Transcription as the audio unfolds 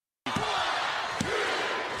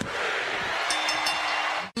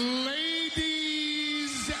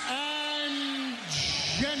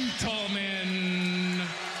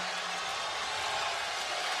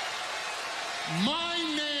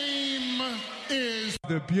is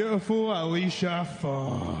the beautiful Alicia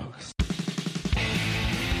Fox.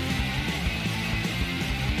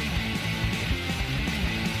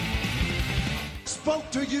 Spoke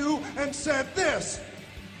to you and said this,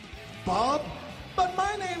 Bob, but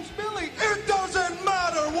my name's Billy. It doesn't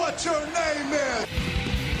matter what your name is.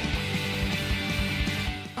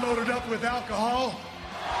 Loaded up with alcohol,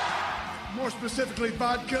 more specifically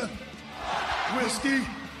vodka, whiskey,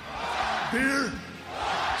 beer,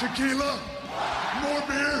 tequila, more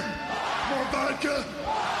beer, more vodka,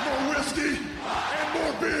 more whiskey, and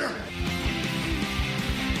more beer.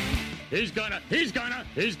 He's gonna puke!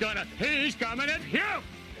 He's gonna puke! He's gonna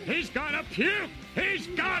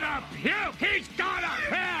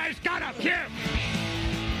puke!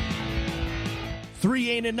 3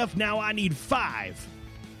 ain't enough now, I need 5.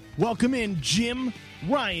 Welcome in Jim,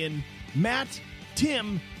 Ryan, Matt,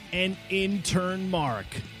 Tim, and intern Mark.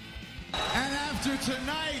 And after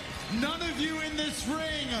tonight, none of you in this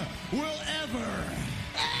ring will ever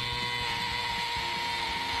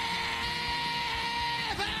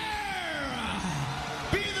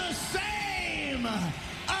be the same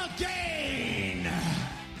again.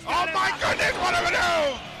 Oh my goodness, what do we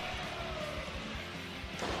do?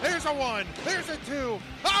 There's a 1, there's a 2.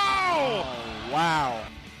 Oh! Wow.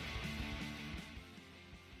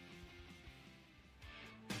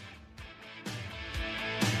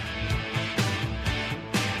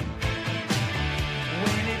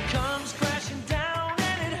 When it comes crashing down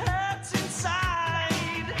and it hurts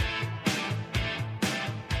inside,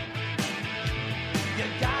 you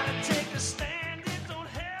gotta take a stand, it don't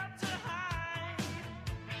have to hide.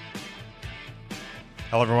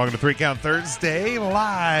 Hello, everyone. Welcome to 3 Count Thursday,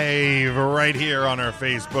 live right here on our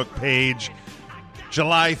Facebook page.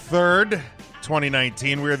 July 3rd,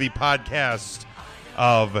 2019. We're the podcast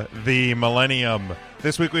of the millennium.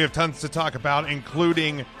 This week we have tons to talk about,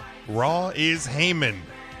 including Raw is Heyman,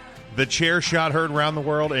 the chair shot heard around the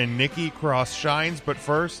world, and Nikki Cross shines. But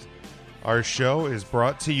first, our show is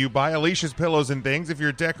brought to you by Alicia's Pillows and Things. If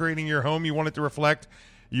you're decorating your home, you want it to reflect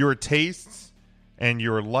your tastes and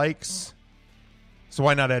your likes. So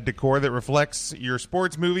why not add decor that reflects your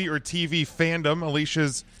sports, movie, or TV fandom?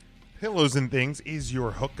 Alicia's Pillows and Things is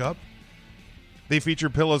your hookup. They feature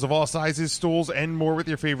pillows of all sizes, stools, and more with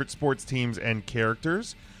your favorite sports teams and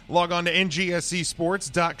characters. Log on to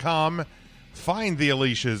ngscsports.com, find the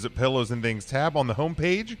Alicia's Pillows and Things tab on the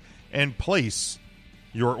homepage, and place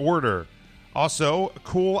your order. Also,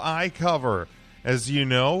 Cool Eye Cover. As you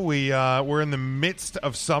know, we're in the midst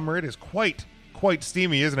of summer. It is quite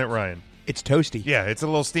steamy, isn't it, Ryan? It's toasty. Yeah, it's a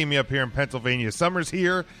little steamy up here in Pennsylvania. Summer's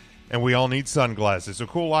here, and we all need sunglasses. So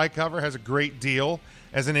Cool Eye Cover has a great deal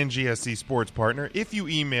as an NGSC sports partner. If you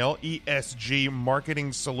email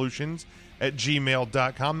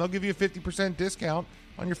esgmarketingsolutions@gmail.com, they'll give you a 50% discount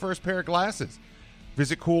on your first pair of glasses.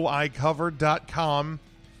 Visit cooleyecover.com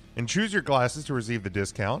and choose your glasses to receive the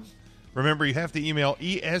discount. Remember, you have to email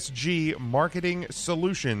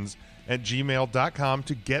esgmarketingsolutions@gmail.com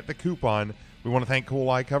to get the coupon. We want to thank Cool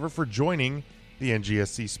Eye Cover for joining the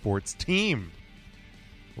NGSC sports team.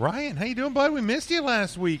 Ryan, how you doing, bud? We missed you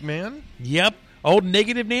last week, man. Yep. Old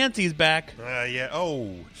Negative Nancy's back. Yeah.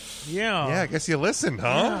 Oh. Yeah. Yeah, I guess you listened, huh?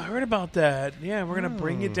 Yeah, I heard about that. Yeah, we're going to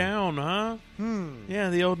bring it down, huh?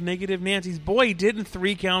 Yeah, the old Negative Nancy's. Boy, didn't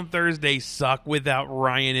 3 Count Thursday suck without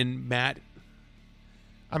Ryan and Matt.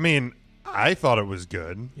 I mean, I thought it was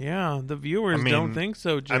good. Yeah, the viewers don't think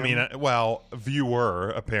so, Jim. I mean,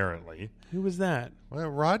 viewer, apparently. Who was that? Well,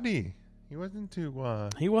 Rodney. He wasn't too...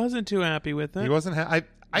 He wasn't too happy with it. He wasn't...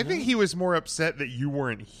 I think he was more upset that you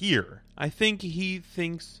weren't here. I think he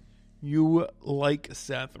thinks you like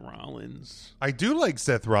Seth Rollins. I do like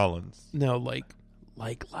Seth Rollins. No, like.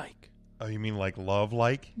 Oh, you mean like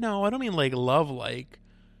love-like? No, I don't mean like love-like.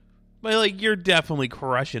 But like you're definitely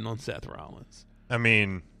crushing on Seth Rollins. I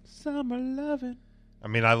mean... Summer loving. I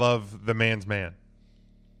mean, I love the man's man.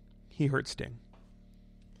 He hurt Sting.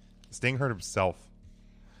 Sting hurt himself.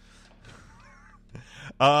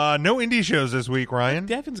 No indie shows this week, Ryan.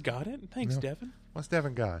 Devin's got it. Thanks, No. Devin. What's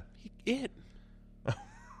Devin got? It's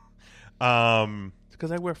Um,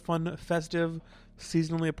 because I wear fun, festive,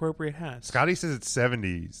 seasonally appropriate hats. Scotty says it's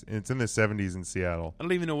 70s. And it's in the 70s in Seattle. I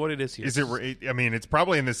don't even know what it is here. Is it? I mean, it's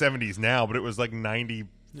probably in the 70s now, but it was like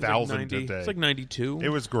 90,000 today. It's like 92. It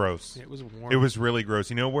was gross. It was warm. It was really gross.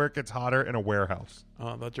 You know where it gets hotter? In a warehouse.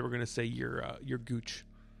 I thought you were going to say your gooch.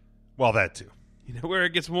 Well, that too. You know where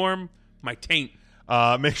it gets warm? My taint.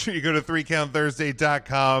 Make sure you go to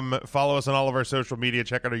 3countthursday.com. Follow us on all of our social media.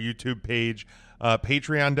 Check out our YouTube page,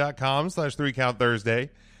 patreon.com/3countthursday.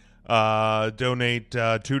 Donate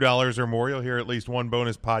 $2 or more. You'll hear at least one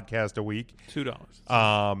bonus podcast a week. $2.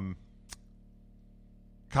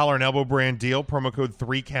 Collar and Elbow brand deal. Promo code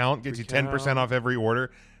 3COUNT gets you 10% off every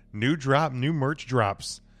order. New merch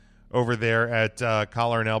drops over there at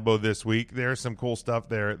Collar and Elbow this week. There's some cool stuff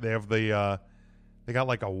there. They have they got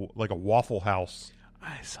like a Waffle House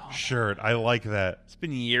I saw that. shirt. I like that. It's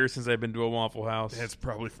been years since I've been to a Waffle House. It's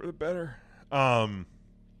probably for the better.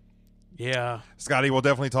 Yeah. Scotty, we'll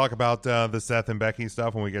definitely talk about the Seth and Becky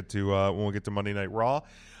stuff when we get to Monday Night Raw.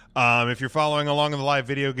 If you're following along in the live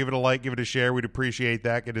video, give it a like, give it a share. We'd appreciate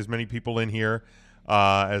that. Get as many people in here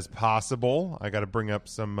as possible. I got to bring up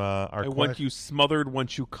some. I want you smothered,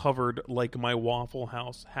 want you covered like my Waffle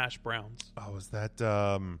House hash browns. Oh, is that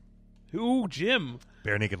Ooh, Jim.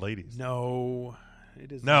 Bare Naked Ladies? No,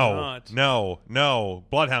 it is No, not. no.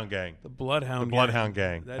 Bloodhound Gang. The Bloodhound. The Bloodhound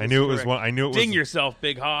Gang. That I is knew it was correct. one. I knew it was. Ding yourself,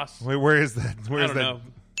 Big Hoss. Wait, where is that? Where's I don't that? know.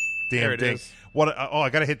 Damn There it ding. is. What? I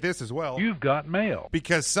got to hit this as well. You've got mail.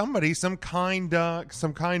 Because somebody, some kind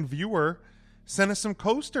viewer, sent us some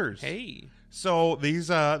coasters. Hey. So these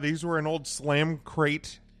were an old Slam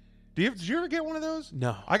Crate. Did you ever get one of those?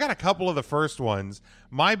 No. I got a couple of the first ones.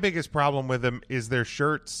 My biggest problem with them is their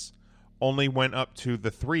shirts only went up to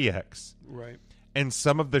the 3X. Right. And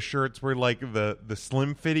some of the shirts were like the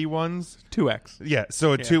slim fitty ones. 2X. Yeah,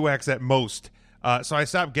 so a 2X at most. So I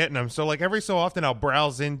stopped getting them. So like every so often I'll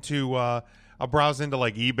browse into like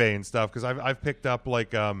eBay and stuff because I've picked up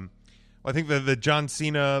like I think the John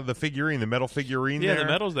Cena the figurine, the metal figurine. Yeah, there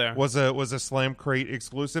the metal's there. was a Slam Crate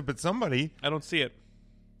exclusive, but somebody I don't see it.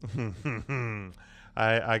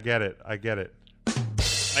 I get it.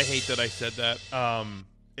 I hate that I said that.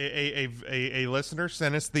 A listener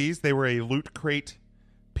sent us these. They were a Loot Crate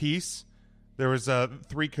piece. There was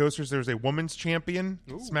 3 coasters. There was a Women's Champion,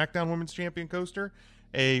 SmackDown Women's Champion coaster,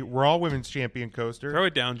 a Raw Women's Champion coaster, Throw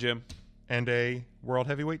it down, Jim. and a World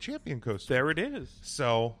Heavyweight Champion coaster. There it is.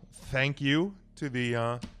 So thank you to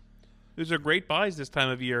the Those are great buys this time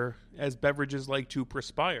of year as beverages like to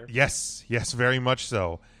perspire. yes, very much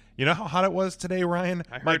so. You know how hot it was today, Ryan?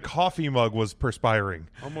 My coffee mug was perspiring.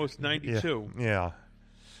 Almost 92.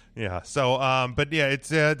 Yeah. So, but yeah, it's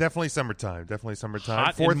definitely summertime. Definitely summertime.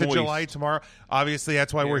 Hot and 4th of moist. July tomorrow. Obviously,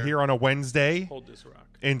 that's why we're Here. here on a Wednesday Hold this rock.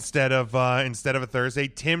 instead of a Thursday.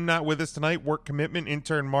 Tim not with us tonight. Work commitment.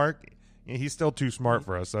 Intern Mark. He's still too smart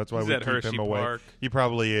for us. So that's why He's we at keep Hershey him away. Park. He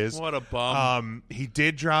probably is. What a bum. He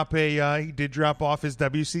did drop off his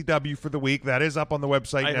WCW for the week. That is up on the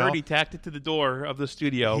website I now. heard he tacked it to the door of the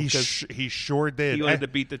studio He because sure did. he wanted to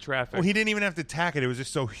beat the traffic. Well, he didn't even have to tack it. It was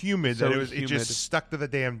just so humid So that it humid. just stuck to the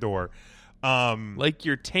damn door. Like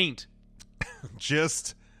your taint.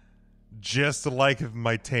 Just like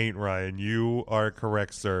my taint, Ryan. You are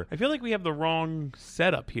correct, sir. I feel like we have the wrong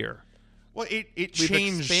setup here. Well, it We've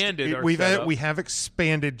changed. expanded our we setup. have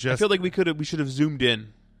expanded. I Just feel like we should have zoomed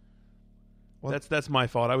in. Well, That's my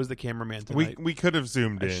fault. I was the cameraman tonight. we could have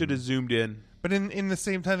zoomed I in. should have zoomed in. But in the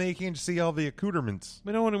same time, they can't see all the accoutrements.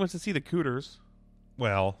 But no one wants to see the cooters.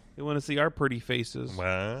 Well, They want to see our pretty faces.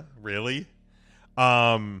 really?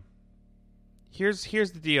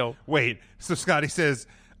 Here's the deal. Wait. So Scotty says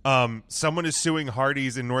someone is suing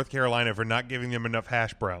Hardee's in North Carolina for not giving them enough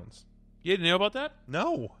hash browns. You didn't know about that?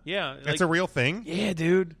 No. Yeah, That's a real thing. Yeah,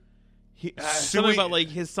 dude. Something Suing- about like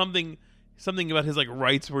his something about his like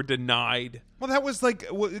rights were denied. Well, that was like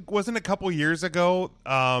wasn't a couple years ago.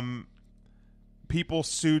 People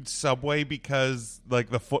sued Subway because like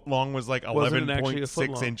the foot long was like Wasn't it actually a 11.6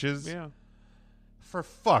 foot-long? inches. Yeah. For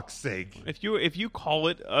fuck's sake! If you call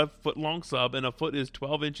it a foot long sub and a foot is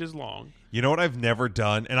 12 inches long, You know what I've never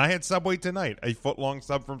done, and I had Subway tonight, a foot long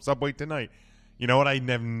sub from Subway tonight. You know what I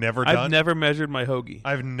have never done? I've never measured my hoagie.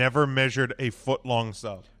 I've never measured a foot long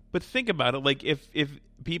sub. But think about it, like if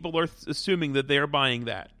people are assuming that they're buying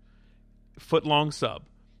that foot long sub,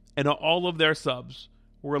 and all of their subs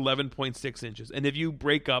were 11.6 inches, and if you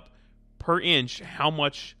break up per inch how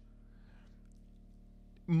much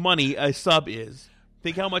money a sub is,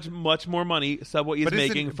 think how much more money Subway is But isn't-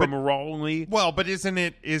 making from but- raw only. Well, but isn't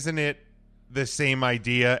it the same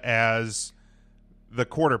idea as the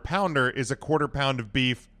quarter pounder is a quarter pound of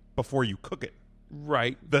beef before you cook it?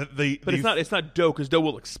 Right. But It's not dough because dough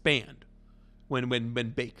will expand when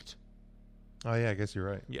baked. Oh yeah, I guess you're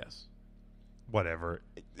right. Yes. Whatever.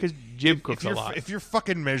 Because Jim cooks a you're, lot. If you're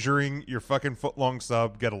fucking measuring your fucking foot long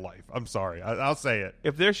sub, get a life. I'm sorry. I'll say it.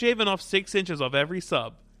 If they're shaving off 6 inches off every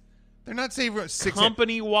sub, They're not saving 6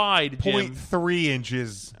 company wide, Jim. 0.3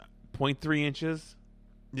 inches. 0.3 inches.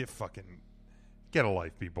 You fucking get a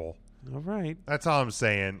life, people. All right. That's all I'm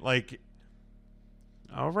saying. Like,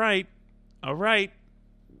 All right.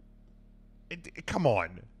 come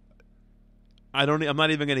on. I'm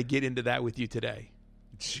not even going to get into that with you today.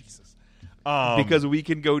 Jesus. because we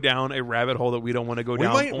can go down a rabbit hole that we don't want to go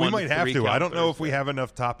down. We might have to. I don't know if we Thursday. have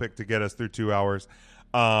enough topic to get us through 2 hours.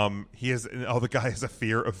 The guy has a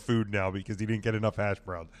fear of food now because he didn't get enough hash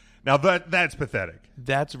browns. Now that's pathetic.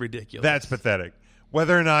 That's ridiculous. That's pathetic.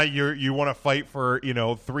 Whether or not you want to fight for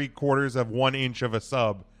 3/4 of 1 inch of a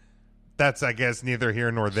sub, that's I guess neither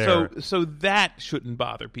here nor there. So that shouldn't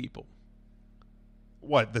bother people.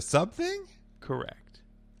 What, the sub thing? Correct.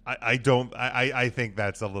 I don't. I think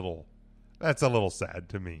that's a little sad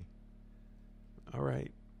to me. All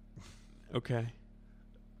right. Okay.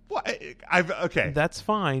 Okay. That's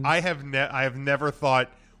fine. I have never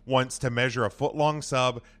thought once to measure a foot-long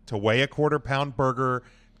sub, to weigh a 1/4 pound burger,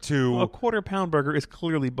 to a 1/4 pound burger is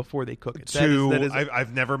clearly before they cook it.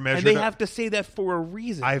 I've never measured. And they have to say that for a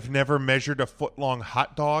reason. I've never measured a foot-long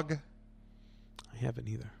hot dog. I haven't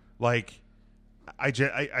either. Like, I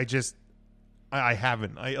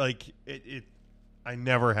haven't. I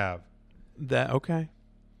never have. That okay.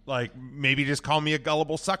 Like, maybe just call me a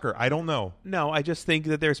gullible sucker. I don't know. No, I just think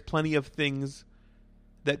that there's plenty of things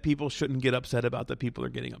that people shouldn't get upset about that people are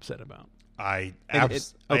getting upset about. I Okay.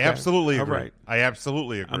 absolutely agree. All right. I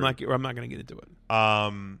absolutely agree. I'm not going to get into it.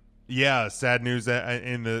 Yeah, sad news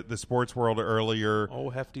in the sports world earlier. Oh,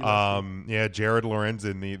 hefty lefty. Yeah, Jared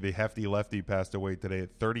Lorenzen, the hefty lefty, passed away today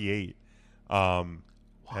at 38. Why?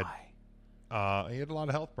 He had a lot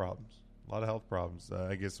of health problems.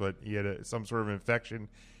 I guess he had some sort of infection.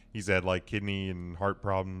 He's had like kidney and heart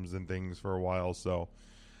problems and things for a while. So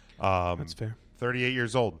that's fair. 38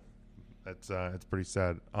 years old. That's pretty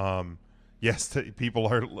sad. Yes, people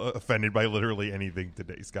are offended by literally anything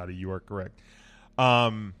today, Scotty. You are correct.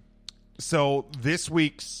 So this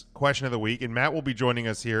week's question of the week, and Matt will be joining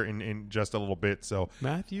us here in just a little bit. So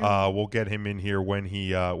Matthew, we'll get him in here when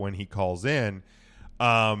he calls in.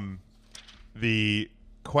 The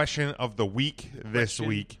question of the week this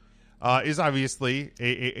week is obviously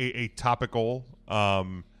a topical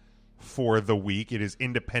for the week. It is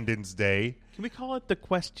Independence Day. Can we call it the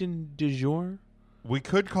question du jour? We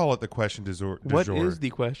could call it the question du jour. What is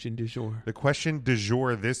the question du jour? The question du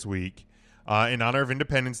jour this week, in honor of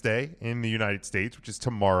Independence Day in the United States, which is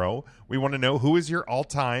tomorrow, we want to know who is your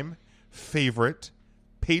all-time favorite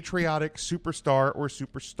patriotic superstar or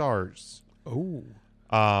superstars. Oh.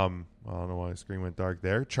 I don't know why the screen went dark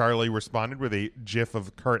there. Charlie responded with a GIF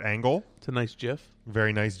of Kurt Angle. It's a nice GIF.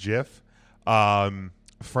 Very nice GIF.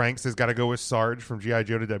 Frank says, got to go with Sarge from G.I.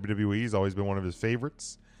 Joe to WWE. He's always been one of his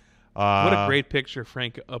favorites. What a great picture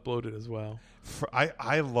Frank uploaded as well.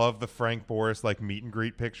 I love the Frank Boris meet and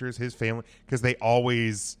greet pictures. His family, because they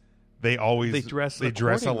dress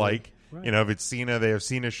alike. Right. If it's Cena, they have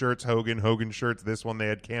Cena shirts. Hogan shirts. This one they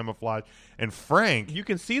had camouflage. And Frank, you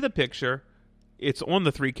can see the picture. It's on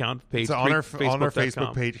the 3 Count page. It's on our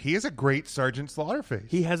Facebook page. He has a great Sergeant Slaughter face.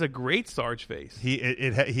 He has a great Sarge face. He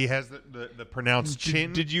has the pronounced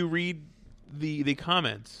chin. Did you read the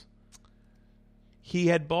comments? He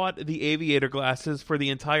had bought the aviator glasses for the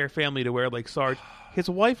entire family to wear like Sarge. His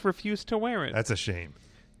wife refused to wear it. That's a shame.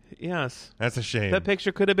 Yes. That's a shame. That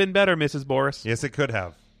picture could have been better, Mrs. Boris. Yes, it could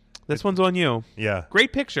have. This one's on you. Yeah.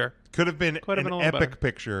 Great picture. Could have been an epic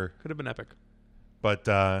picture. Could have been epic. But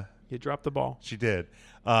you dropped the ball. She did.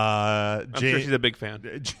 I'm sure she's a big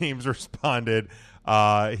fan. James responded.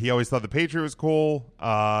 He always thought the Patriot was cool.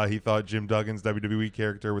 He thought Jim Duggan's WWE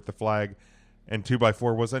character with the flag and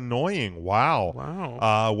 2x4 was annoying.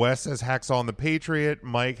 Wow. Wes says Hacksaw on the Patriot.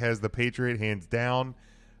 Mike has the Patriot hands down.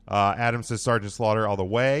 Adam says Sergeant Slaughter all the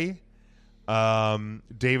way.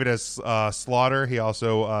 David has Slaughter. He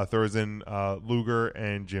also throws in Luger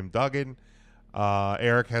and Jim Duggan.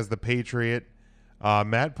 Eric has the Patriot.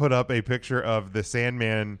 Matt put up a picture of the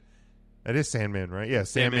Sandman. That is Sandman, right? Yeah,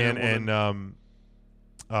 Sandman and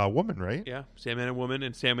Woman, right? Yeah, Sandman and Woman,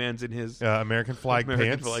 and Sandman's in his American flag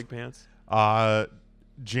pants.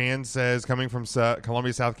 Jan says, coming from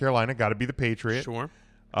Columbia, South Carolina, got to be the Patriot. Sure.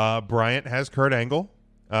 Bryant has Kurt Angle.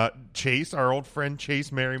 Chase, our old friend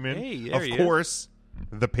Chase Merriman, of course,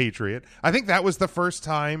 the Patriot. I think that was the first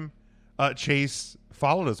time Chase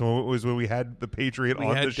followed us when we had the Patriot on the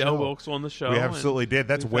show. We had Del Wilkes on the show. We absolutely did.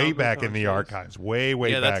 That's way back in the archives. Way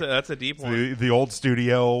back. Yeah, that's a deep one. The old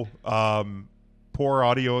studio, poor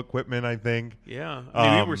audio equipment, I think. Yeah,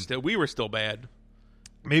 I mean, we were still bad.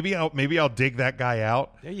 Maybe I'll dig that guy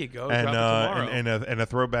out. There you go. And drop it tomorrow. and a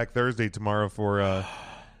throwback Thursday tomorrow for.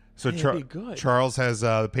 So be good. Charles has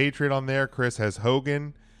the Patriot on there. Chris has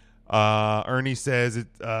Hogan. Ernie says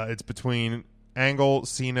it's between Angle,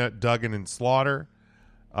 Cena, Duggan, and Slaughter.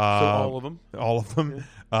 So all of them. All of them.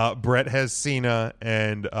 Yeah. Brett has Cena,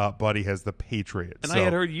 and Buddy has the Patriot. And I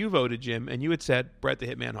had heard you voted, Jim, and you had said Brett the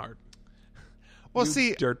Hitman Hart. Well, You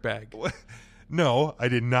see, dirtbag. no, I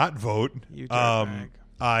did not vote. You dirtbag.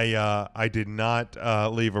 I did not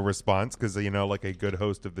leave a response because like a good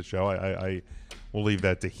host of the show, I will leave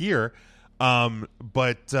that to here.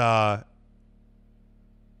 But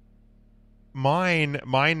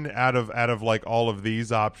mine out of like all of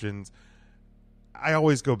these options, I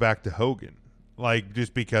always go back to Hogan, like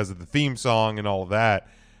just because of the theme song and all of that.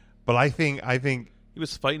 But I think He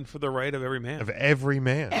was fighting for the right of every man. of every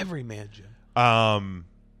man. Every man, Jim.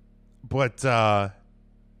 But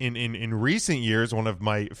in recent years, one of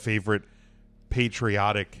my favorite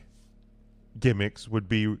patriotic gimmicks would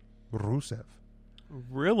be Rusev,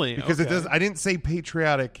 Really? because it Okay. does. I didn't say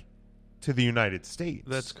patriotic to the United States.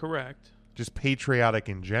 That's correct. just patriotic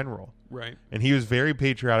in general. Right. And he was very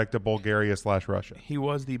patriotic to Bulgaria/Russia, He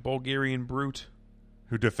was the Bulgarian brute.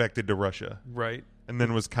 who defected to Russia, Right. and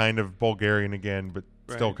then was kind of Bulgarian again, but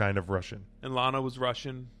still Right. kind of Russian. And Lana was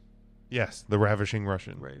Russian. Yes, the ravishing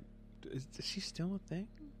Russian. Right. Is she still a thing?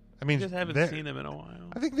 I mean, I just haven't they're- seen him in a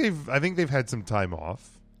while. I think they've had some time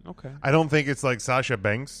off. Okay. I don't think it's like Sasha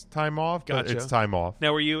Banks time off, but Gotcha. it's time off.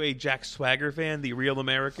 Now, were you a Jack Swagger fan, the real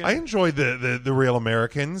American? I enjoyed the Real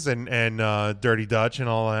Americans and Dirty Dutch and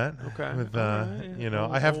all that. Okay. With All right.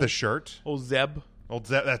 I have the shirt. Old Zeb. Old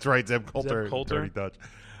Zeb, that's right, Zeb Coulter. Zeb Coulter. Dirty Dutch.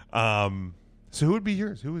 So who would be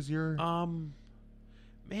yours? Who was your?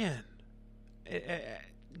 Man,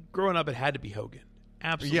 growing up, it had to be Hogan.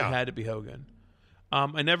 Absolutely Yeah. had to be Hogan.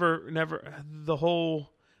 I never the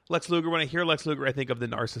whole Lex Luger. When I hear Lex Luger, I think of the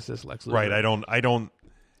narcissist Lex Luger. Right. I don't. I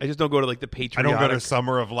just don't go to like the I patriotic. don't go to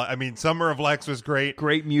Summer of Lex. I mean, Summer of Lex was great.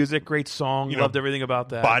 Great music, great song. You know, Loved everything about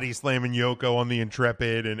that. Body slamming Yoko on the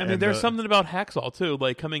Intrepid, and I mean, there's something about Hacksaw too,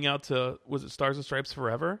 like coming out to was it Stars and Stripes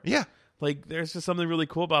Forever? Yeah, like there's just something really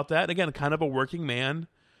cool about that. And again, kind of a working man.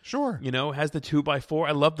 Sure. You know, has the 2x4.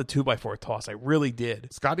 I love the 2x4 toss. I really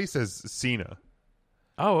did. Scotty says Cena.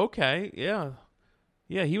 Oh, okay. Yeah.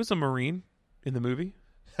 Yeah, he was a Marine in the movie.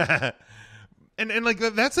 and like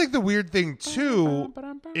that's like the weird thing too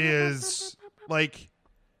is like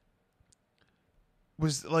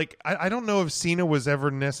was like I don't know if Cena was ever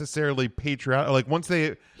necessarily patriotic. Like once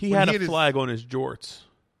He when had a his- flag on his jorts.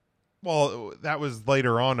 Well, that was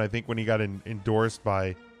later on. I think when he got endorsed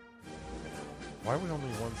by. Why are we only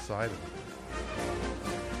one side of it?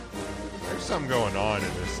 There's something going on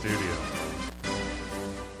in this studio.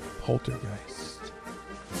 Poltergeist.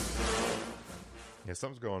 Yeah,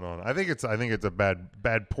 something's going on. I think it's a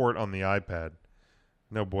bad port on the iPad.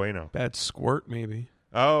 No bueno. Bad squirt, maybe.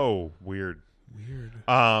 Oh, weird.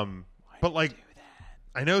 But like,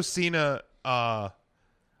 I know Cena.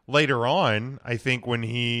 Later on, I think when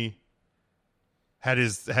he had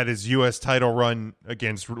his U.S. title run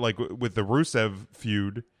against like with the Rusev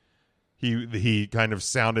feud, he kind of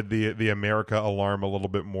sounded the America alarm a little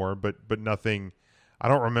bit more, but nothing. I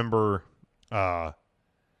don't remember.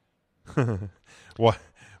 Why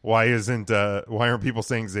aren't people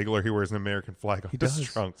saying Ziggler? He wears an American flag on his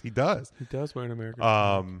trunks. He does. He does wear an American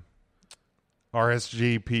flag.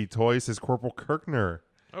 RSGP Toys says Corporal Kirkner.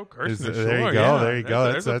 Oh, Kirkner, There you sure, go. yeah. There you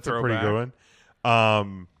go. That's a pretty throwback. good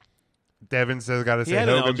one. Devin says, got to say had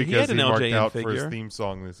an Hogan LJ he because had he an marked LJN out for his figure. theme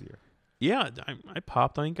song this year. Yeah, I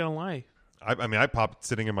popped. I ain't gonna lie. I mean, I popped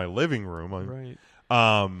sitting in my living room. Right.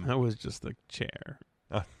 Um, That was just the chair.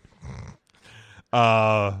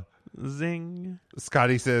 Zing.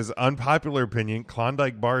 Scotty says, unpopular opinion: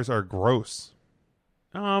 Klondike bars are gross.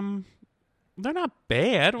 They're not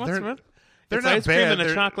bad. What's They're it's not ice cream bad. and a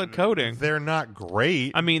They're- chocolate coating. They're not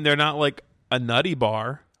great. I mean, they're not like a Nutty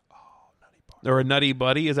Bar. Oh, Nutty Bar. Or a Nutty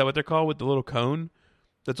Buddy. Is that what they're called with the little cone?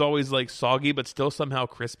 That's always like soggy but still somehow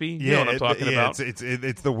crispy. You know what I'm talking about?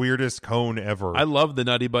 It's the weirdest cone ever. I love the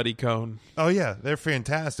Nutty Buddy cone. Oh yeah, they're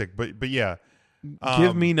fantastic. But yeah,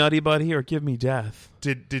 Give me Nutty Buddy or give me death.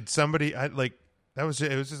 Did somebody it was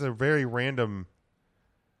just a very random.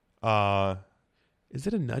 Is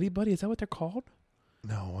it a Nutty Buddy? Is that what they're called?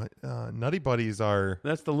 No, Nutty Buddies are.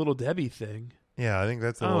 That's the Little Debbie thing. Yeah, I think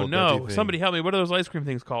that's the. Oh Little no! Debbie thing. Somebody help me! What are those ice cream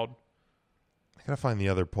things called? I gotta find the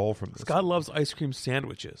other poll from this. Scott loves ice cream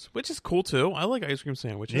sandwiches, which is cool too. I like ice cream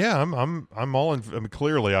sandwiches. Yeah, I'm all in. I mean,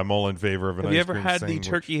 clearly, I'm all in favor of an. Have you ice ever cream had sandwich. the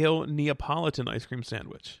Turkey Hill Neapolitan ice cream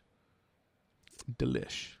sandwich?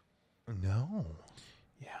 Delish. No.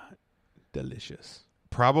 Yeah, delicious.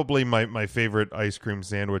 Probably my favorite ice cream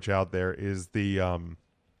sandwich out there is the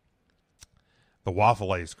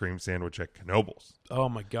waffle ice cream sandwich at Knoebels. Oh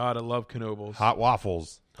my god, I love Knoebels. Hot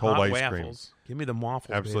waffles, cold Hot ice waffles. Give me the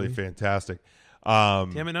waffles. Absolutely baby. fantastic.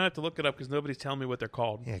 Damn it! Now I have to look it up because nobody's telling me what they're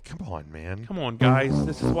called. Yeah, come on, man. Come on, guys.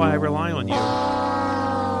 This is why I rely on you.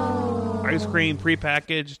 Ice cream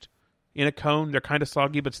prepackaged in a cone. They're kind of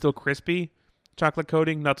soggy but still crispy. chocolate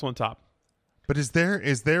coating, nuts on top. But is there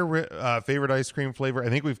favorite ice cream flavor? I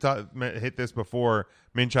think we've hit this before.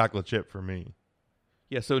 Mint chocolate chip for me.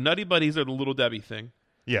 Yeah, so Nutty Buddies are the Little Debbie thing.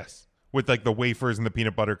 Yes, with like the wafers and the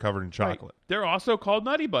peanut butter covered in chocolate. Right. They're also called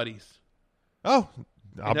Nutty Buddies. Oh,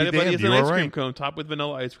 I'll be Nutty Buddy damned. is You an were ice cream right. cone topped with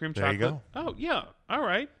vanilla ice cream There chocolate. you go. Oh, yeah. All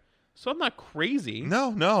right. So I'm not crazy.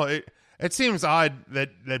 No. It seems odd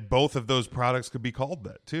that both of those products could be called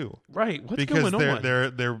that too. Right. What's because going on?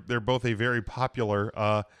 they're both a very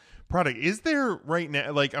popular product. Is there right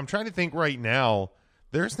now? Like I'm trying to think right now.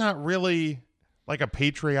 There's not really like a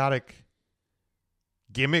patriotic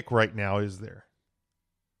gimmick right now, is there?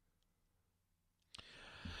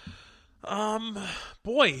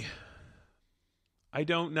 Boy, I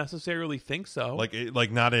don't necessarily think so.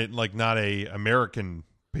 Like not a American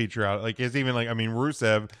patriotic. Like it's even like I mean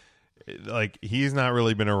Rusev, like he's not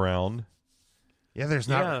really been around. Yeah, there's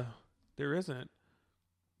not. Yeah, there isn't.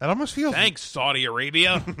 That almost feels. Thanks, Saudi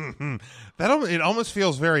Arabia. It almost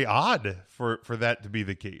feels very odd for that to be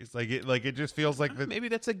the case. Like it just feels like that. Maybe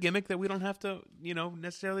that's a gimmick that we don't have to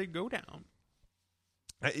necessarily go down.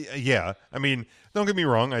 Yeah, I mean, don't get me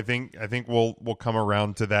wrong. I think we'll come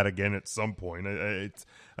around to that again at some point. I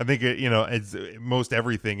think it's most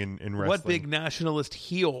everything in wrestling. What big nationalist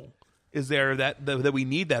heel is there that we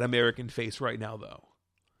need that American face right now, though?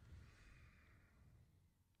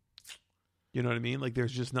 You know what I mean? Like,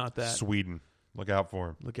 there's just not that. Sweden, look out for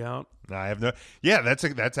him. Look out! I have no. Yeah,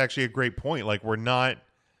 that's actually a great point. Like, we're not.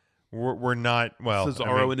 Well,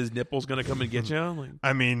 Cesaro and his nipples going to come and get you. Like,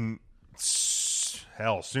 I mean.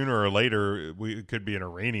 Hell, sooner or later, it could be an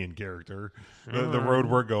Iranian character. The road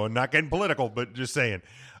we're going, not getting political, but just saying.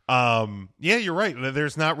 Yeah, you're right.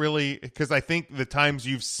 There's not really, because I think the times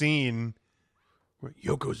you've seen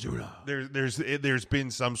Yokozuna, there's been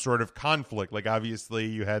some sort of conflict. Like obviously,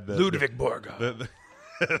 you had the Ludwig Borga,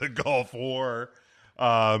 the Gulf War.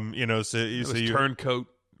 Turncoat.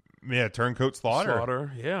 Yeah, Turncoat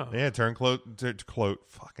Slaughter. Yeah, Turncoat.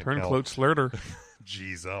 Fucking Turncoat Slaughter.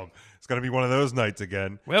 Jeez, it's going to be one of those nights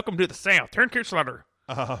again. Welcome to the South. Turncoat Slaughter.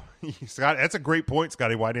 Scott, that's a great point,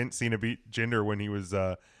 Scotty. Why didn't Cena beat Jinder when he was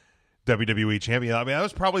WWE champion? I mean, that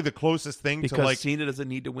was probably the closest thing because to like Cena doesn't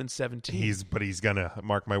need to win 17. But he's gonna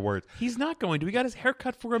mark my words. He's not going to. He got his hair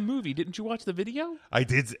cut for a movie. Didn't you watch the video? I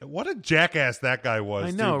did. What a jackass that guy was.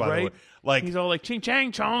 I know, too, by right? the way. Like he's all like ching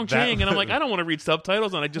chang chong ching, and I'm like, I don't want to read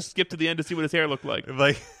subtitles, and I just skipped to the end to see what his hair looked like.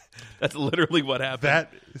 Like that's literally what happened.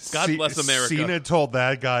 That God bless America. Cena told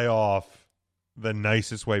that guy off the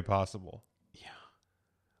nicest way possible. Yeah,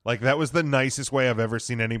 like that was the nicest way I've ever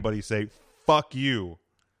seen anybody say "fuck you"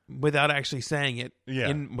 without actually saying it.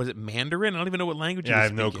 Yeah, was it Mandarin? I don't even know what language. Yeah, he was I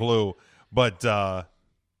have no speaking. clue. But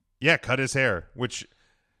cut his hair, which.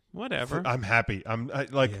 Whatever. I'm happy.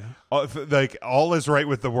 Like all is right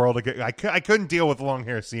with the world again. I couldn't deal with long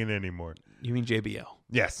hair Cena anymore. You mean JBL?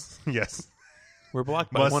 Yes. We're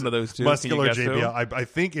blocked by one of those two. Muscular JBL. I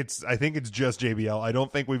think it's just JBL. I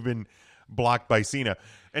don't think we've been blocked by Cena.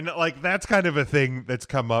 And like that's kind of a thing that's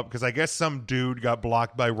come up because I guess some dude got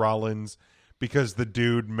blocked by Rollins because the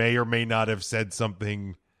dude may or may not have said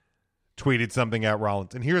something, tweeted something at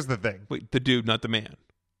Rollins. And here's the thing. Wait, the dude, not the man.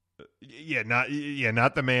 Not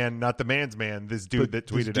the man, not the man's man. This dude that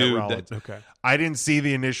tweeted at Rollins. Okay. I didn't see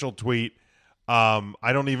the initial tweet.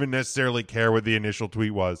 I don't even necessarily care what the initial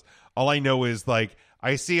tweet was. All I know is like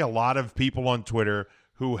I see a lot of people on Twitter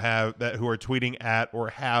who are tweeting at or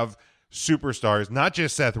have superstars, not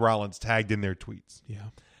just Seth Rollins, tagged in their tweets. Yeah.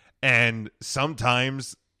 And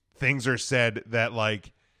sometimes things are said that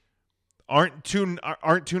like aren't too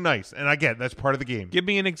nice. And I get that's part of the game. Give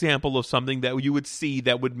me an example of something that you would see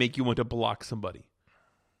that would make you want to block somebody.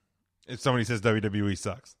 If somebody says WWE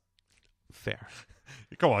sucks. Fair.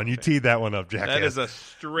 Come on, you teed that one up, jackass. That is a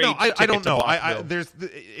straight. No, I don't know. There's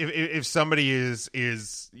if somebody is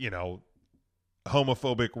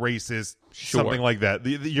homophobic, racist, something like that,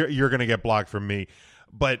 you're going to get blocked from me.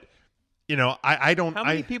 But I don't. How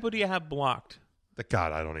many people do you have blocked?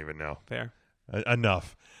 God, I don't even know. Fair.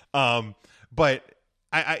 Enough. But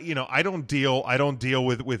I don't deal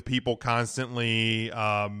with people constantly.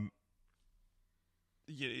 I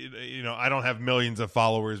don't have millions of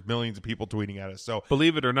followers, millions of people tweeting at us. So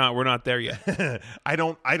believe it or not, we're not there yet. I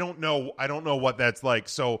don't know what that's like.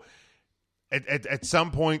 So at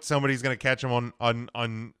some point, somebody's going to catch them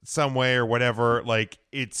on some way or whatever. Like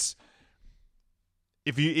it's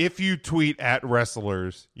if you tweet at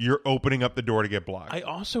wrestlers, you're opening up the door to get blocked. I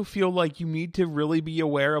also feel like you need to really be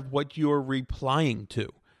aware of what you're replying to,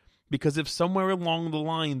 because if somewhere along the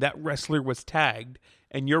line that wrestler was tagged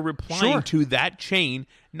and you're replying to that chain,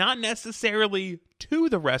 not necessarily to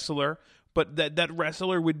the wrestler, but that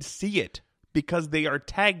wrestler would see it because they are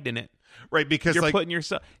tagged in it. Right, because You're like putting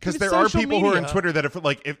yourself because it's there are social people who are on media. Twitter that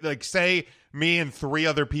if say me and 3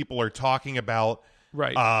 other people are talking about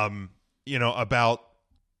Right. About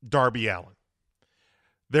Darby Allin.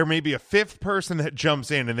 There may be a 5th person that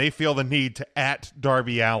jumps in and they feel the need to @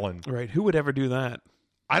 Darby Allin. Right. Who would ever do that?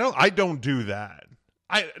 I don't do that.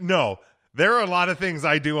 No. There are a lot of things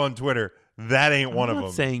I do on Twitter. That ain't one of them. I'm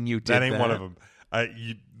not saying you did that. Ain't one that. of them.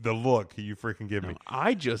 The look you freaking give me.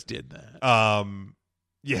 I just did that.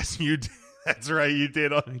 Yes, you did. That's right. You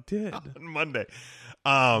did. I did. On Monday.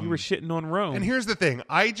 You were shitting on Rome. And here's the thing.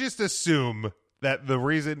 I just assume that the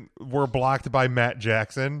reason we're blocked by Matt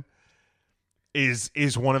Jackson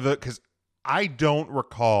is one of the, because I don't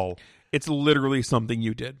recall. It's literally something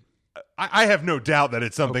you did. I have no doubt that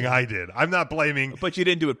it's something I did. I'm not blaming. But you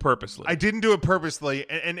didn't do it purposely. I didn't do it purposely.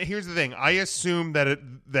 And here's the thing. I assume that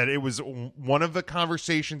it was one of the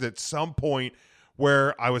conversations at some point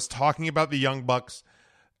where I was talking about the Young Bucks,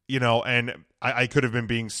 and I could have been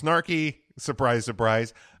being snarky. Surprise,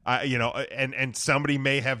 surprise. And somebody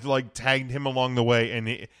may have like tagged him along the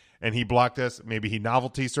way and he blocked us. Maybe he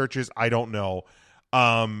novelty searches. I don't know.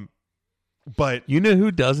 But you know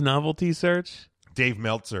who does novelty search? Dave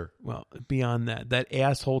Meltzer. Well, beyond that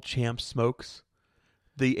asshole Champ Smokes,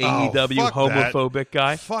 the Oh, AEW fuck homophobic that.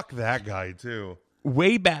 guy. Fuck that guy too.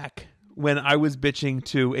 Way back when I was bitching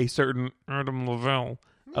to a certain Adam Lavelle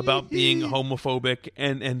about being homophobic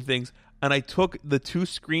and things, and I took the 2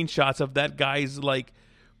 screenshots of that guy's, like,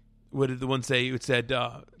 what did the one say? It said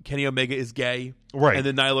Kenny Omega is gay, right? And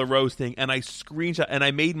the Nyla Rose thing, and I screenshot and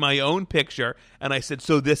I made my own picture, and I said,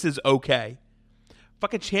 "So this is okay."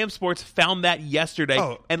 Fucking Champ Sports found that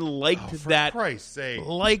yesterday and liked for that. Christ's sake.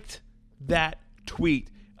 Liked that tweet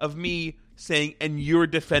of me saying, "And you're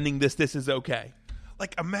defending this. This is okay."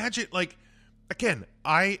 Like, imagine, like, again,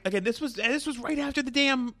 this was right after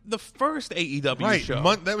the first AEW right, show.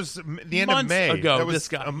 That was the end Months of May. ago, that was this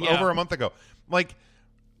guy, over a month ago. Like,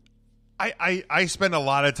 I spend a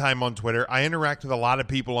lot of time on Twitter. I interact with a lot of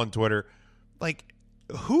people on Twitter. Like,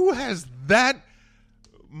 who has that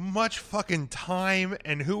much fucking time,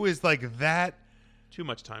 and who is like that? Too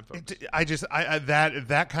much time, folks.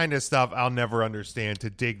 That kind of stuff I'll never understand, to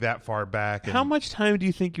dig that far back. How much time do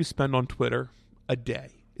you think you spend on Twitter a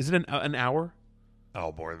day? Is it an hour?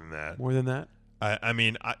 Oh, more than that. More than that? I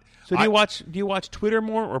mean, so do you watch Twitter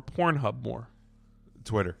more or Pornhub more?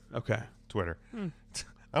 Twitter. Okay. Twitter.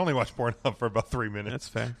 I only watch Pornhub for about 3 minutes. That's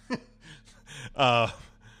fair.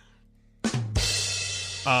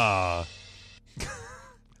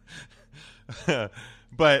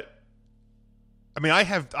 But I mean, I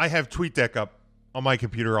have TweetDeck up on my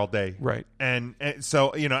computer all day, right? And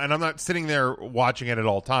so and I'm not sitting there watching it at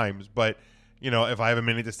all times, but if I have a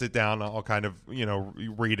minute to sit down, I'll kind of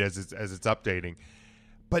read as it's updating.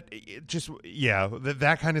 But it just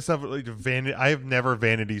that kind of stuff. Like I have never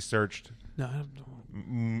vanity searched. No.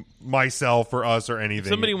 Myself or us or anything. If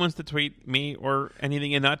somebody wants to tweet me or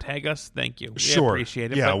anything and not tag us, thank you. We Sure.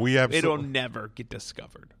 appreciate it. Yeah, but we absolutely. It'll never get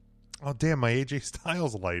discovered. Oh damn! My AJ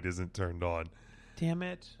Styles light isn't turned on. Damn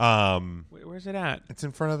it. Where's it at? It's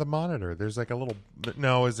in front of the monitor. There's like a little.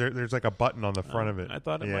 No, there's like a button on the front of it. I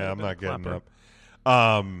thought it might Yeah, have I'm been not a getting clapper.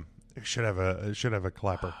 up. It should have a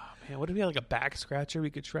clapper. Man, what if we had like a back scratcher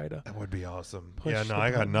we could try to? That would be awesome. Push Yeah, no, the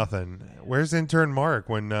I got button. nothing. Where's intern Mark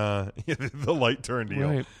when the light turned to you?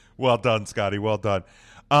 Right. Well done, Scotty. Well done.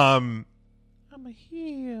 I'm a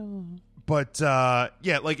heel. But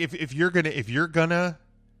like if you're gonna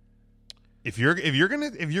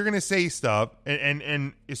say stuff,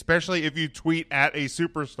 and especially if you tweet at a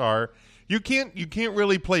superstar, you can't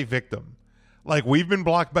really play victim. Like, we've been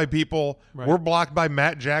blocked by people. Right. We're blocked by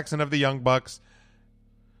Matt Jackson of the Young Bucks.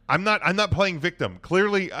 I'm not playing victim.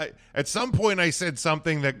 Clearly, at some point I said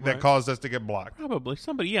something that caused us to get blocked. Probably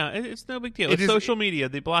somebody. Yeah, it's no big deal. It It's is- social media.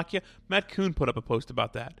 They block you. Matt Kuhn put up a post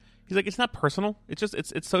about that. He's like, it's not personal. It's just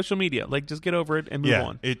it's social media. Like, just get over it and move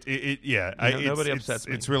on. Nobody upsets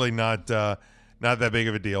me. It's really not that big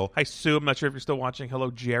of a deal. Hi, Sue. I'm not sure if you're still watching.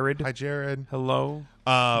 Hello, Jared. Hi, Jared. Hello.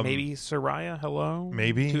 Maybe Soraya. Hello.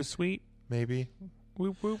 Maybe. Too sweet. Maybe.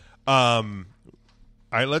 Whoop whoop. All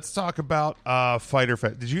right, let's talk about Fyter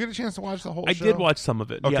Fest. Did you get a chance to watch the whole show? I did watch some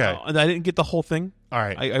of it. Okay. Yeah, and I didn't get the whole thing. All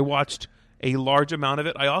right. I watched a large amount of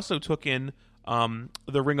it. I also took in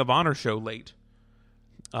the Ring of Honor show late.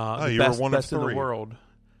 The you best, were one of best in the 3. world.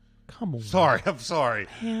 Come on. I'm sorry.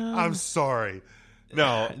 Yeah. I'm sorry.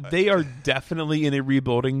 No. They are definitely in a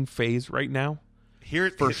rebuilding phase right now.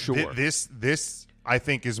 For sure. This I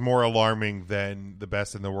think is more alarming than the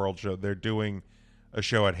Best in the World show. They're doing a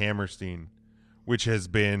show at Hammerstein, which has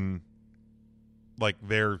been like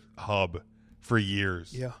their hub for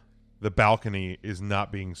years. Yeah. the balcony is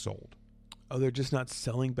not being sold. Oh, they're just not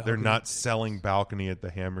selling balcony. They're not selling balcony at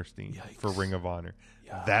the Hammerstein for Ring of Honor.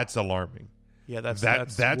 Yeah. That's alarming. Yeah, that's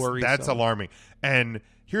worrisome. That's alarming. And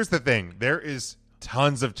here's the thing: there is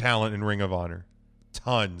tons of talent in Ring of Honor,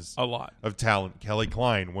 tons, A lot. of talent. Kelly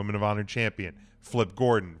Klein, Women of Honor champion, Flip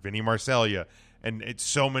Gordon, Vinny Marseglia, and it's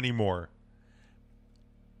so many more.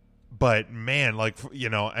 But man, like, you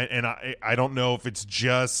know, and I don't know if it's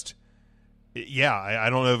just, I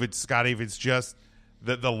don't know if it's Scotty, if it's just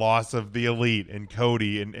the loss of the Elite and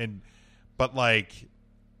Cody but like,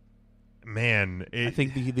 man, I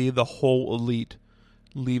think the whole Elite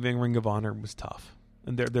leaving Ring of Honor was tough,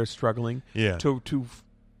 and they're struggling. Yeah. To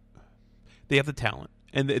they have the talent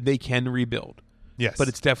and they can rebuild. Yes, but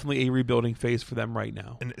it's definitely a rebuilding phase for them right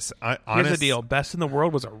now. And here's the deal: Best in the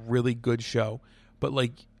World was a really good show, but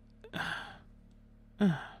like,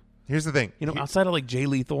 here's the thing, you know, outside of like Jay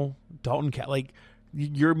Lethal, Dalton Cat, like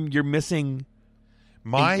you're missing.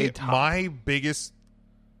 My biggest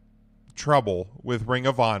trouble with Ring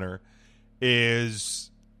of Honor is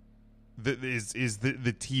the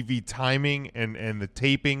TV timing and the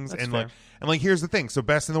tapings. That's and fair. like here's the thing. So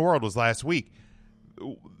Best in the World was last week.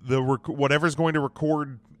 Whatever's going to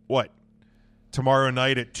record tomorrow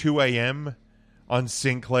night at 2 a.m. on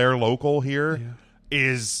Sinclair local here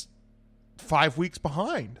is 5 weeks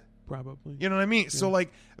behind. Probably. You know what I mean? Yeah. So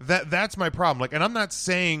like that's my problem. Like, and I'm not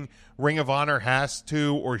saying Ring of Honor has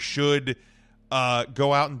to or should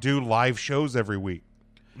go out and do live shows every week.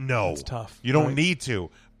 No. It's tough. You don't need to.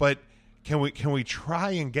 But can we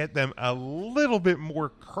try and get them a little bit more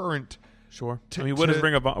current? Sure. I mean, what does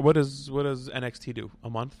Ring of Honor, what does NXT do? A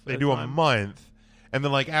month? They do a month. And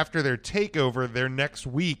then like after their takeover, their next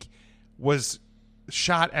week was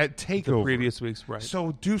shot at TakeOver. The previous weeks, right.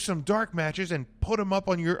 So do some dark matches and put them up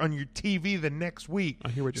on your TV the next week. I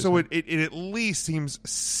hear what you're saying. So saying. it at least seems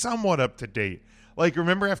somewhat up to date. Like,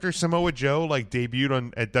 remember after Samoa Joe like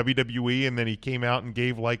debuted at WWE and then he came out and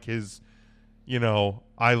gave like his, you know,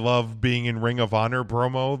 I love being in Ring of Honor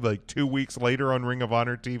promo like 2 weeks later on Ring of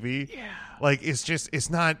Honor TV. Yeah. Like, it's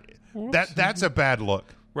not that's a bad look.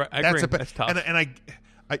 Right. I agree. That's tough.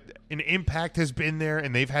 And an Impact has been there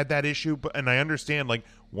and they've had that issue, and I understand, like,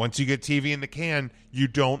 once you get TV in the can, you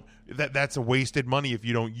don't that's a wasted money if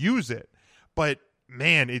you don't use it. But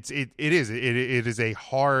man, it is a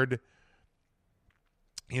hard,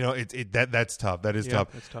 you know, that's tough. That is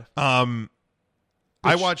tough. That's tough.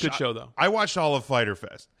 I watched good show though. I watched all of Fyter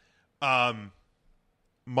Fest.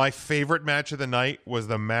 My favorite match of the night was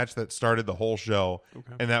the match that started the whole show,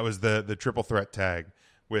 and that was the triple threat tag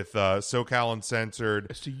with SoCal Uncensored,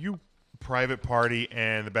 SCU, Private Party,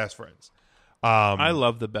 and the Best Friends. I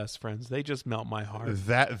love the Best Friends. They just melt my heart.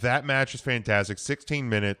 That match is fantastic. 16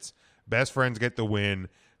 minutes. Best Friends get the win,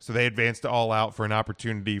 so they advance to All Out for an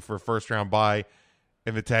opportunity for a first-round bye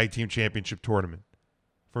in the Tag Team Championship tournament.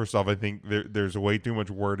 First off, I think there's way too much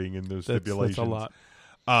wording in those stipulations. That's a lot.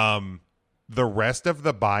 The rest of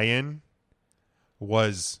the buy-in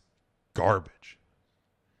was garbage.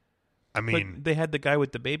 I mean, but they had the guy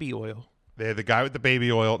with the baby oil. They had the guy with the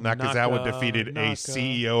baby oil. Nakazawa defeated a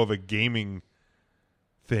CEO of a gaming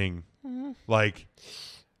thing. Mm-hmm. Like,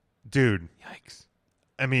 dude. Yikes.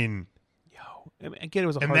 I mean, again, it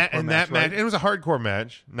was a hardcore match, right? It was a hardcore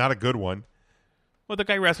match, not a good one. Well, the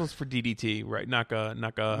guy wrestles for DDT, right? Nakazawa.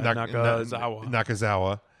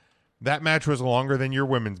 That match was longer than your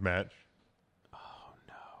women's match. Oh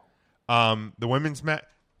no. The women's match.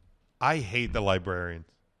 I hate the Librarians.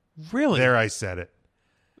 Really? There, I said it.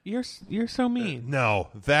 You're so mean. No,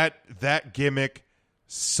 that gimmick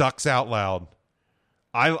sucks out loud.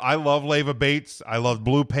 I love Leva Bates. I love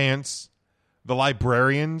Blue Pants. The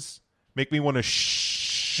Librarians make me want to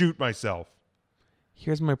shoot myself.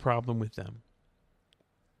 Here's my problem with them.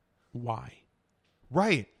 Why?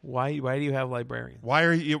 Right. Why do you have Librarians? Why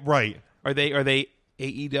are you right? Are they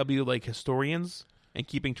AEW like historians and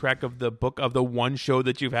keeping track of the book of the one show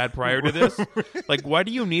that you've had prior to this? Like, why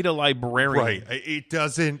do you need a librarian? Right. It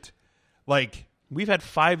doesn't, like, we've had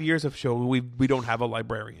 5 years of show. We don't have a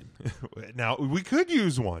librarian. Now we could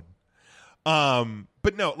use one.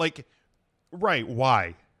 But no, like, right.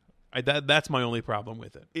 Why? That's my only problem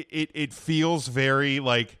with it. It feels very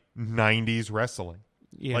like 90s wrestling.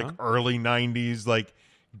 Yeah. Like early 90s, like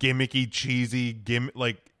gimmicky, cheesy,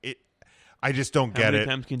 like it. I just don't get it. How many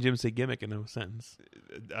times can Jim say gimmick in a sentence?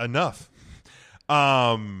 Enough.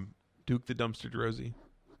 Duke the Dumpster Drozy.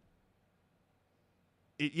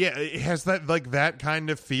 It has that kind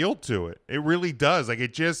of feel to it. It really does. Like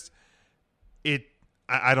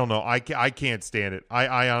I don't know. I can't stand it.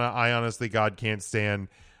 I honestly, God, can't stand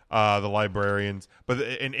the librarians. But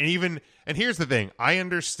and here's the thing: I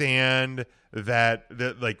understand that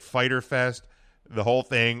like Fyter Fest, the whole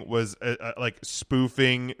thing was like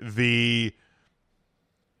spoofing the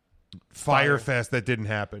Fyre Fest that didn't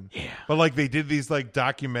happen. Yeah. But like they did these like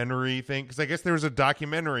documentary thing because I guess there was a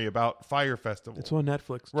documentary about Fyre Festival. It's on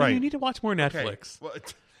Netflix. Right. Dude, you need to watch more Netflix. Well,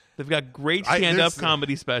 They've got great stand-up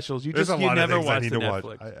comedy specials. You never watch the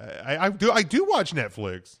Netflix. I do watch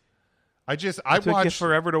Netflix. I took watched you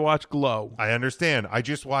forever to watch Glow. I understand. I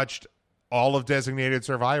just watched all of Designated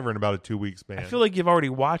Survivor in about a 2-week span. I feel like you've already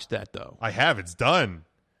watched that though. I have. It's done.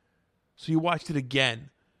 So you watched it again.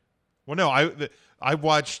 Well, no, I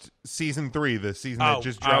watched season 3, the season that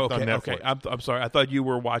just dropped on Netflix. Okay, I'm sorry. I thought you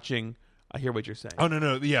were watching. I hear what you're saying. Oh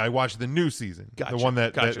no, yeah, I watched the new season, Gotcha. the one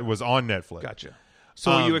that was on Netflix. Gotcha.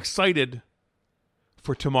 So are you excited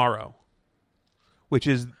for tomorrow, which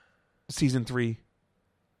is season 3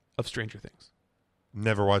 of Stranger Things?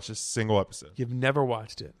 Never watched a single episode. You've never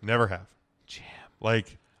watched it. Never have. Jam.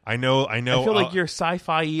 Like I know. I feel like you're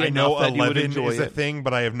sci-fi enough I know that you would 11 enjoy is it. a thing,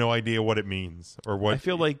 but I have no idea what it means or what. I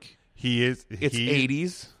feel like he is. it's he,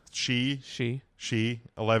 80s. She.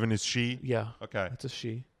 11 is she. Yeah. Okay. It's a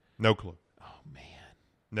she. No clue. Oh man.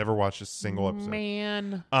 Never watched a single episode.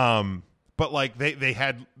 Man. But like they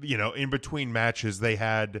had, in between matches they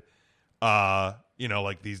had,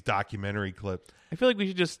 like these documentary clips. I feel like we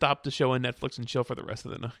should just stop the show on Netflix and chill for the rest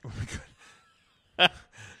of the night.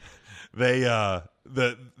 They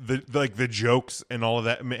the jokes and all of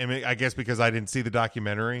that. I mean, I guess because I didn't see the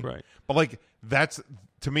documentary, right? But like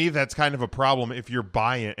to me that's kind of a problem if you're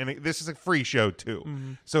buying. And this is a free show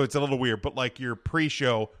too, so it's a little weird. But like your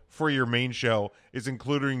pre-show for your main show is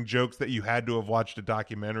including jokes that you had to have watched a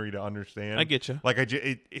documentary to understand. I get you. Like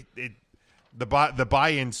the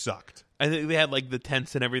buy-in sucked. I think they had like the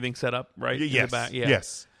tents and everything set up, right? Yes. In the back. Yeah.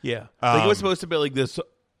 Yes. Yeah. Like it was supposed to be like this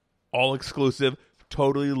all exclusive,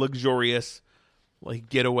 totally luxurious, like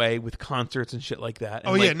getaway with concerts and shit like that.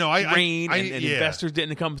 And, rain and investors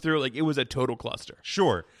didn't come through. Like it was a total cluster.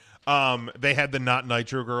 Sure. They had the Not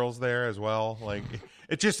Nitro girls there as well. Like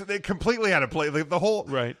they completely out of play. Like the whole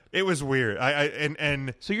right. It was weird.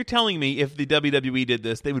 And so you're telling me if the WWE did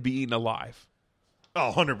this, they would be eaten alive?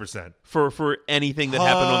 Oh, 100%. For anything that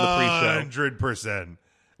happened on the pre-show. 100%.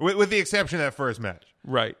 With the exception of that first match.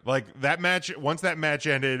 Right. Like that match, once that match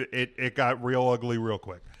ended, it got real ugly real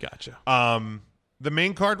quick. Gotcha. The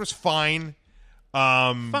main card was fine.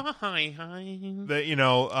 Fine.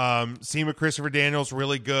 SEMA Christopher Daniels,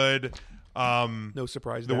 really good. No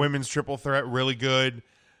surprise The there. women's triple threat, really good.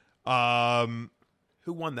 Who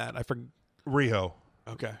won that? I forgot. Riho.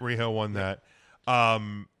 Okay. Riho won that.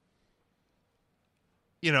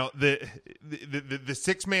 The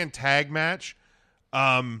 6-man tag match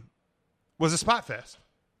was a spot fest.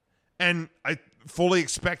 And I fully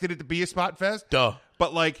expected it to be a spot fest. Duh.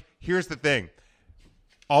 But like, here's the thing.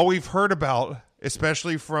 All we've heard about,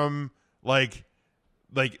 especially from like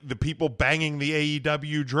the people banging the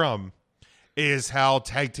AEW drum, is how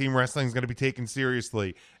tag team wrestling is going to be taken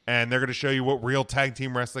seriously. And they're going to show you what real tag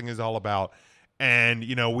team wrestling is all about. And,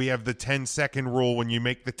 we have the 10-second rule when you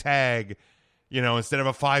make the tag, instead of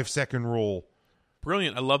a 5-second rule.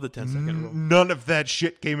 Brilliant. I love the 10-second rule. None of that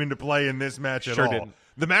shit came into play in this match at all. Didn't.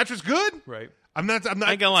 The match was good. Right. I'm not I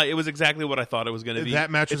ain't gonna lie. It was exactly what I thought it was going to be. That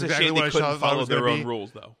match was exactly what I thought follow it was their going to own be.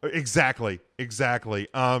 rules, though. Exactly.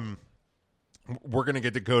 We're going to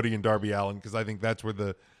get to Cody and Darby Allin because I think that's where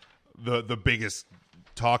the biggest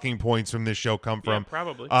talking points from this show come from. Yeah,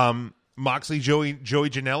 probably. Moxley, Joey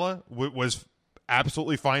Janela was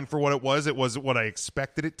absolutely fine for what it was. It was what I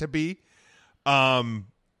expected it to be.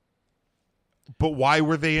 But why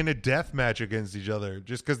were they in a death match against each other?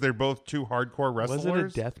 Just because they're both two hardcore wrestlers? Was it a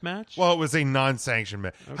death match? Well, it was a non-sanctioned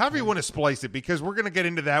match. Okay. However you want to splice it, because we're going to get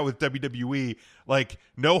into that with WWE. Like,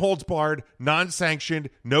 no holds barred, non-sanctioned,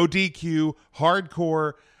 no DQ,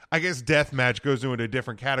 hardcore. I guess death match goes into a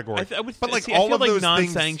different category. I feel like those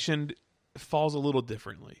non-sanctioned falls a little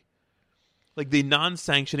differently. Like the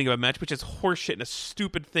non-sanctioning of a match, which is horseshit and a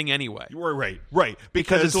stupid thing anyway. You're right.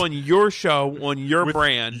 Because it's on your show, on your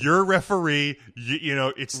brand. Your referee,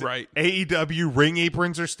 it's right. AEW ring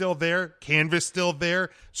aprons are still there. Canvas still there.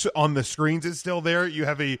 So on the screens it's still there. You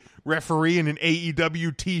have a referee in an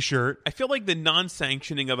AEW t-shirt. I feel like the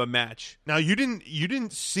non-sanctioning of a match. Now you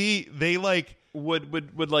didn't see they like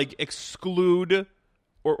would like exclude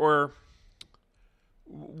or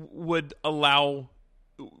would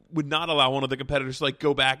not allow one of the competitors to like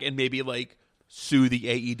go back and maybe like sue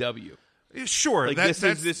the AEW. Sure, like that's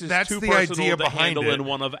too the personal idea to behind handle it. in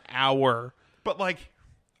one of our. But like,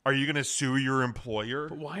 are you going to sue your employer?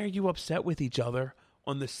 But why are you upset with each other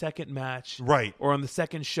on the second match, Right. or on the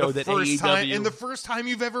second show the that first AEW time, and the first time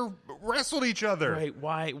you've ever wrestled each other. right?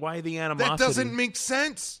 Why the animosity? That doesn't make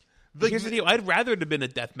sense. Like, Here's the deal: I'd rather it have been a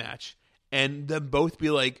death match, and them both be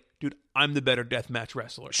like, "Dude, I'm the better death match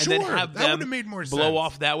wrestler," and then Sure, have that them would've made more blow sense.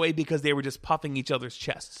 off that way because they were just puffing each other's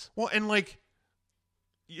chests. Well, and like,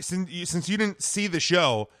 since you didn't see the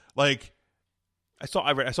show, like, I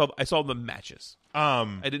saw the matches. I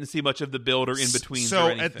didn't see much of the build or in between. So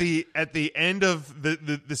or anything. at the end of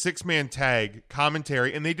the 6-man tag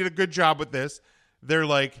commentary, and they did a good job with this. They're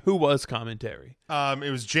like, who was commentary?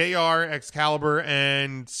 it was JR, Excalibur,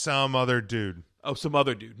 and some other dude. Oh, some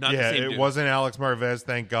other dude. Not the Yeah, same it dude. wasn't Alex Marvez,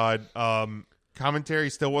 thank God.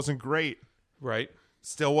 Commentary still wasn't great. Right.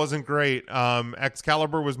 Still wasn't great.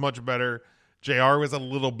 Excalibur was much better. JR was a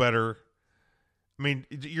little better. I mean,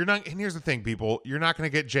 you're not. And here's the thing, people: you're not going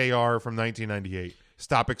to get JR from 1998.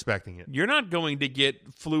 Stop expecting it. You're not going to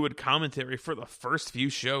get fluid commentary for the first few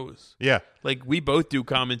shows. Yeah. Like, we both do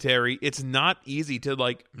commentary. It's not easy to,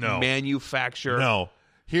 like, No. manufacture. No.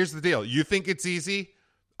 Here's the deal. You think it's easy?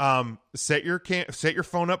 Set your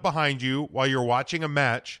phone up behind you while you're watching a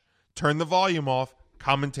match. Turn the volume off.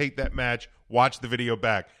 Commentate that match. Watch the video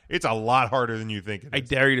back. It's a lot harder than you think it is. I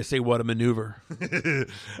dare you to say what a maneuver.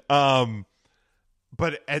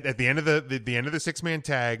 But at the end of the end of the 6-man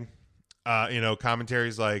tag,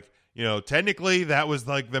 commentary's like, technically that was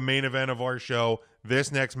like the main event of our show.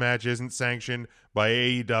 This next match isn't sanctioned by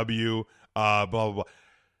AEW. Blah blah blah.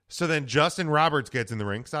 So then Justin Roberts gets in the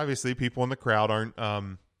ring because obviously people in the crowd aren't,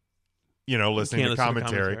 listening to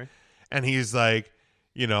commentary, and he's like,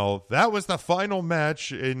 that was the final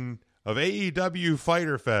match of AEW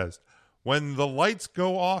Fyter Fest. When the lights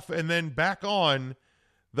go off and then back on,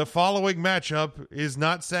 the following matchup is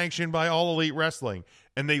not sanctioned by All Elite Wrestling.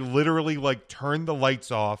 And they literally turned the lights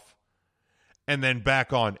off and then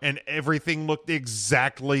back on. And everything looked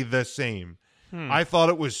exactly the same. I thought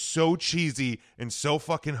it was so cheesy and so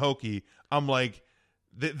fucking hokey. I'm like,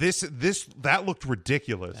 that looked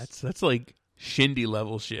ridiculous. That's like Shindy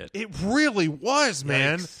level shit. It really was,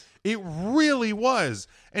 man. Yikes. It really was.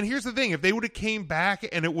 And here's the thing. If they would have came back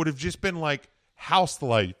and it would have just been like house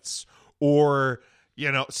lights or...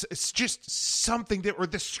 it's just something or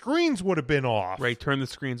the screens would have been off. Right, turn the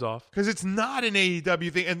screens off. Because it's not an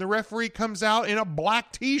AEW thing, and the referee comes out in a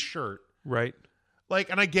black T-shirt. Right.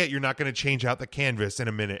 And I get you're not going to change out the canvas in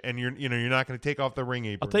a minute, and you're not going to take off the ring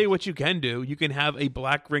apron. I'll tell you what you can do. You can have a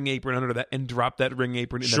black ring apron under that and drop that ring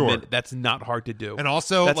apron in a minute. That's not hard to do. And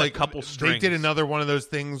also, that's a couple strings. They did another one of those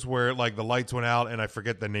things where the lights went out, and I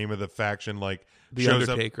forget the name of the faction. The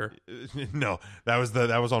Undertaker. No, that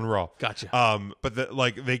was on Raw. Gotcha. But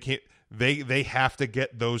they can't. They have to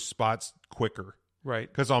get those spots quicker, right?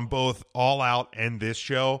 Because on both All Out and this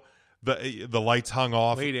show, the lights hung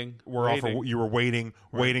off. Waiting. Off. You were waiting.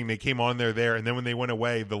 They came on there, and then when they went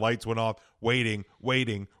away, the lights went off. Waiting.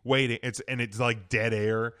 It's like dead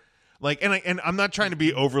air. And I'm not trying to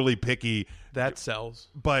be overly picky. That sells,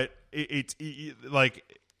 but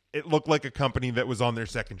it looked like a company that was on their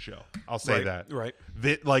second show. I'll say that. Right.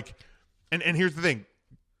 And here's the thing.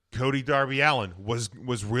 Cody Darby Allin was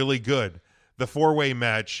really good. The 4-way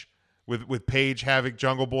match with Paige, Havoc,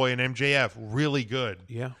 Jungle Boy, and MJF, really good.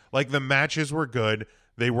 Yeah. The matches were good.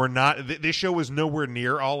 They were not. This show was nowhere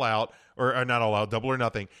near All Out or not All Out, Double or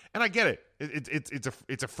Nothing. And I get it.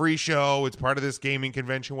 It's a free show. It's part of this gaming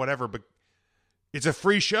convention, whatever. But it's a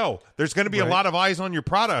free show. There's going to be a lot of eyes on your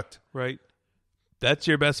product. Right. That's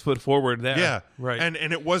your best foot forward there. Yeah. Right. And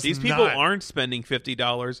it was these people aren't spending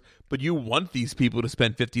 $50, but you want these people to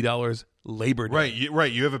spend $50 Labor Day.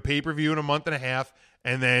 Right. You have a pay-per-view in a month and a half,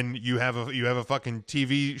 and then you have a fucking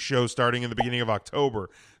TV show starting in the beginning of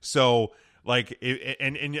October. So Fight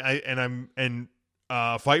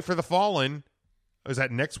for the Fallen, is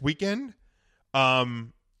that next weekend?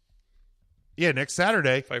 Next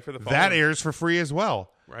Saturday. Fight for the Fallen. That airs for free as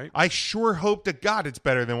well. Right. I sure hope to God it's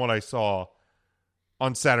better than what I saw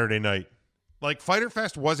on Saturday night. Fyter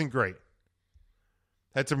Fest wasn't great.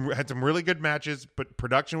 Had some really good matches, but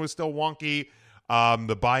production was still wonky.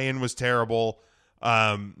 The buy-in was terrible.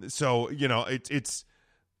 So it's.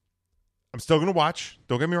 I'm still gonna watch.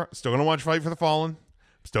 Don't get me wrong. Still gonna watch Fight for the Fallen.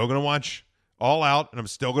 I'm still gonna watch All Out, and I'm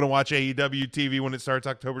still gonna watch AEW TV when it starts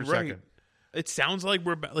October 2nd. It sounds like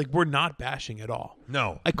we're not bashing at all.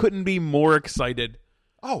 No, I couldn't be more excited.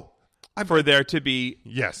 For there to be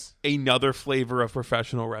another flavor of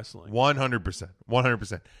professional wrestling.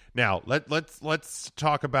 100%. Now let's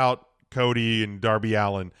talk about Cody and Darby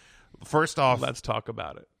Allin. First off, let's talk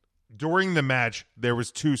about it. During the match, there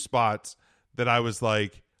was 2 spots that I was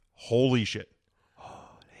like, "Holy shit!"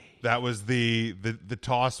 That was the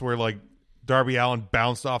toss where Darby Allin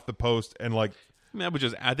bounced off the post and like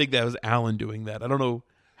I think that was Allin doing that. I don't know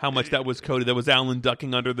how much that was Cody. That was Allin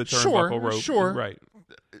ducking under the turnbuckle rope. Sure. Right.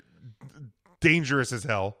 Dangerous as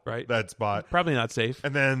hell. Right. That spot. Probably not safe.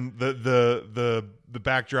 And then the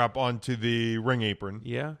backdrop onto the ring apron.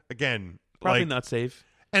 Yeah. Again, Probably like, not safe.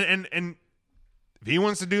 And if he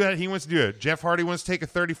wants to do that, he wants to do it. Jeff Hardy wants to take a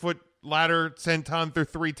 30-foot ladder, senton through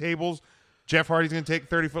 3 tables. Jeff Hardy's going to take a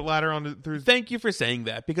 30-foot ladder on through. Thank you for saying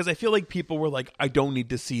that, because I feel like people were like, I don't need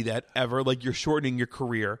to see that ever. Like, you're shortening your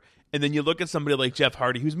career. And then you look at somebody like Jeff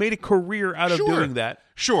Hardy, who's made a career out of doing that.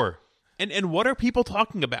 Sure. And what are people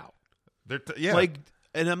talking about? Yeah. Like,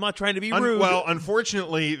 and I'm not trying to be rude. Well,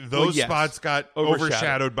 unfortunately, those spots got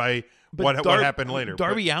overshadowed by what happened later.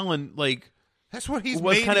 Darby Allin, like, that's what he's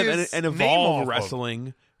was made kind of his an name Evolve off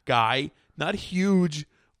Wrestling guy, not huge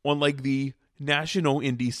on like the national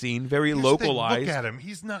indie scene, very Here's the thing, localized. look at him;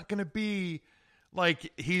 he's not going to be like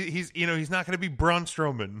he's not going to be Braun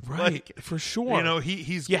Strowman, right? Like, for sure.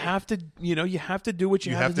 He's you have to do what you have to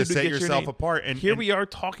do set get your yourself name. apart. And here we are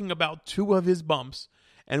talking about 2 of his bumps,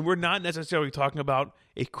 and we're not necessarily talking about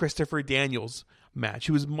a Christopher Daniels match.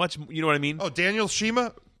 He was much, you know what I mean? Oh, Daniel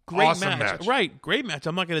Shima, great awesome match, right? Great match.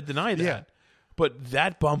 I'm not going to deny that. Yeah. But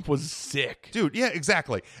that bump was sick, dude. Yeah,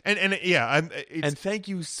 exactly. And thank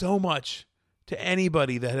you so much to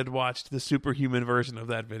anybody that had watched the superhuman version of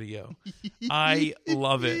that video. I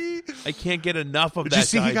love it. I can't get enough of that. Did you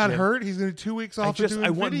see guy, he got Jim. hurt? He's going to 2 weeks off. I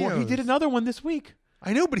want more. He did another one this week.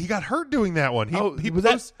 I know, but he got hurt doing that one.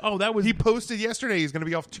 He posted yesterday. He's going to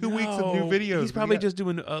be off 2 weeks of new videos. He's probably just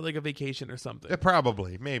doing like a vacation or something.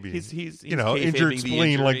 Probably, maybe. He's injured spleen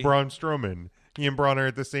injury. like Braun Strowman. He and Braun are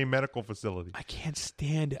at the same medical facility. I can't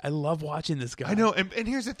stand it. I love watching this guy. I know, and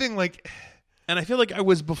here's the thing, like, and I feel like I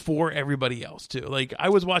was before everybody else too. Like, I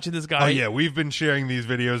was watching this guy. Oh yeah, we've been sharing these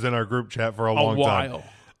videos in our group chat for a long while.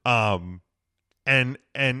 Time. And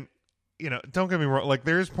don't get me wrong. Like,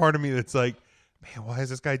 there's part of me that's like, man, why is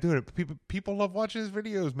this guy doing it? People love watching his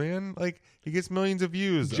videos, man. Like, he gets millions of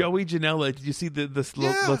views. Joey Janela, did you see the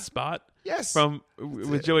spot? Yes.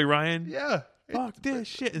 With Joey Ryan? Yeah. Fuck this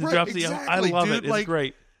shit. And right, drops exactly, I love dude, it. It's like,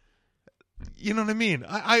 great. You know what I mean?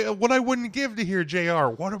 I what I wouldn't give to hear JR.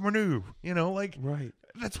 What a maneuver. Like, right.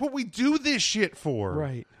 That's what we do this shit for.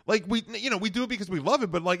 Right. Like, we do it because we love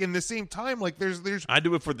it, but like in the same time, like there's I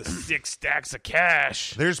do it for the 6 stacks of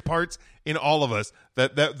cash. There's parts in all of us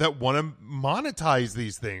that want to monetize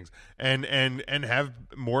these things and have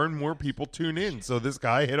more and more people tune in. So this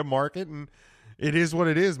guy hit a market, and it is what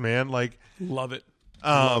it is, man. Like, love it.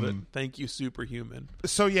 Love it. Thank you, Superhuman.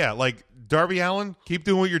 So yeah, like Darby Allin, keep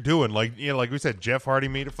doing what you're doing. Like, like we said, Jeff Hardy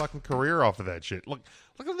made a fucking career off of that shit. Look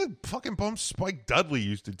at the fucking bumps Spike Dudley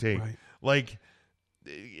used to take. Right. Like,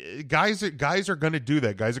 guys are going to do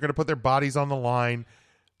that. Guys are going to put their bodies on the line.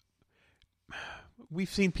 We've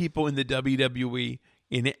seen people in the WWE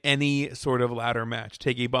in any sort of ladder match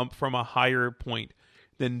take a bump from a higher point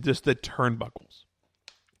than just the turnbuckles.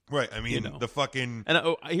 Right. I mean, the fucking...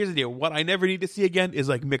 And here's the deal. What I never need to see again is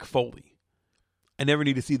like Mick Foley. I never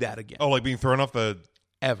need to see that again. Oh, like being thrown off the...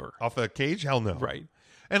 Ever. Off the cage? Hell no. Right.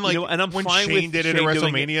 And like, and I'm when fine Shane with did it Shane at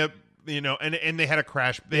doing WrestleMania, and they had a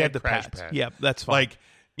crash... They had the crash pads. pad. Yeah, that's fine. Like,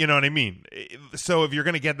 you know what I mean? So if you're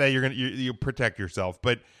going to get that, you protect yourself.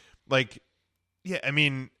 But like, yeah, I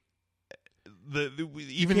mean...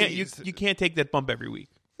 You can't take that bump every week.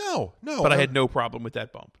 No. But I had no problem with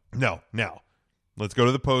that bump. No. Now, let's go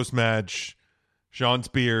to the post-match. Sean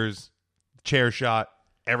Spears, chair shot.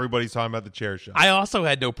 Everybody's talking about the chair shot. I also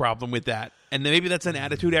had no problem with that. And maybe that's an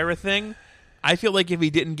attitude era thing. I feel like if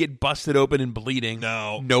he didn't get busted open and bleeding,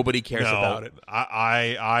 nobody cares about it.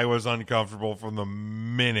 I was uncomfortable from the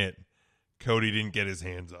minute Cody didn't get his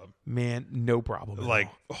hands up. Man, no problem. Like,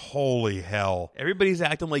 holy hell. Everybody's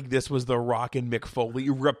acting like this was The Rock and Mick Foley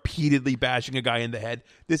repeatedly bashing a guy in the head.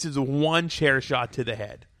 This is one chair shot to the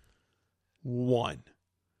head. One.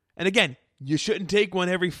 And again, you shouldn't take one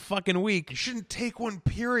every fucking week. You shouldn't take one,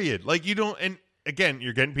 period. Like, you don't... And again,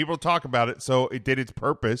 you're getting people to talk about it, so it did its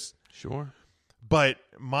purpose. Sure. But,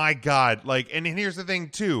 my God, like... And here's the thing,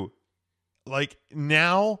 too. Like,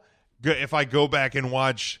 now, if I go back and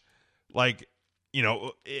watch... Like,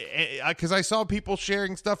 because I saw people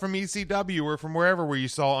sharing stuff from ECW or from wherever where you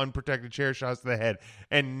saw unprotected chair shots to the head.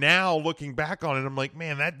 And now looking back on it, I'm like,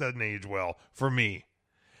 man, that doesn't age well for me.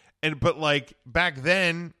 But like back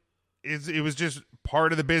then, it was just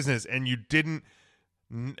part of the business. And you didn't,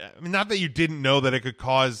 not that you didn't know that it could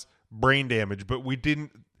cause brain damage, but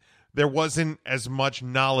there wasn't as much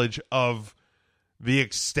knowledge of the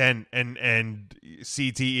extent and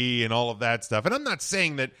CTE and all of that stuff. And I'm not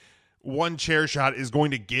saying that one chair shot is going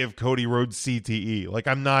to give Cody Rhodes CTE. Like,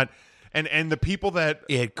 I'm not, And the people that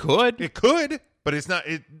It could. but it's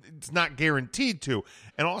not guaranteed to.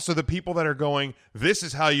 And also the people that are going, this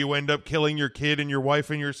is how you end up killing your kid and your wife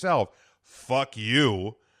and yourself. Fuck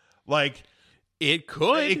you. Like, It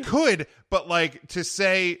could. it could, but like to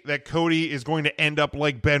say that Cody is going to end up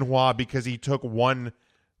like Benoit because he took one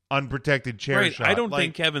unprotected chair Right. shot. I don't like,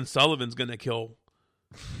 think Kevin Sullivan's going to kill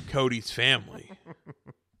Cody's family.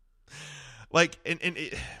 like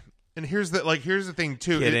and here's the thing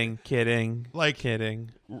too. Kidding. Like-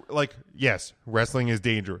 kidding. Like, yes, wrestling is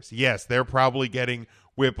dangerous. Yes, they're probably getting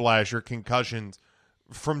whiplash or concussions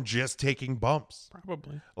from just taking bumps.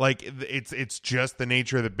 Probably. Like, it's just the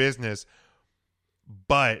nature of the business.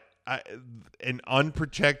 But an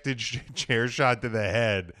unprotected chair shot to the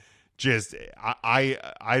head, just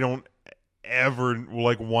I don't ever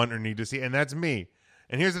like want or need to see. And that's me.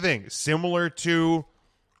 And here's the thing: similar to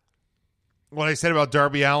what I said about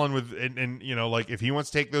Darby Allin with, and you know, like if he wants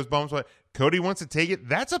to take those bumps, but Cody wants to take it,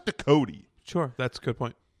 that's up to Cody. Sure, that's a good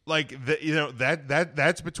point. Like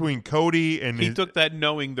that's between Cody and He took that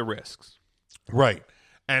knowing the risks. right.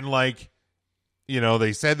 And like, you know,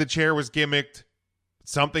 they said the chair was gimmicked.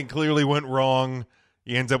 Something clearly went wrong.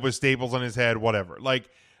 He ends up with staples on his head. Whatever. Like,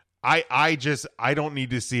 I don't need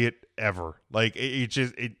to see it ever. Like it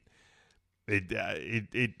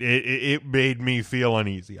made me feel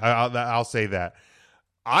uneasy. I'll say that.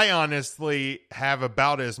 I honestly have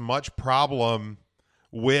about as much problem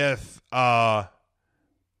with what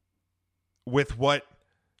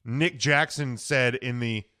Nick Jackson said in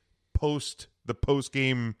the post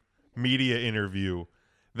game media interview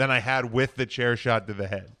than I had with the chair shot to the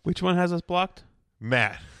head. Which one has us blocked?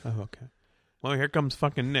 Matt. Oh, okay. Well, here comes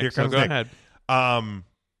fucking Nick. Here So comes go Nick. ahead.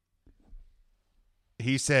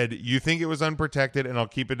 He said, "You think it was unprotected, and I'll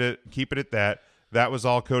keep it at that. That was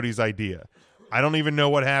all Cody's idea. I don't even know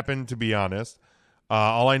what happened, to be honest.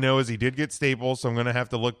 All I know is he did get staples, so I'm going to have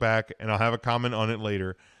to look back, and I'll have a comment on it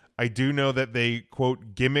later. I do know that they,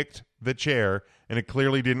 quote, gimmicked the chair, and it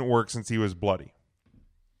clearly didn't work since he was bloody."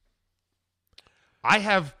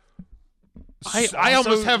 I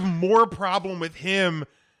almost have more problem with him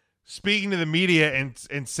speaking to the media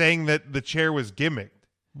and saying that the chair was gimmicked.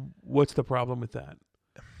 What's the problem with that?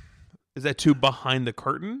 Is that too behind the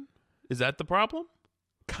curtain? Is that the problem?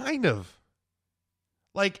 Kind of.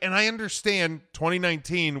 Like, and I understand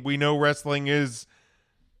 2019, we know wrestling is,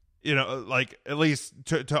 you know, like, at least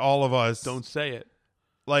to all of us. Don't say it.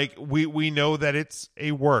 Like, we know that it's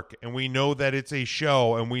a work, and we know that it's a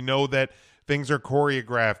show, and we know that things are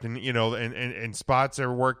choreographed, and, you know, and spots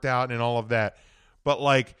are worked out and all of that. But,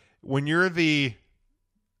 like, when you're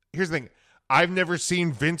here's the thing. I've never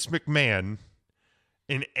seen Vince McMahon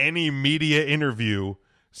in any media interview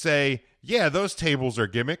say, yeah, those tables are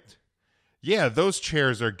gimmicked. Yeah, those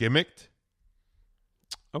chairs are gimmicked.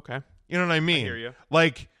 Okay. You know what I mean? hear you.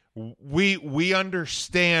 Like, we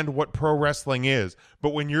understand what pro wrestling is,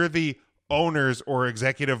 but when you're the owners or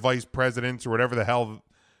executive vice presidents or whatever the hell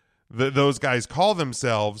those guys call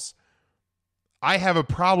themselves, I have a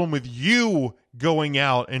problem with you going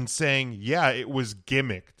out and saying, yeah, it was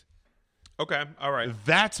gimmicked. Okay. All right.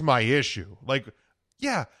 That's my issue. Like,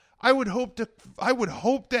 yeah, I would hope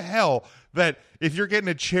to hell that if you're getting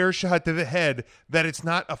a chair shot to the head, that it's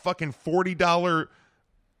not a fucking $40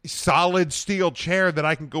 solid steel chair that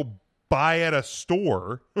I can go buy at a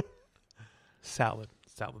store. Salad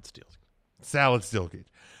steel. Salad steel cage.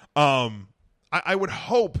 I would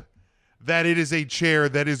hope that it is a chair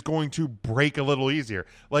that is going to break a little easier.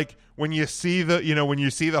 Like when you see the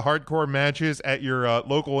hardcore matches at your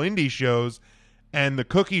local indie shows, and the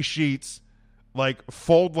cookie sheets like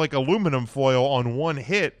fold like aluminum foil on one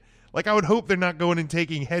hit. Like, I would hope they're not going and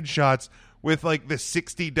taking headshots with like the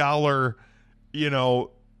 $60,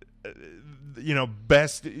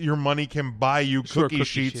 best your money can buy you cookie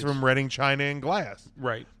sheets from Reading China and Glass.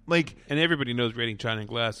 Right. Like, and everybody knows Reading China and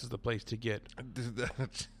Glass is the place to get.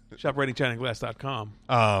 Shop ReadingChinaandGlass.com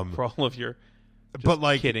for all of your. But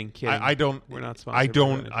like, kidding. I don't. We're not sponsored. I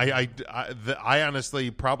don't. I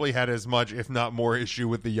honestly probably had as much, if not more, issue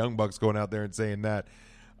with the Young Bucks going out there and saying that.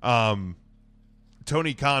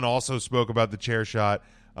 Tony Khan also spoke about the chair shot.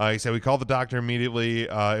 He said, "We called the doctor immediately.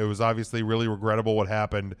 It was obviously really regrettable what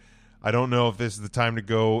happened. I don't know if this is the time to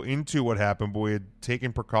go into what happened, but we had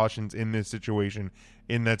taken precautions in this situation,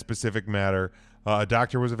 in that specific matter. A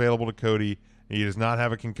doctor was available to Cody. He does not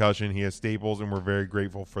have a concussion. He has staples, and we're very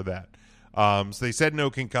grateful for that." So they said no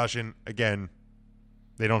concussion. Again,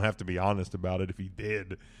 they don't have to be honest about it if he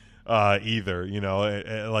did either,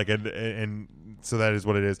 and so that is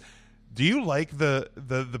what it is. Do you like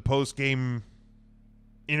the post-game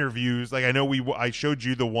interviews? Like, I know I showed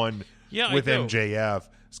you the one with MJF.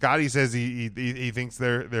 Scotty says he thinks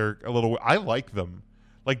they're a little. I like them.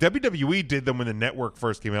 Like WWE did them when the network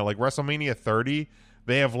first came out. Like WrestleMania 30,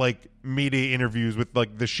 they have like media interviews with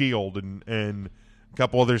like the Shield and a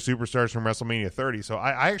couple other superstars from WrestleMania 30. So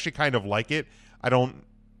I actually kind of like it. I don't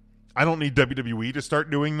need WWE to start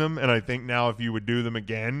doing them. And I think now if you would do them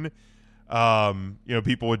again,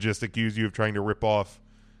 people would just accuse you of trying to rip off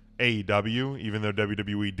AEW, even though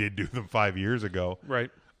WWE did do them 5 years ago.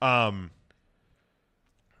 Right.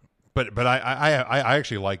 But I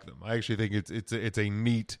actually like them. I actually think it's a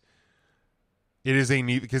neat. It is a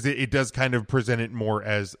neat because it does kind of present it more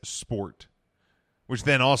as sport, which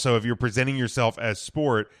then also if you're presenting yourself as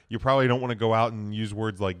sport, you probably don't want to go out and use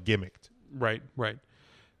words like gimmicked. Right.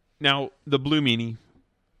 Now the Blue Meanie.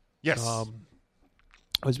 Yes. I've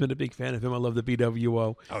always been a big fan of him. I love the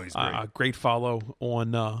BWO. Oh, he's great. Great follow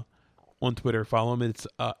on Twitter. Follow him. It's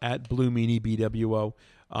at Blue Meanie BWO.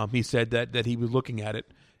 He said that he was looking at it.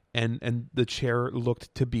 And the chair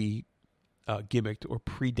looked to be gimmicked or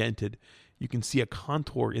pre-dented. You can see a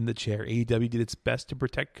contour in the chair. AEW did its best to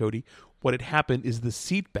protect Cody. What had happened is the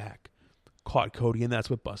seat back caught Cody, and that's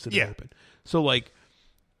what busted it open. So, like,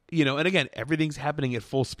 and again, everything's happening at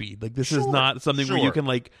full speed. Like, this is not something where you can,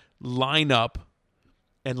 like, line up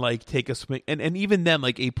and, like, take a swing. And even then,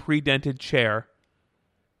 like, a pre-dented chair,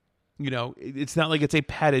 it's not like it's a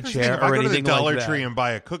padded chair or anything like that. If I go to the Dollar Tree and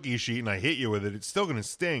buy a cookie sheet and I hit you with it, it's still going to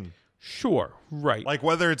sting. Sure, right. Like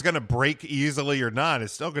whether it's going to break easily or not,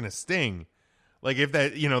 it's still going to sting. Like if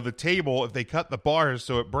that, the table, if they cut the bars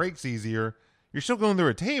so it breaks easier, you're still going through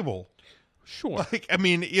a table. Sure. Like, I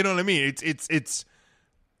mean, you know what I mean? It's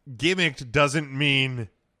gimmicked doesn't mean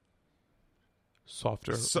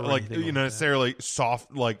softer. So, like, necessarily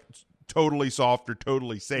soft, like totally soft or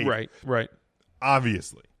totally safe. Right.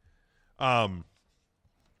 Obviously. But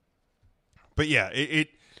yeah,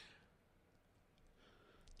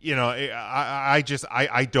 I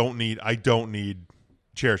don't need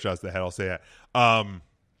chair shots to the head. I'll say that.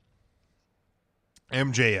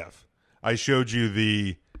 MJF, I showed you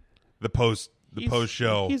the post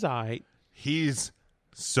show. He's all right. He's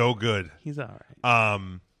so good. He's all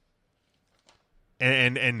right.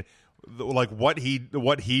 And like what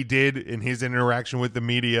he did in his interaction with the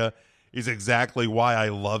media is exactly why I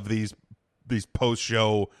love these post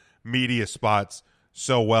show media spots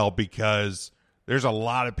so well, because there's a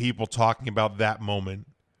lot of people talking about that moment,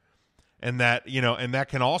 and that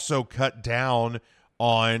can also cut down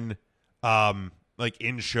on like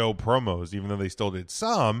in-show promos, even though they still did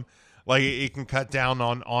some. Like it can cut down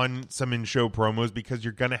on some in-show promos because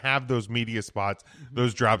you're going to have those media spots,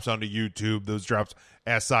 those drops onto YouTube, those drops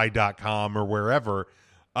SI.com or wherever.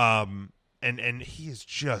 And he is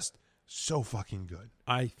just so fucking good.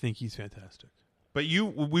 I think he's fantastic. But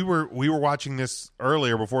we were watching this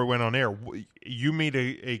earlier before we went on air. You made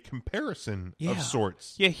a comparison of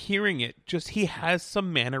sorts. Yeah, hearing it, just he has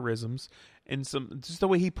some mannerisms and just the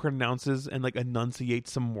way he pronounces and like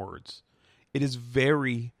enunciates some words. It is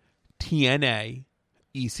very TNA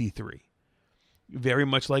EC3. Very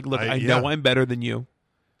much like, look, I know I'm better than you,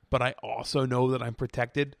 but I also know that I'm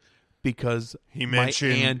protected because he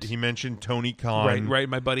mentioned Tony Khan. Right,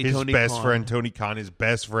 my buddy his Tony best Khan. friend Tony Khan, his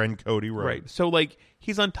best friend Cody Rhodes. Right. So like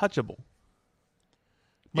he's untouchable.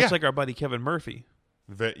 Much like our buddy Kevin Murphy.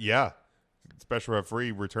 Special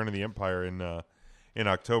referee Return of the Empire in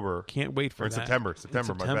October. Can't wait for in that.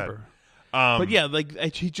 September, my bad. But yeah,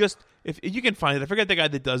 like he just, if you can find it, I forget the guy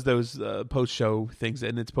that does those post-show things,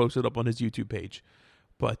 and it's posted up on his YouTube page.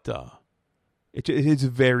 But it is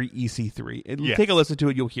very EC3. And take a listen to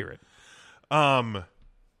it, you'll hear it.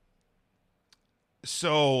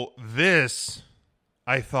 So this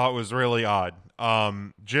I thought was really odd.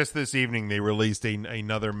 Just this evening they released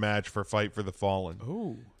another match for Fight for the Fallen.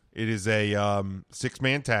 Oh. It is a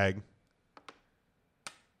 6-man tag.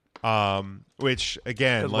 Which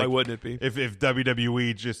again, like, why wouldn't it be? If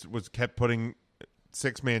WWE just kept putting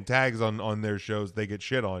 6-man tags on their shows, they get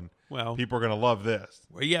shit on. Well, people are gonna love this.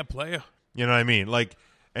 Well, yeah, player. You know what I mean? Like,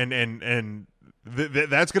 and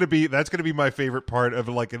that's gonna be my favorite part of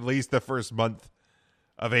like at least the first month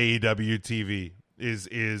of AEW TV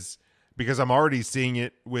is because I'm already seeing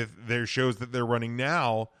it with their shows that they're running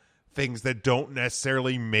now, things that don't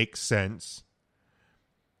necessarily make sense,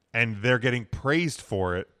 and they're getting praised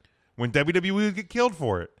for it when WWE would get killed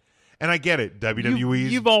for it. And I get it.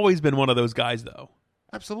 WWE's... You've always been one of those guys, though.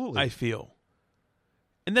 Absolutely. I feel.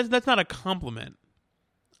 And that's not a compliment.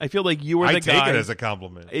 I feel like you were the guy... I take it as a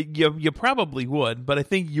compliment. You probably would, but I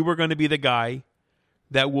think you were going to be the guy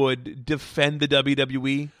that would defend the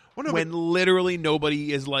WWE when literally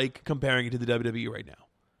nobody is like comparing it to the WWE right now.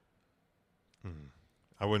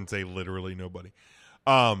 I wouldn't say literally nobody.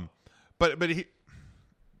 But he.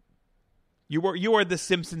 You are the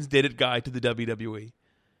Simpsons did it guy to the WWE.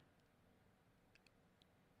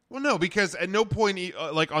 Well, no, because at no point,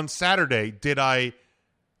 like on Saturday, did I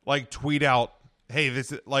like tweet out, "Hey,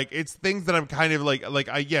 this is like it's things that I'm kind of like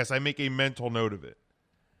I make a mental note of it."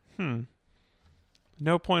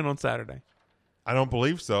 No point on Saturday. I don't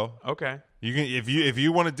believe so. Okay. You can if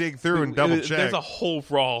you want to dig through and double check. There's a whole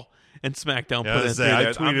Raw and SmackDown put in through I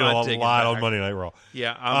there. tweeted a lot on Monday Night Raw.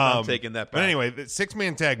 Yeah, I'm taking that back. But anyway, the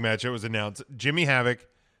 6-man tag match that was announced: Jimmy Havoc,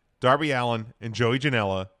 Darby Allin, and Joey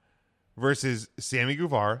Janela versus Sammy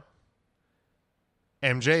Guevara,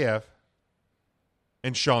 MJF,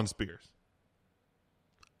 and Shawn Spears.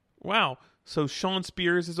 Wow. So Shawn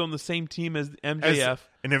Spears is on the same team as MJF.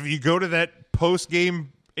 And if you go to that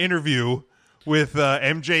post-game interview with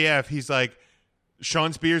MJF, he's like,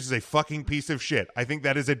 Shawn Spears is a fucking piece of shit. I think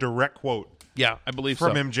that is a direct quote. Yeah, I believe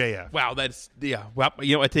from so. MJF. Wow, that's Well,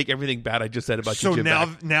 I take everything bad I just said about you.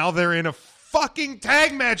 So now they're in a fucking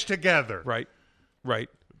tag match together. Right.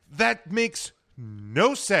 That makes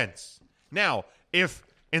no sense. Now, if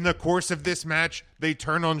in the course of this match they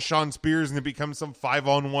turn on Shawn Spears and it becomes some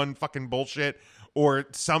 5-on-1 fucking bullshit or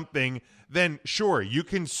something, then sure, you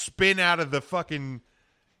can spin out of the fucking,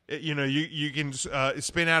 you can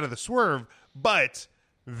spin out of the swerve, but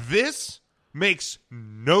this makes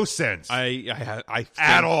no sense. I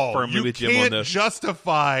at all. Firmly You with Jim can't on this.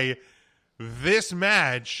 justify this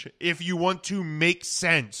match if you want to make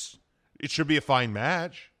sense. It should be a fine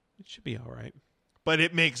match. It should be all right. But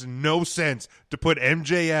it makes no sense to put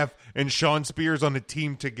MJF and Shawn Spears on a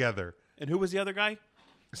team together. And who was the other guy?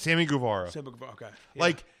 Sammy Guevara. Okay. Yeah.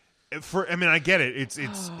 Like, I get it.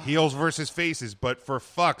 It's heels versus faces, but for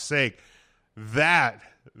fuck's sake, that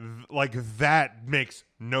makes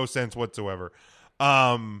no sense whatsoever.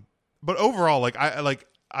 But overall,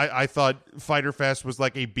 I thought Fyter Fest was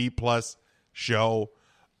like a B+ show.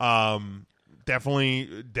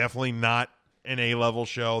 Definitely not an A-level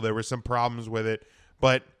show. There were some problems with it,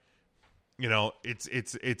 but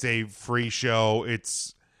it's a free show.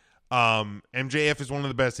 It's MJF is one of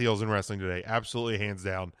the best heels in wrestling today, absolutely hands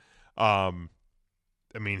down.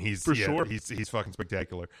 He's sure. He's fucking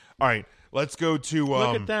spectacular. All right, let's go to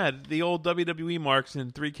look at that. The old WWE marks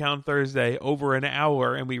in 3 Count Thursday over an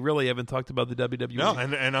hour, and we really haven't talked about the WWE. No,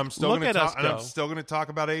 and I'm still going to talk. And I'm still going to talk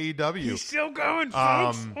about AEW. He's still going,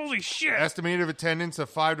 folks. Holy shit! Estimated attendance of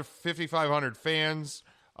 5,500 fans.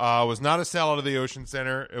 Was not a sellout of the Ocean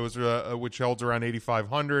Center. It was which holds around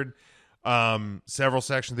 8,500. Several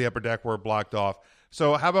sections of the upper deck were blocked off.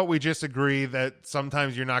 So how about we just agree that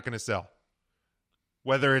sometimes you're not going to sell?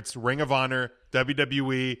 Whether it's Ring of Honor,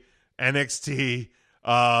 WWE, NXT,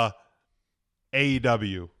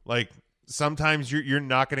 AEW. Like, sometimes you're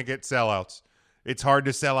not going to get sellouts. It's hard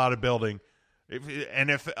to sell out a building.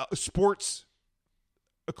 If sports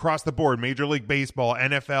across the board, Major League Baseball,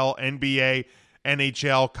 NFL, NBA,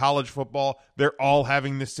 NHL, college football, they're all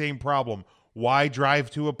having the same problem. Why drive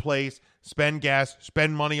to a place, spend gas,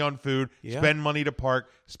 spend money on food, spend money to park,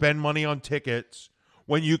 spend money on tickets,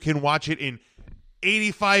 when you can watch it in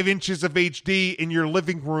 85 inches of HD in your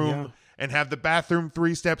living room and have the bathroom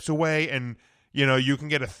 3 steps away, and you can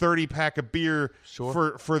get a 30-pack of beer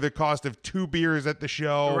for the cost of 2 beers at the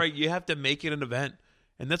show. Right, you have to make it an event.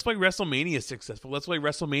 And that's why WrestleMania is successful. That's why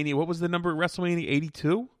WrestleMania, what was the number at WrestleMania,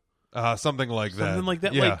 82? Something like that. Something like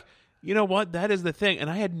that. Yeah. Like, you know what? That is the thing.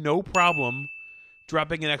 And I had no problem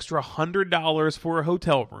dropping an extra $100 for a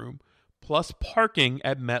hotel room plus parking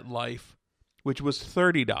at MetLife, which was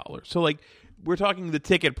 $30. So, like, we're talking the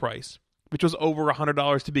ticket price, which was over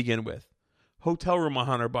 $100 to begin with. Hotel room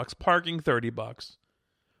 $100, parking $30,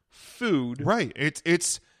 food. Right.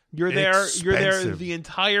 It's you're there. expensive. You're there the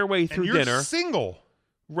entire way through and you're dinner. Single.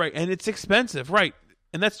 Right, and it's expensive. Right,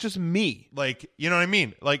 and that's just me. Like, you know what I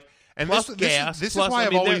mean? Like, and plus this gas. This plus, is why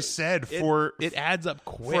I've always said it adds up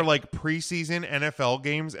quick for like preseason NFL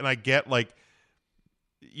games, and I get like,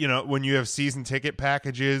 when you have season ticket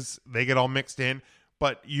packages, they get all mixed in.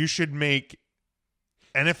 But you should make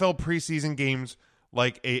NFL preseason games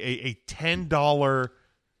like a $10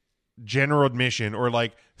 general admission, or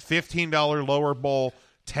like $15 lower bowl,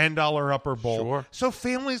 $10 upper bowl, so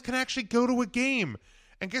families can actually go to a game.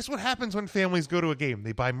 And guess what happens when families go to a game?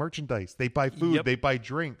 They buy merchandise, they buy food, they buy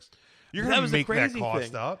drinks. You're going to make that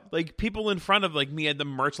cost up. Like, people in front of me at the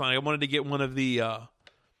merch line, I wanted to get one of the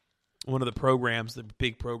programs, the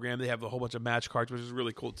big program. They have a whole bunch of match cards, which is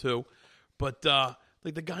really cool too. But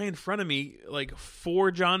like, the guy in front of me, like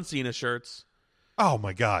 4 John Cena shirts. Oh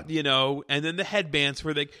my God. And then the headbands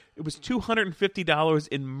it was $250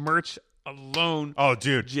 in merch alone. Oh,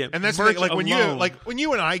 dude. Jim. And that's the Merch thing, alone. when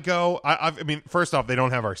you and I go, I mean, first off, they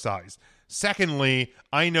don't have our size. Secondly,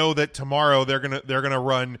 I know that tomorrow they're gonna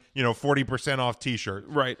run 40% off T-shirts.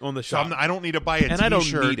 Right, on the So shop. I don't need to buy a And I don't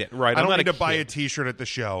T-shirt. need it, right. I I'm don't not need a to buy a kid. T-shirt at the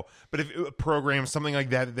show. But if it programs something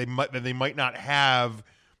like that they might not have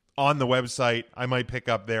on the website, I might pick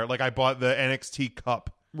up there. Like I bought the NXT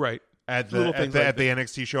Cup right. at the Little at things the, like at the that.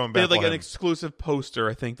 NXT show in They had Bethlehem. like an exclusive poster,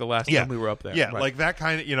 I think, the last time we were up there. Yeah, Right. like that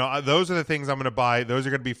kind of, those are the things I'm going to buy. Those are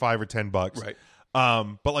going to be $5 or $10. Right.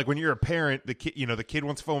 But like when you're a parent, the kid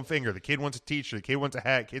wants a foam finger, the kid wants a T-shirt, the kid wants a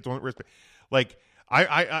hat, kids want wristband. Like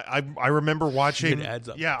I remember watching. It adds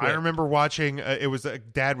up Yeah, quick. I remember watching. It was a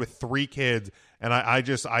dad with 3 kids, and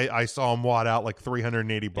I saw him wad out like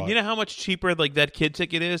 $380. And you know how much cheaper like that kid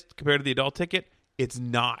ticket is compared to the adult ticket? It's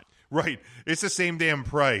not. Right, it's the same damn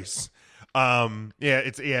price.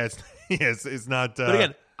 It's not. But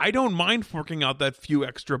again, I don't mind forking out that few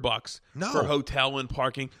extra bucks No. for hotel and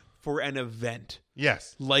parking for an event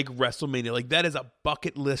yes, like WrestleMania. Like that is a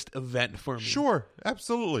bucket list event for me. sure,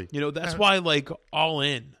 absolutely. That's why like All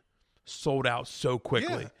In sold out so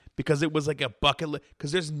quickly. Yeah. Because it was like a bucket list.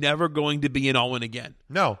 Because there's never going to be an All In again.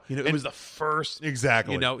 No, It was the first.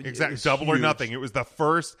 exactly. it Exactly. was Double or huge. Nothing. It was the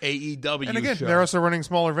first. AEW. And again, show. they're also running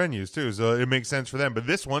smaller venues too, so it makes sense for them. But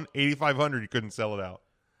this one, 8,500, you couldn't sell it out.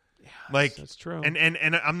 Like that's true. And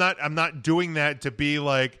I'm not doing that to be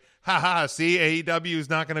like, haha, see, AEW is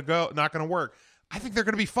not going to work. I think they're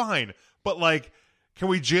going to be fine. But like, can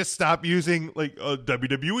we just stop using like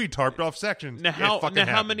WWE tarped off sections? Now, how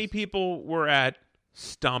happens. many people were at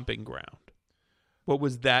Stomping Ground? What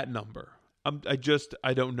was that number? I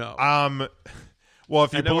don't know. Well,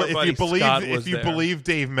 if I you know our buddy Scott was there. believe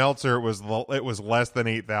Dave Meltzer, it was less than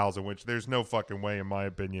 8,000, which there's no fucking way, in my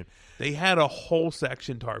opinion. They had a whole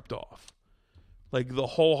section tarped off. Like the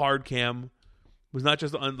whole hard cam was not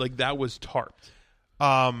just like that was tarped.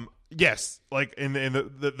 Yes, like in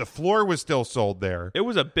the floor was still sold there. It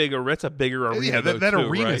was a bigger arena. Yeah, though, that too,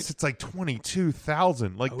 arena right? sits like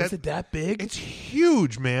 22,000. Like Is it that big? It's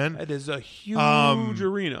huge, man. That is a huge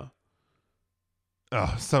arena.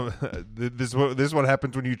 Oh, this is what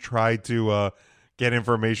happens when you try to get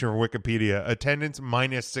information from Wikipedia. Attendance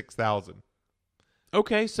minus 6,000.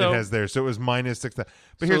 Okay, so it has there, so it was minus 6,000.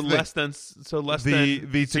 But so here's less than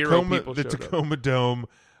the zero Tacoma people the showed up. Tacoma Dome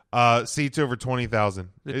seats over 20,000.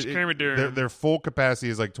 The Tacoma Dome. Their full capacity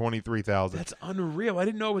is like 23,000. That's unreal. I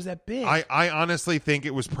didn't know it was that big. I honestly think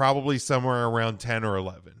it was probably somewhere around 10 or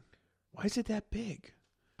 11. Why is it that big?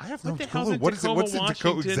 I have What no the hell's clue. in What is it? Tacoma, What's in Tacoma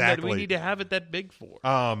Washington exactly? that we need to have it that big for?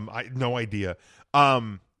 No idea.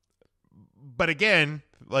 But again,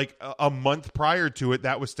 like a month prior to it,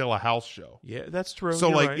 that was still a house show. Yeah, that's true. So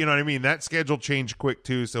You're like right. you know what I mean. That schedule changed quick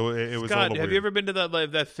too, so it was a Scott, little have weird. you ever been to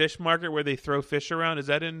that fish market where they throw fish around? Is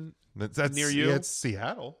that in That's near you? Yeah, it's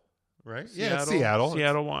Seattle, right? Yeah, it's Seattle.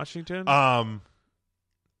 Seattle, Washington.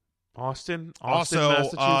 Austin, Also,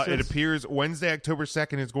 Massachusetts. it appears Wednesday, October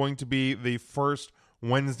 2nd is going to be the first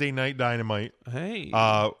Wednesday Night Dynamite. Hey,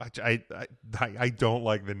 I don't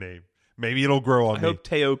like the name. Maybe it'll grow on I me. hope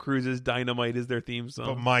Teo Cruz's Dynamite is their theme song.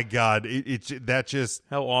 But my God, that just.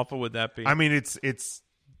 How awful would that be? I mean, it's.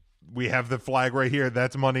 We have the flag right here.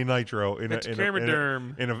 That's Monday Nitro in That's a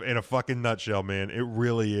Kermaderm. in a fucking nutshell, man. It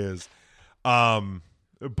really is.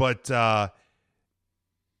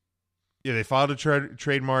 Yeah, they filed a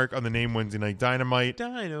trademark on the name Wednesday Night Dynamite.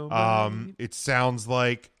 Dynamite. It sounds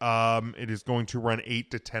like it is going to run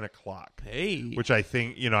 8 to 10 o'clock. Hey, Which I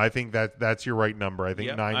think that's your right number. I think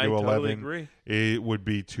Yep, 9 I to totally 11 agree. it would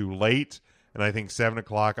be too late, and I think 7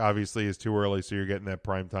 o'clock obviously is too early. So you're getting that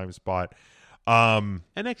prime time spot.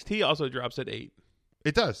 NXT also drops at 8.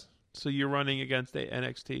 It does. So you're running against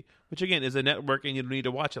NXT, which again is a network, and you don't need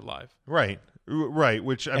to watch it live. Right.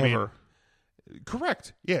 Which I mean, Ever.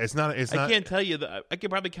 correct. Yeah, it's not. I can't tell you that. I could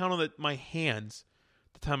probably count on my hands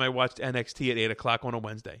the time I watched NXT at 8 o'clock on a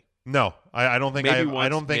Wednesday. No, I don't think Maybe I have. I once,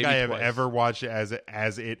 don't think maybe I have twice. ever watched it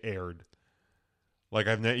as it aired. Like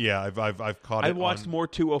I've caught it. I watched on, more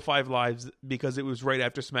 205 lives because it was right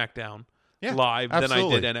after SmackDown Yeah, live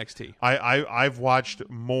absolutely. than I did NXT. I've watched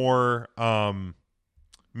more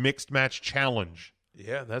mixed match challenge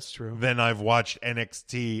Yeah, that's true. than I've watched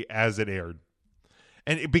NXT as it aired,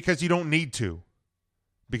 and because you don't need to,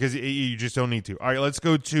 because you just don't need to. All right, let's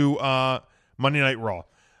go to Monday Night Raw.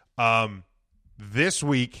 This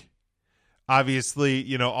week,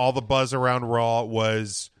 obviously, all the buzz around Raw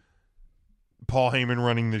was Paul Heyman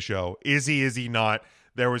running the show. Is he not?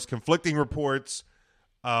 There was conflicting reports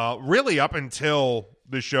really up until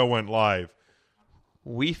the show went live.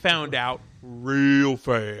 We found out real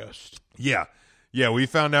fast. Yeah, we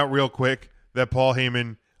found out real quick that Paul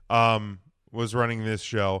Heyman was running this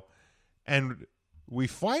show, and we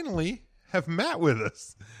finally have Matt with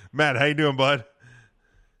us. Matt, how you doing, bud?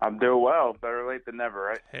 I'm doing well. Better late than never,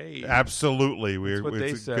 right? Hey, Absolutely. what they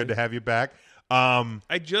It's say. good to have you back.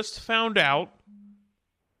 I just found out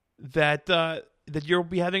that that you'll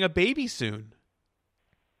be having a baby soon.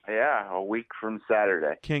 Yeah, a week from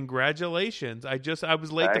Saturday. Congratulations! I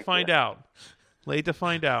was late to Thank find you. out. Late to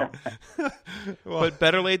find out. But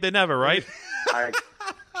better late than never, right? I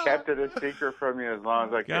kept it a secret from you as long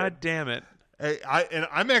as I could. God damn it! And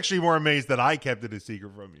I'm actually more amazed that I kept it a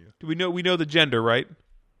secret from you. Do we know the gender, right?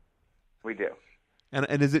 We do. And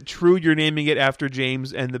is it true you're naming it after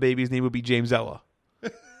James, and the baby's name will be James Ella?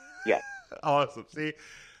 Yes. Awesome. See,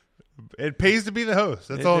 it pays to be the host.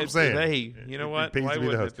 That's all I'm saying. Hey, you know what? It pays Why to be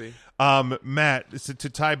the wouldn't host. it be? Matt, so to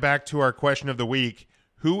tie back to our question of the week,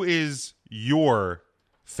 who is your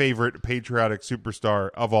favorite patriotic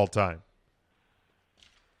superstar of all time?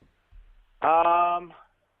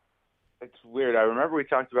 It's weird. I remember we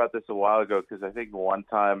talked about this a while ago because I think one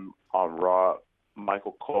time on Raw,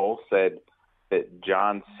 Michael Cole said that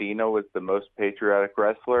John Cena was the most patriotic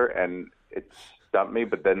wrestler, and it stumped me.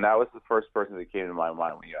 But then that was the first person that came to my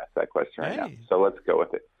mind when you asked that question right now. Hey. So let's go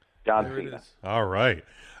with it. John There it Cena. is. All right.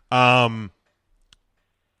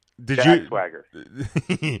 Did Jack you Swagger.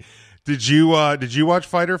 did you watch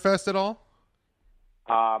Fyter Fest at all?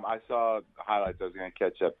 I saw highlights. I was going to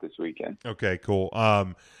catch up this weekend. Okay, cool.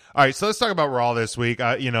 All right, so let's talk about Raw this week.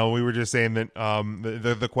 We were just saying that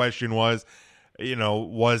the question was,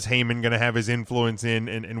 was Heyman going to have his influence in?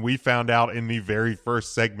 And we found out in the very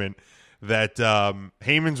first segment that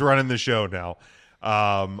Heyman's running the show now.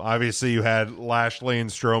 Obviously, you had Lashley and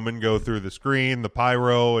Strowman go through the screen, the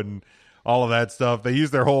pyro, and all of that stuff. They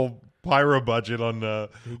used their whole pyro budget on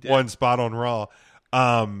one spot on Raw.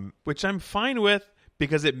 Which I'm fine with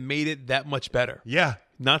because it made it that much better. Yeah,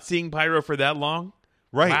 Not seeing Pyro for that long.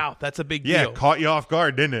 right. Wow, that's a big Yeah, deal. caught you off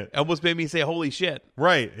guard, didn't it? Almost made me say, holy shit.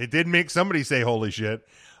 Right. It did make somebody say holy shit.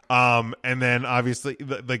 And then obviously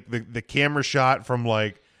the camera shot from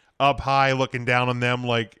like up high looking down on them,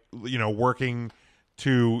 like, working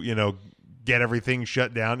to, get everything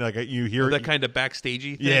shut down. Like you hear That kind of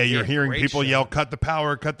backstagey thing. yeah, you're hearing great people shot. yell, cut the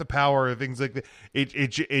power, things like that.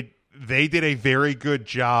 They did a very good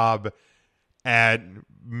job at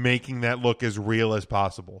making that look as real as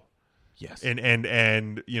possible. Yes. And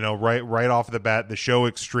right off the bat, the show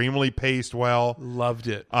extremely paced well. Loved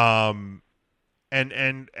it. And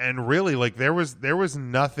really, like there was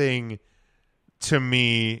nothing to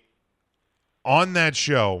me on that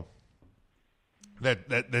show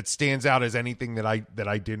that stands out as anything that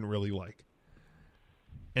I didn't really like.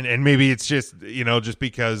 And maybe it's just just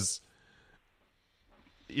because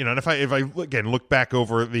and if I again look back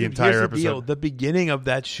over the entire Here's the episode, deal. The beginning of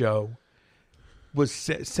that show was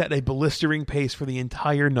set a blistering pace for the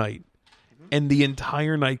entire night, and the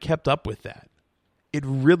entire night kept up with that. It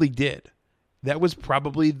really did. That was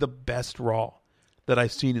probably the best Raw that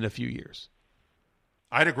I've seen in a few years.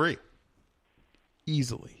 I'd agree.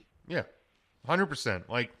 Easily. Yeah, 100%.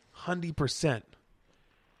 Like 100%.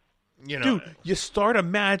 dude, You start a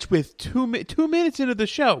match with 2 minutes into the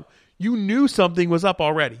show. You knew something was up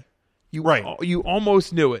already. You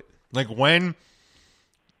almost knew it. like when.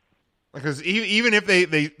 Because even if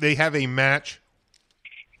they have a match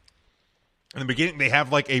in the beginning, they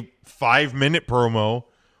have like a 5-minute promo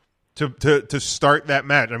to start that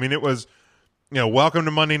match. I mean, it was, welcome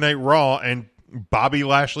to Monday Night Raw, and Bobby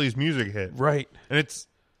Lashley's music hit. Right. And it's,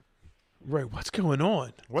 Right. What's going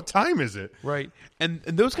on? what time is it? Right. And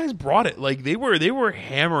those guys brought it. Like they were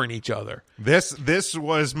hammering each other. This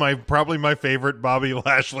was probably my favorite Bobby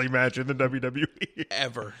Lashley match in the WWE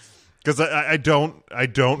Ever. because I don't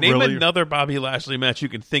Name really another Bobby Lashley match you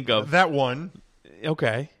can think of. that one.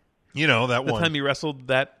 Okay. That The one. time he wrestled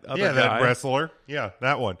that other yeah, guy. that wrestler. Yeah,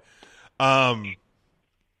 that one.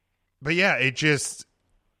 But yeah, it just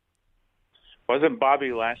Wasn't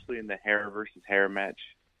Bobby Lashley in the hair versus hair match?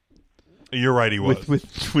 you're right. He was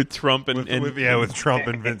with Trump and with Trump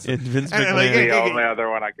and Vince and Vince And, McMahon. like, The only other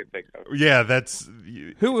one I could think of. yeah, that's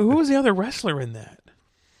Who was the other wrestler in that?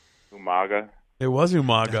 Umaga. It was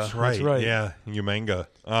Umaga. that's right. Yeah, Umanga.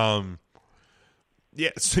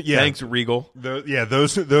 Yeah. So, yeah. Thanks, Regal.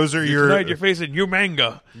 Those are Tonight you're facing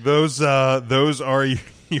Umanga. those are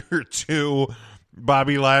your two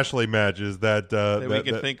Bobby Lashley matches that we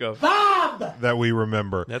can think of. that we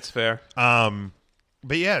remember. That's fair.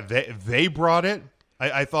 But yeah, they brought it.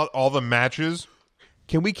 I thought all the matches.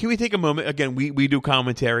 Can we take a moment again? We do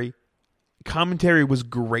commentary. Commentary was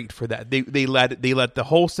great for that. They let the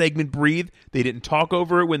whole segment breathe. They didn't talk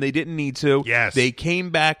over it when they didn't need to. Yes. They came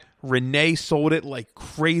back Renee sold it like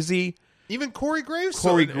crazy. Even Corey Graves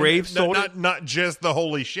Corey sold it. Graves sold it. Not just the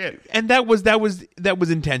holy shit. And that was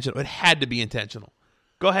intentional. It had to be intentional.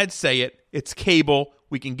 Go ahead, say it. It's cable.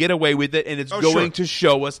 We can get away with it, and it's going to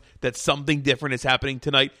show us that something different is happening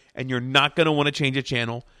tonight, and you're not going to want to change a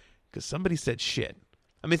channel because somebody said shit.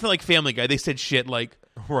 I mean, it's not like Family Guy. They said shit like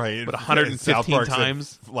right, but 115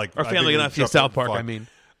 times. Said, like, or Family Guy, not South Park. I mean,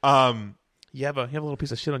 you have a little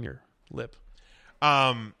piece of shit on your lip.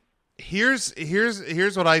 Here's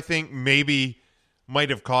what I think maybe might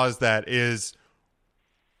have caused that is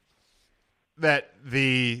that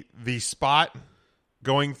the spot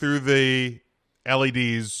going through the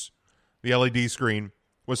LEDs, the LED screen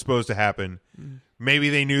was supposed to happen. Maybe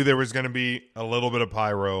they knew there was going to be a little bit of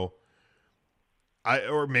pyro.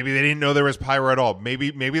 Or maybe they didn't know there was pyro at all. Maybe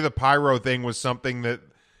the pyro thing was something that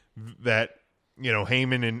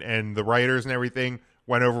Heyman and the writers and everything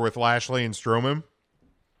went over with Lashley and Strowman,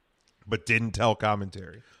 but didn't tell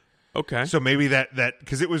commentary. Okay. So maybe that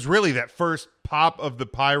because it was really that first pop of the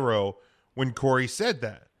pyro when Corey said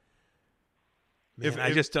that. Man,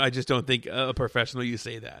 I just don't think a professional you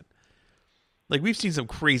say that. Like, we've seen some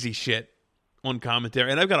crazy shit on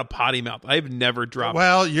commentary, and I've got a potty mouth. I've never dropped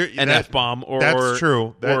an F-bomb that's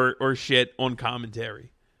true. or shit on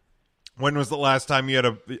commentary. When was the last time you had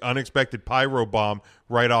an unexpected pyro bomb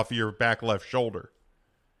right off of your back left shoulder?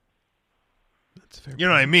 That's fair. You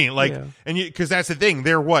know what I mean? Like, yeah. And because that's the thing,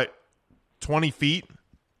 they're 20 feet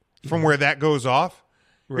from where that goes off.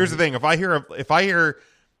 Right. Here's the thing: if I hear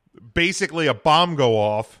basically a bomb go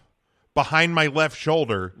off behind my left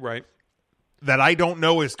shoulder, right, that I don't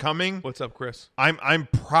know is coming. What's up, Chris? I'm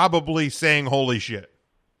probably saying holy shit.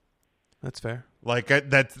 That's fair. Like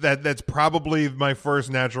that's probably my first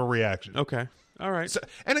natural reaction. Okay. All right. So,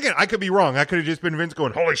 and again, I could be wrong. I could have just been Vince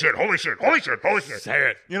going, holy shit, holy shit, holy shit, holy shit. Say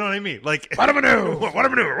it. You know what I mean? Like, what a maneuver. What a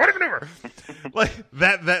maneuver. What a maneuver. Like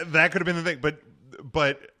that could have been the thing.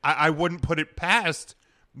 But I wouldn't put it past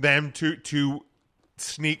them to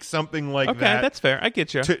sneak something like that. Okay, that's fair. I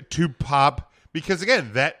get you. To pop, because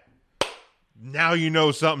again, now you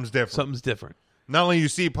know something's different. Something's different. Not only you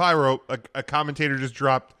see pyro, a commentator just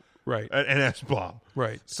dropped right an S-bomb.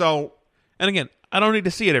 Right. So, and again, I don't need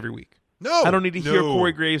to see it every week. No. I don't need to hear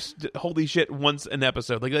Corey Graves holy shit once an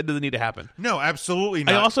episode. Like, that doesn't need to happen. No, absolutely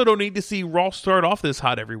not. I also don't need to see Raw start off this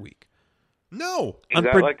hot every week. No. Is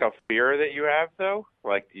that like a fear that you have, though?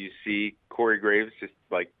 Like, do you see Corey Graves just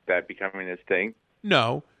like that becoming his thing?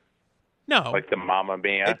 No. Like the Mamma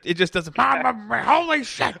Mia? It just doesn't. Mamma Mia, holy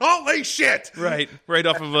shit. Holy shit. Right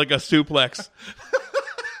off of like a suplex.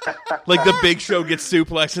 Like the Big Show gets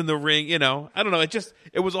suplex in the ring, I don't know.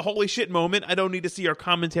 It was a holy shit moment. I don't need to see our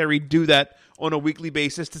commentary do that on a weekly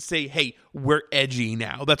basis to say, hey, we're edgy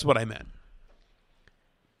now. That's what I meant.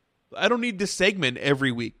 I don't need this segment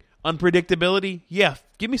every week. Unpredictability? Yeah.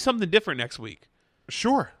 Give me something different next week.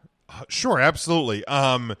 Sure, absolutely.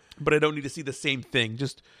 But I don't need to see the same thing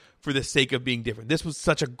just for the sake of being different. This was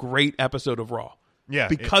such a great episode of Raw. Yeah.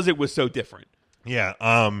 Because it was so different. Yeah.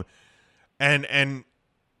 And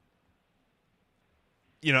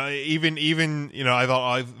even I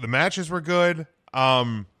thought the matches were good.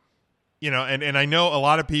 And I know a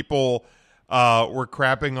lot of people were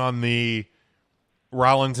crapping on the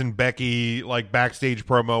Rollins and Becky like backstage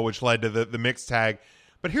promo, which led to the mixed tag.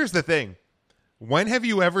 But here's the thing: when have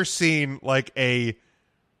you ever seen like a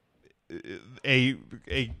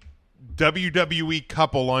WWE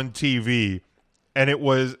couple on TV, and it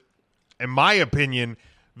was, in my opinion,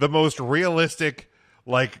 the most realistic,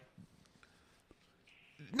 like,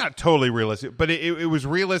 not totally realistic, but it was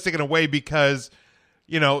realistic in a way because,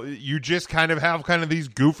 you just kind of have these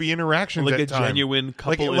goofy interactions, like at a times. Genuine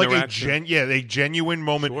couple interaction, a genuine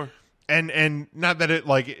moment, sure. and not that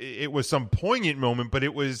it was some poignant moment, but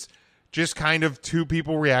it was just kind of two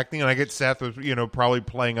people reacting, and I get Seth was probably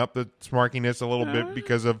playing up the smarkiness a little bit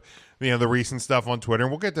because of the recent stuff on Twitter,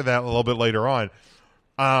 and we'll get to that a little bit later on.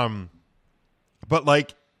 But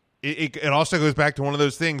like it also goes back to one of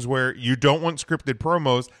those things where you don't want scripted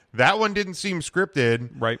promos. That one didn't seem scripted,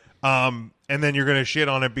 right? And then you're going to shit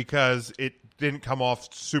on it because it didn't come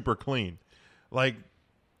off super clean. Like,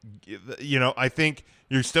 I think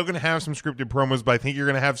you're still going to have some scripted promos, but I think you're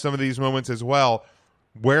going to have some of these moments as well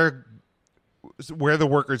where the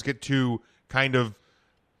workers get to kind of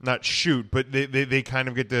not shoot, but they kind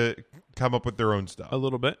of get to come up with their own stuff a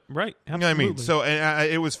little bit, right? Absolutely. You know what I mean? So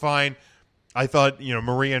it was fine. I thought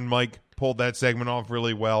Maria and Mike pulled that segment off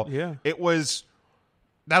really well. Yeah,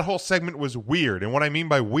 that whole segment was weird, and what I mean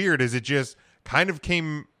by weird is it just kind of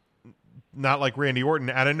came not like Randy Orton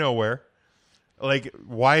out of nowhere. Like,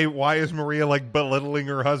 why is Maria like belittling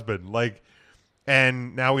her husband? Like,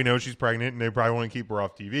 And now we know she's pregnant, and they probably want to keep her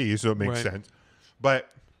off TV, so it makes sense. But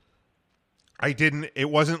it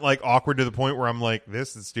wasn't like awkward to the point where I'm like,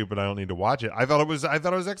 this is stupid, I don't need to watch it. I thought it was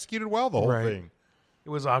executed well, the whole thing. It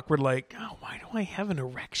was awkward, like, oh, why do I have an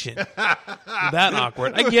erection? That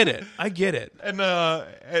awkward. I get it. And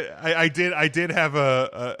I did have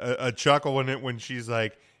a chuckle when she's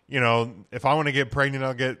like, if I want to get pregnant,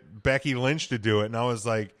 I'll get Becky Lynch to do it. And I was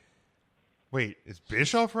like, wait, is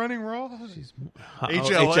Bischoff running Raw?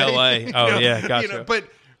 HLA. Oh, yeah, gotcha. But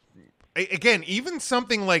again, even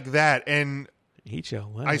something like that, and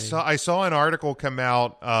HLA. I saw an article come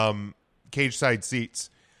out, Cage Side Seats,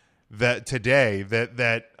 that today that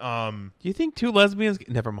do you think two lesbians?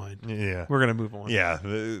 Never mind. Yeah, we're gonna move on. Yeah,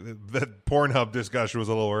 the Pornhub discussion was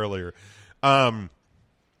a little earlier.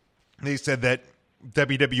 They said that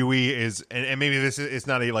WWE is, and maybe this is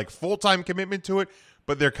not a like full-time commitment to it,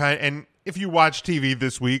 but they're and if you watch TV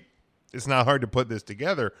this week, it's not hard to put this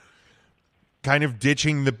together. Kind of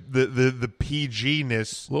ditching the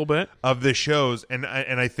PG-ness a little bit of the shows, and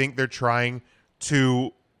I think they're trying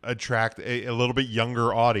to attract a little bit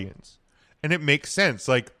younger audience, and it makes sense.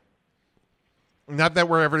 Like, not that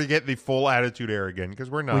we're ever to get the full Attitude Era again, because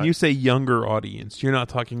we're not. When you say younger audience, you're not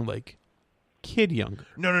talking like kid younger.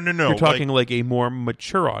 No. You're talking like a more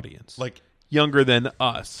mature audience, like younger than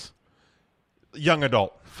us, young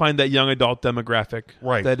adult. Find that young adult demographic,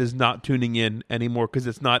 right? That is not tuning in anymore because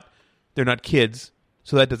they're not kids,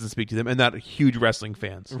 so that doesn't speak to them, and not huge wrestling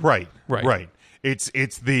fans, right. It's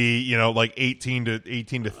the like 18 to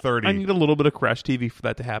 30. I need a little bit of Crash TV for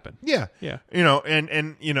that to happen. Yeah.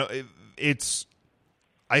 And it's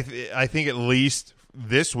I think at least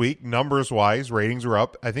this week, numbers wise, ratings are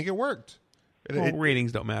up. I think it worked.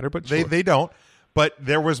 Ratings don't matter, but they don't. But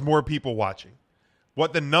there was more people watching.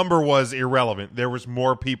 What the number was irrelevant. There was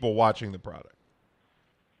more people watching the product.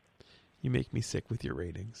 You make me sick with your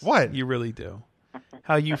ratings. What? You really do.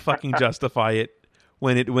 How you fucking justify it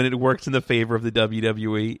when it works in the favor of the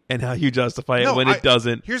WWE, and how you justify it when it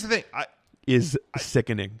doesn't. Here's the thing: is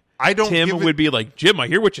sickening. I don't. Tim would be like, Jim, I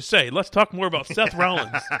hear what you say. Let's talk more about Seth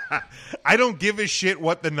Rollins. I don't give a shit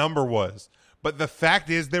what the number was, but the fact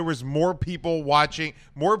is there was more people watching.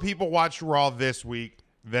 More people watched Raw this week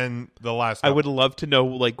than the last. I would love to know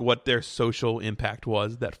like what their social impact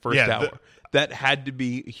was that first hour. That had to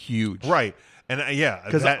be huge, right? And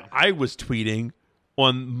because I was tweeting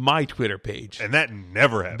on my Twitter page, and that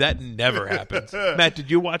never happens. Matt,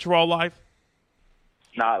 did you watch Raw live?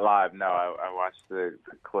 Not live, no. I watched the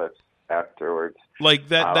clips afterwards. Like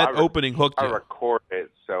that opening hooked you. I recorded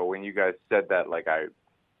it, so when you guys said that, like I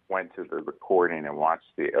went to the recording and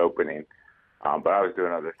watched the opening, but I was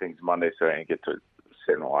doing other things Monday, so I didn't get to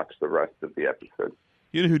sit and watch the rest of the episode.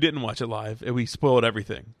 You know who didn't watch it live? And we spoiled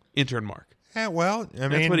everything. Intern Mark. Yeah, well,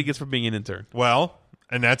 that's what he gets for being an intern. Well,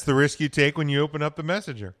 and that's the risk you take when you open up the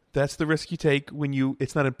messenger. That's the risk you take when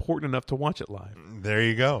it's not important enough to watch it live. There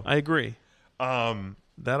you go. I agree. That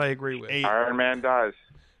I agree with. Iron Man dies.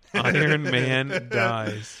 Iron Man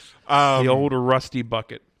dies. The old rusty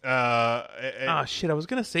bucket. Shit! I was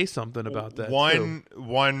gonna say something about that.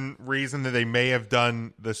 One reason that they may have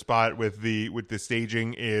done the spot with the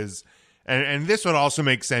staging is, and this would also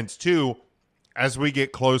make sense too, as we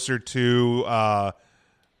get closer to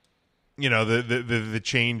the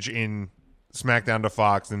change in SmackDown to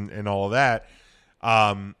Fox and all of that,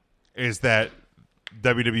 is that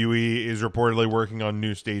WWE is reportedly working on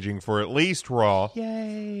new staging for at least Raw.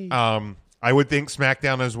 Yay! I would think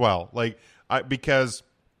SmackDown as well, because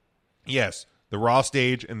yes, the Raw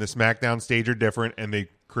stage and the SmackDown stage are different, and they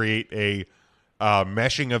create a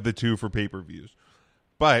meshing of the two for pay-per-views.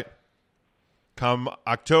 But come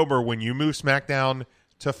October, when you move SmackDown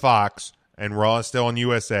to Fox and Raw is still on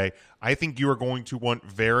USA, I think you are going to want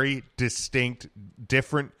very distinct,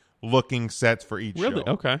 different looking sets for each show. Really?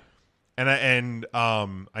 Okay. And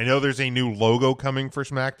I know there's a new logo coming for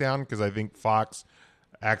SmackDown because I think Fox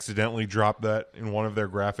accidentally dropped that in one of their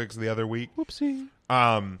graphics the other week. Whoopsie.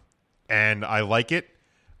 And I like it.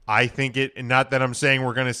 I think it, not that I'm saying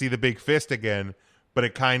we're going to see the big fist again, but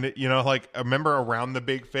it kind of, remember around the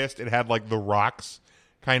big fist, it had like the rocks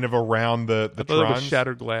kind of around the I thought Trons. it was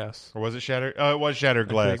shattered glass. Or was it shattered? Oh, it was shattered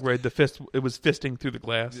glass. Right, the fist, it was fisting through the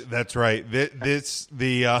glass. That's right. The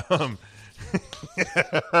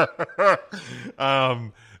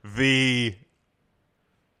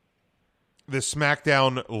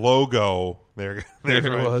SmackDown logo. There it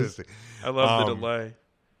was. I love the delay.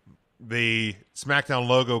 The SmackDown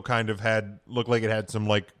logo kind of looked like it had some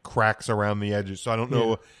like cracks around the edges. So I don't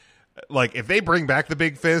know, like if they bring back the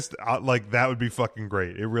big fist, that would be fucking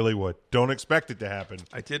great. It really would. Don't expect it to happen.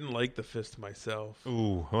 I didn't like the fist myself.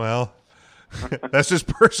 Ooh, well, That's just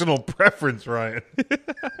personal preference, Ryan.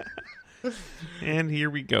 And here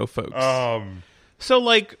we go, folks. So,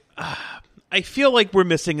 like, I feel like we're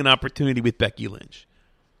missing an opportunity with Becky Lynch.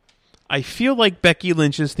 I feel like Becky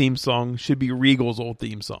Lynch's theme song should be Regal's old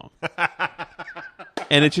theme song.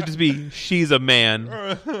 And it should just be, she's a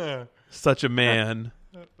man. Such a man.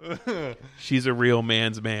 She's a real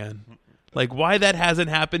man's man. Like, why that hasn't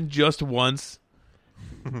happened just once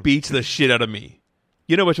beats the shit out of me.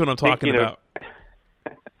 You know which one I'm talking about.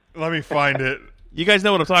 Let me find it. You guys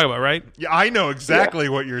know what I'm talking about, right? Yeah, I know exactly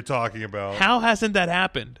what you're talking about. How hasn't that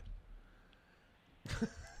happened?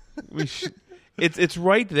 It's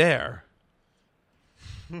right there.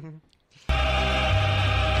 Oh,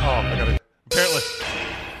 I gotta. Apparently,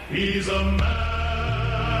 He's a man.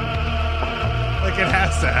 like it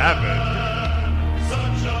has to happen.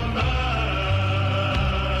 Such a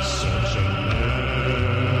man. Such a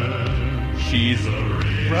man. She's a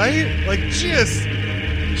real Right? Like, just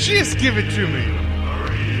give it to me.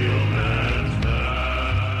 man's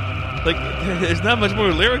man. like. There's not much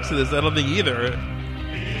more lyrics to this. I don't think either.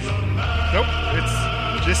 Nope.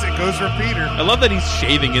 It's just, it goes repeater. I love that he's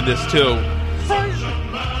shaving in this too.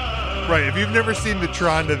 Right. If you've never seen the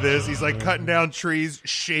Tron to this, he's like cutting down trees,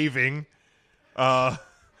 shaving.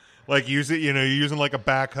 Like using like a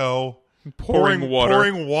backhoe. Pouring water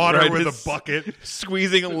Right, with just a bucket.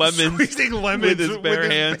 squeezing lemons with his bare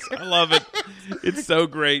hands. I love it. It's so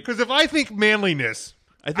great. Because if I think manliness,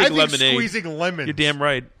 I think lemonade. Squeezing lemons. You're damn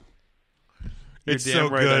right. It's You're damn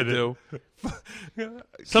so right. good. I do.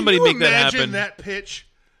 Somebody Can you make that imagine happen. that pitch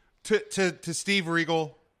to Steve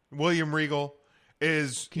Regal, William Regal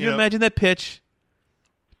is. Can you imagine that pitch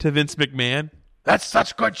to Vince McMahon? That's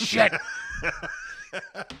such good shit.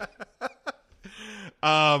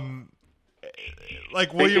 Like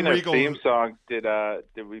Speaking William of Regal. theme songs, did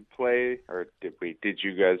we play or did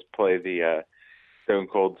you guys play the Stone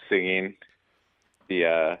Cold singing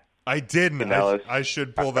the I didn't. Kanellis? I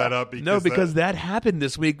should pull that up because No, because that happened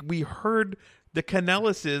this week. We heard the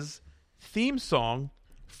Kanellis' theme song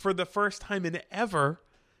for the first time in ever,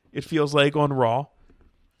 it feels like, on Raw.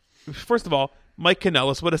 First of all, Mike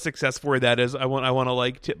Kanellis, what a success story that is. I want to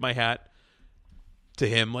like tip my hat to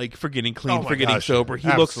him, like for getting clean, Oh my for getting gosh, sober. He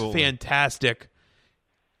absolutely. looks fantastic.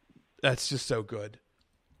 That's just so good.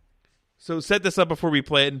 So set this up before we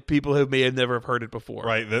play it, and people who may have never have heard it before.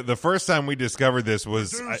 Right. The first time we discovered this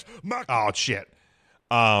was oh shit.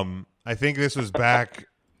 I think this was back.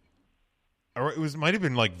 Or it might have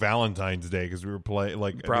been like Valentine's Day because we were playing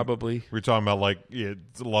like Probably. we were talking about like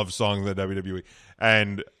love songs of the WWE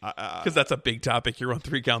and Because that's a big topic here on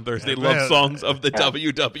 3 Count Thursday. Yeah, Love man. songs of the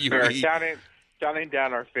We're WWE. counting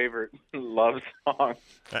down our favorite love song.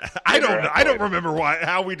 I don't remember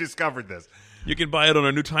how we discovered this. You can buy it on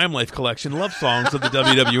our new Time Life collection, Love Songs of the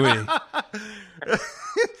WWE.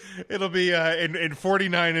 It'll be in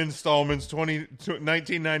 49 installments,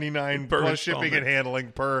 $19.99 Per plus shipping installment. and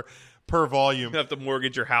handling per volume. You have to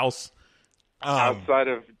mortgage your house. Outside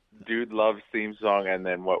of Dude Love's theme song and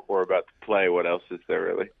then what we're about to play, what else is there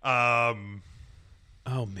really? Oh,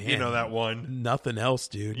 man. You know that one. Nothing else,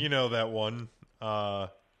 dude. You know that one.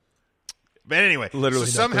 But anyway, Literally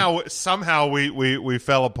so somehow we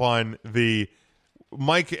fell upon the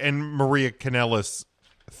Mike and Maria Kanellis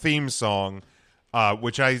theme song,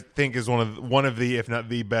 which I think is one of the, if not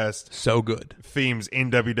the best, So good. themes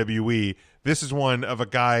in WWE. This is one of a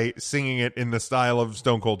guy singing it in the style of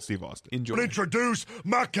Stone Cold Steve Austin. Enjoy. Introduce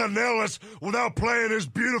Mike Kanellis without playing his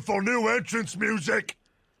beautiful new entrance music.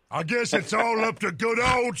 I guess it's all up to good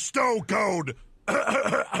old Stone Cold.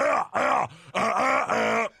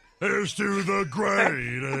 Here's to the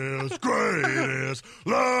greatest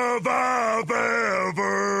love I've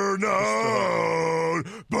ever known.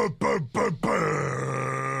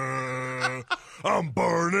 I'm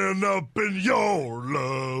burning up in your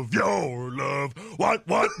love, your love. What,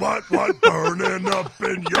 burning up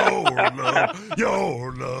in your love,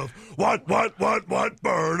 your love. What,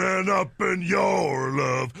 burning up in your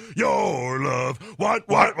love, your love. What,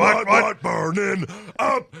 burning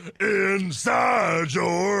up inside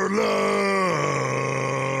your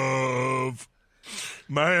love.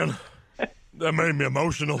 Man, that made me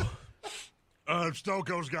emotional. Stone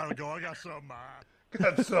Cold's gotta go. I got something.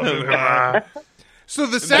 So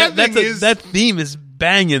the sad thing is that theme is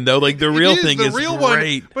banging though. Like the real thing is real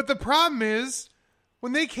great. one. But the problem is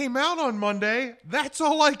when they came out on Monday, that's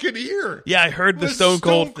all I could hear. Yeah, I heard the was Stone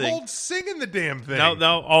Cold thing. Stone Cold singing the damn thing.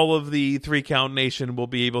 Now all of the 3 Count Nation will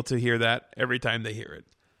be able to hear that every time they hear it.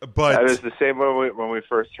 But That was the same when we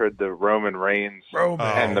first heard the Roman Reigns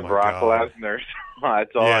and the Oh, my Brock God. Lesnar.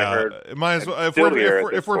 That's all I heard. Might as well, if Still hear it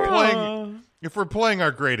we're this playing if we're playing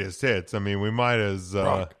our greatest hits, I mean, we might as.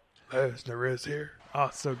 Lesnar is here. Oh,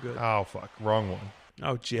 so good. Oh fuck, wrong one.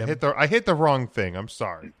 Oh, Jim. I hit the wrong thing. I'm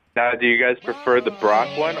sorry. Now, do you guys prefer the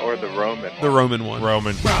Brock one or the Roman one? The Roman one.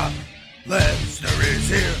 Roman. Brock Lesnar is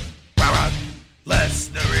here. Brock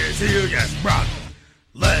Lesnar is here. Yes, Brock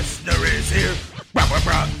Lesnar is here. Brock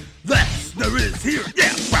Lesnar is here.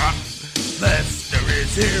 Yeah, Brock Lesnar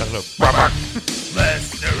is here. Brock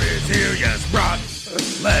Lesnar is here. Yes, Brock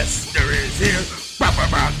Lesnar is here.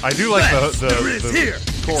 I do like Lesnar is the here.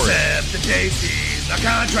 chorus. Accept the JCs. Not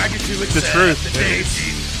contracted to accept truth. the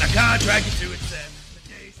JCs. Not contracted to accept the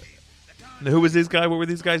JCs. Who was this guy? What were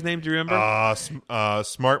these guys' names? Do you remember?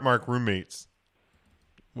 Smart Mark roommates.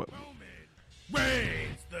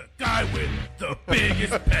 Reigns, the guy with the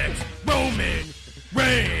biggest pecs. Roman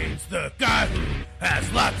Reigns, the guy who has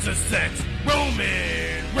lots of sex.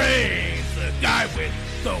 Roman Reigns, the guy with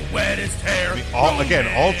the wettest hair.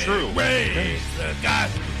 All true. Reigns, the guy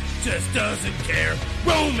who just doesn't care.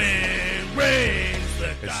 Roman Reigns,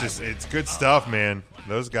 the guy. It's good stuff, man.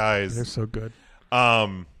 Those guys. They're so good.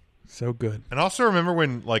 So good. And also remember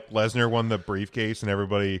when like Lesnar won the briefcase and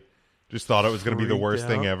everybody just thought it was going to be the worst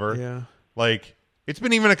thing ever. Yeah. Like it's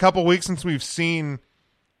been even a couple weeks since we've seen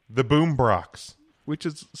the Boom Brocks, Which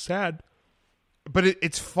is sad. but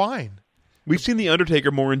it's fine. We've seen The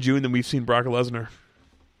Undertaker more in June than we've seen Brock Lesnar.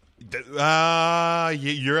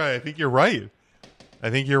 You're right. I think you're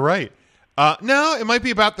right. No, it might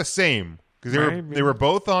be about the same because they were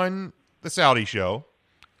both on the Saudi show.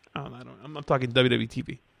 I'm not talking WWE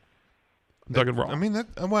TV. I'm talking Raw. I mean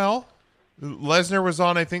Lesnar was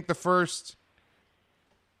on. I think the first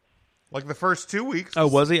 2 weeks. Oh,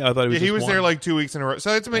 was he? I thought he was. He just was one. there like 2 weeks in a row.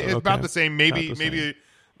 So it's Okay. about the same. Maybe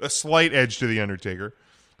a slight edge to the Undertaker.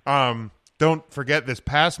 Don't forget this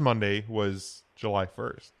past Monday was July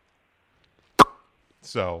 1st.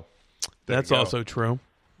 So there That's you go. also true.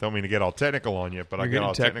 Don't mean to get all technical on you, but I You're get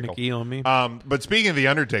all getting technical technical on me. But speaking of the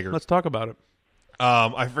Undertaker, Let's talk about it.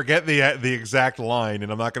 I forget the exact line,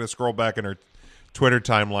 and I'm not going to scroll back in our Twitter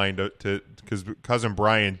timeline to because cousin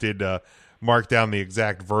Brian did mark down the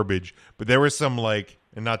exact verbiage, but there was some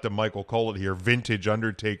and not to Michael Cole it here, vintage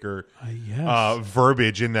Undertaker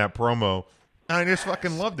verbiage in that promo. I just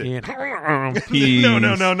fucking loved it.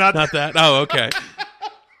 No, not that. Oh, okay.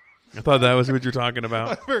 I thought that was what you're talking I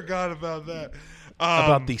about. forgot about that.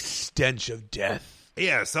 About the stench of death.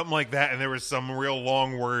 Yeah, something like that. And there was some real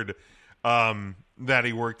long word that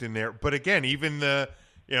he worked in there. But again, even the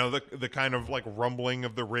kind of like rumbling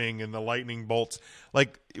of the ring and the lightning bolts,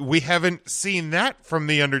 like we haven't seen that from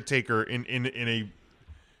the Undertaker in a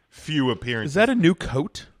few appearances. Is that a new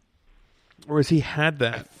coat, or has he had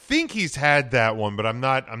that? I think he's had that one, but I'm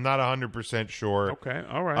not 100% sure. Okay,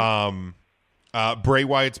 all right. Bray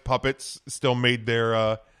Wyatt's puppets still made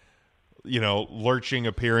their lurching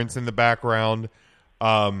appearance in the background.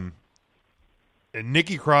 And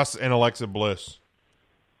Nikki Cross and Alexa Bliss,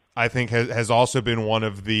 I think, has also been one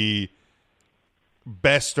of the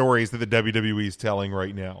best stories that the WWE is telling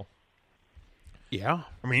right now. Yeah.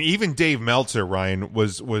 I mean, even Dave Meltzer, Ryan,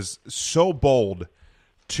 was so bold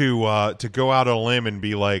to go out on a limb and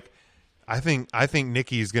be like, I think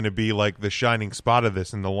Nikki's going to be like the shining spot of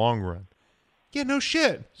this in the long run. Yeah, no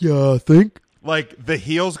shit. Yeah, I think. Like, the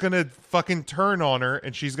heel's going to fucking turn on her,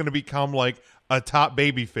 and she's going to become, like, a top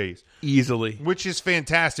babyface. Easily. Which is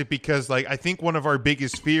fantastic because, like, I think one of our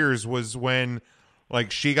biggest fears was when,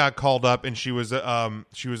 like, she got called up and she was what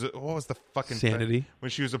was the fucking Sanity.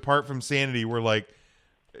 When she was apart from Sanity, we're like,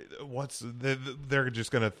 they're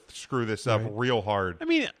just going to screw this up real hard. I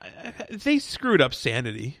mean, they screwed up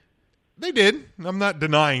Sanity. They did. I'm not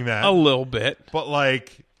denying that. A little bit. But,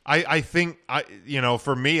 like, I think,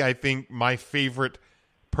 for me, I think my favorite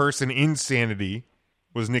person in Sanity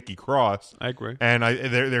was Nikki Cross. I agree. And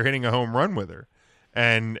they're hitting a home run with her.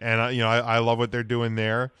 And I love what they're doing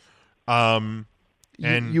there. And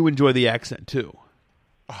you enjoy the accent, too.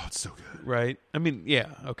 Oh, it's so good. Right? I mean, yeah,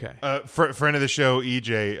 okay. Friend of the show,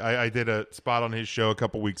 EJ, I did a spot on his show a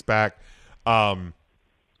couple weeks back.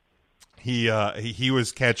 He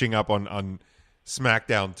was catching up on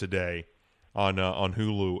SmackDown today on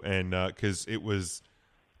Hulu, and because it was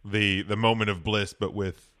the moment of bliss, but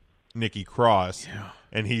with Nikki Cross,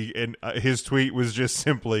 and his tweet was just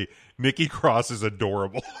simply, "Nikki Cross is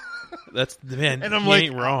adorable." That's man, and I'm he like,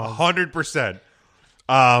 ain't wrong. 100%,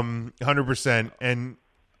 100%, and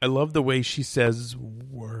I love the way she says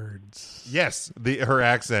words. Yes, her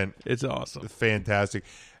accent, it's awesome, fantastic.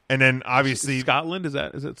 And then obviously Scotland, is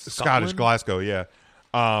it Scottish, Scotland? Glasgow, yeah.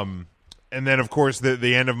 And then, of course,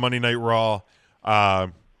 the end of Monday Night Raw,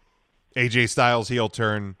 AJ Styles heel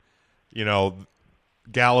turn,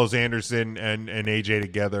 Gallows, Anderson, and AJ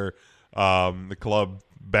together, the club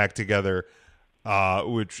back together,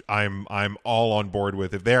 which I'm all on board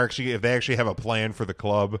with. If they actually have a plan for the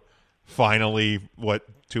club, finally,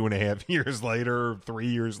 2.5 years later, 3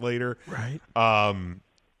 years later, Right.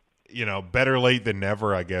 Better late than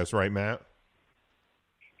never, I guess, right, Matt?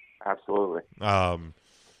 Absolutely.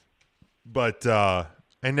 But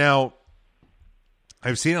and now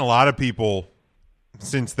I've seen a lot of people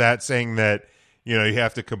since that saying that you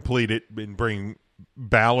have to complete it and bring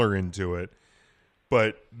Balor into it,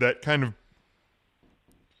 but that kind of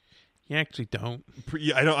You actually don't.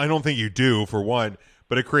 I don't think you do, for one,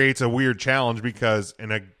 but it creates a weird challenge because,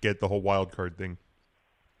 and I get the whole wild card thing,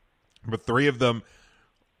 but 3 of them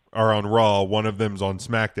are on Raw, one of them's on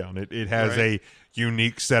SmackDown. It has a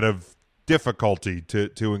unique set of difficulty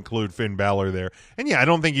to include Finn Balor there. And yeah, I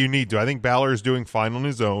don't think you need to. I think Balor is doing fine on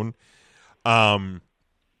his own. And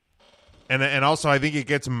also I think it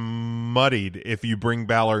gets muddied if you bring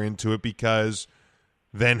Balor into it, because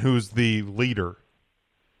then who's the leader?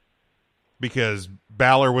 Because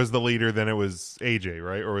Balor was the leader, then it was AJ,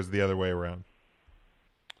 right? Or was it the other way around?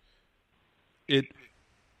 It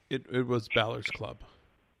was Balor's club.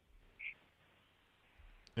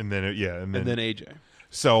 And then and then AJ.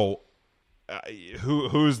 So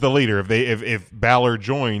who's the leader? If Balor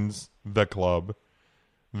joins the club,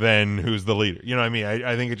 then who's the leader? You know what I mean?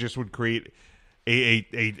 I think it just would create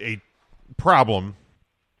a problem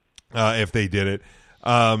if they did it.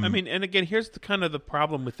 I mean, and again, here's the kind of the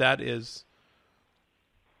problem with that is,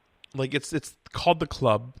 like, it's called the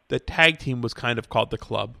club. The tag team was kind of called the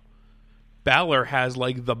club. Balor has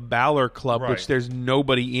like the Balor Club, which there's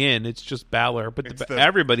nobody in. It's just Balor, but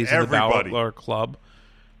everybody's in the Balor Club.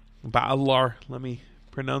 Balor, let me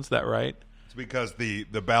pronounce that right. It's because the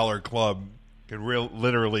Balor Club can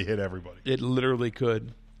literally hit everybody. It literally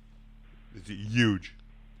could. It's huge.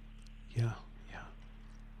 Yeah.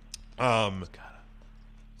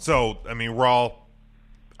 So I mean, Raw,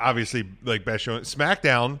 obviously, like best show.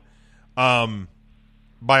 SmackDown,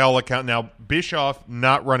 by all accounts, now Bischoff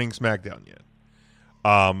not running SmackDown yet.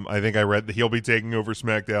 I think I read that he'll be taking over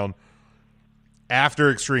SmackDown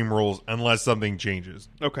after Extreme Rules unless something changes.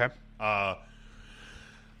 Okay. I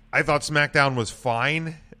thought SmackDown was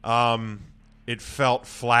fine. It felt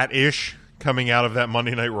flat-ish coming out of that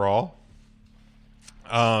Monday Night Raw.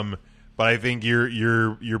 But I think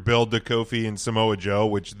your build to Kofi and Samoa Joe,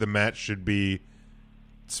 which the match should be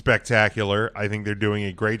spectacular. I think they're doing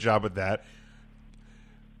a great job at that.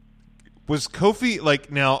 Was Kofi,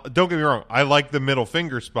 now, don't get me wrong, I like the middle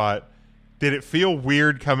finger spot. Did it feel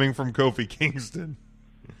weird coming from Kofi Kingston?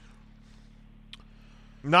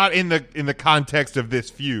 Not in the context of this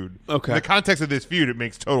feud. Okay. In the context of this feud, it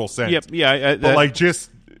makes total sense. Yep. Yeah. But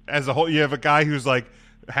just as a whole, you have a guy who's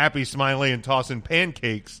happy, smiling, and tossing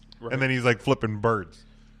pancakes, and then he's flipping birds.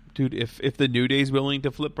 Dude, if the New Day's willing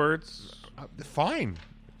to flip birds, fine.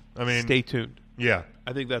 I mean, stay tuned. Yeah,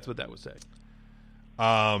 I think that's what that would say.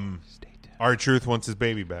 Stay tuned. R-Truth wants his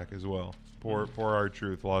baby back as well. Poor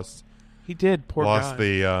R-Truth lost. He did. Poor lost guy.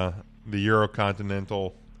 the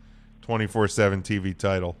Eurocontinental 24/7 TV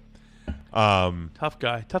title. Tough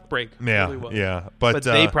guy, tough break. Yeah, really was. yeah. But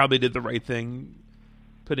they probably did the right thing,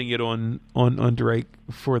 putting it on Drake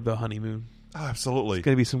for the honeymoon. Oh, absolutely. It's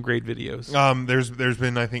going to be some great videos. There's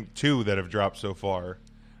been, I think, 2 that have dropped so far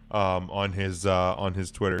on his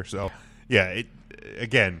Twitter. So yeah,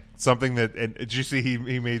 again, something that. And did you see he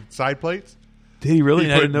made side plates? Did he really?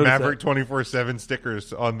 He I put didn't notice Maverick that. 24/7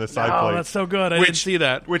 stickers on the side Oh, plates. that's so good. I didn't see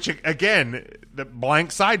that. Which again, the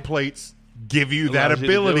blank side plates give you that Allows you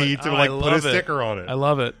to do ability it. to Oh, I put a love it. sticker on it. I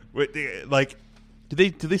love it.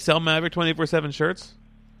 Do they sell Maverick 24/7 shirts?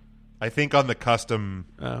 I think on the custom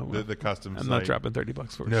the custom I'm site. not dropping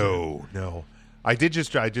 $30 for it. No. I did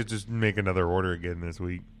just make another order again this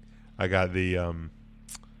week. I got the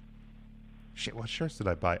what shirts did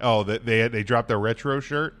I buy? Oh, they dropped their retro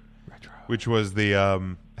shirt, which was the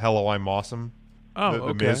Hello, I'm Awesome. Oh, the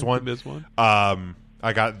okay. Miz one. The Miz one.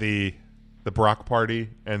 I got the Brock Party,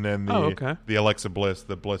 and then the Alexa Bliss,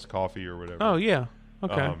 the Bliss coffee or whatever. Oh yeah.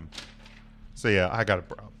 Okay. So yeah, I got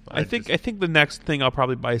it. I think the next thing I'll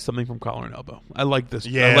probably buy is something from Collar and Elbow. I like this.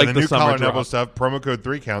 Yeah, I like the the new summer Collar and drop. Elbow stuff. Promo code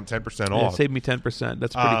 3count, 10% Yeah, off. save me 10%.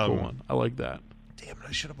 That's a pretty cool one. I like that. Damn it!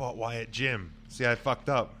 I should have bought Wyatt Jim. See, I fucked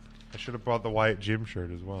up. I should have bought the Wyatt Jim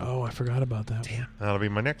shirt as well. Oh, I forgot about that. Damn, that'll be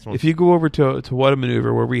my next one. If you go over to What a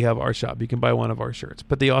Maneuver, where we have our shop, you can buy one of our shirts.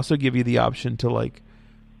 But they also give you the option to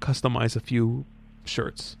customize a few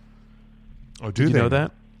shirts. Oh, do you they know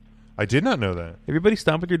that? I did not know that. Everybody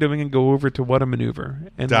stop what you're doing and go over to What a Maneuver.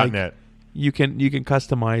 And .net. You can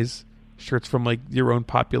customize shirts from like your own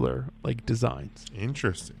popular like designs.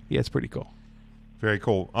 Interesting. Yeah, it's pretty cool. Very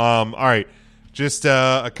cool. All right. Just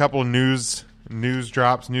a couple of news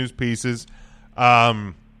drops, news pieces.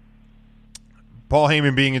 Paul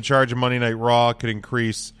Heyman being in charge of Monday Night Raw could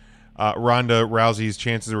increase Ronda Rousey's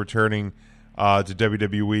chances of returning to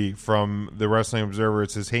WWE. From the Wrestling Observer, it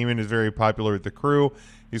says Heyman is very popular with the crew.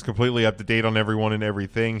 He's completely up to date on everyone and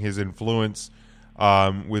everything. His influence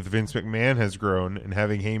with Vince McMahon has grown, and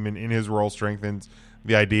having Heyman in his role strengthens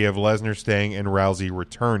the idea of Lesnar staying and Rousey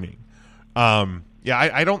returning.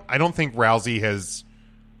 I don't think Rousey has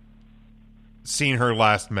seen her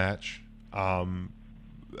last match. I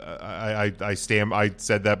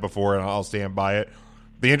said that before, and I'll stand by it.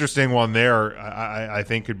 The interesting one there, I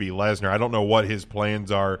think, could be Lesnar. I don't know what his plans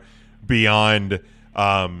are beyond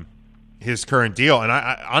his current deal, and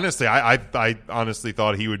I honestly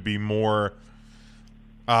thought he would be more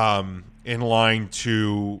in line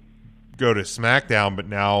to go to SmackDown, but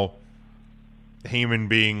now Heyman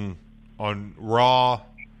being on Raw,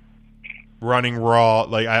 running Raw,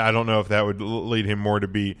 like I don't know if that would lead him more to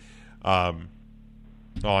be on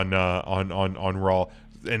Raw,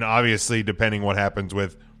 and obviously depending what happens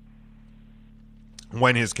with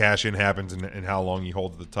when his cash in happens and how long he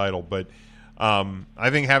holds the title. But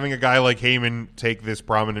I think having a guy like Heyman take this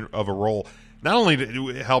prominent of a role not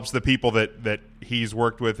only helps the people that he's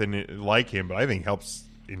worked with and like him, but I think helps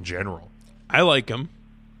in general. I like him.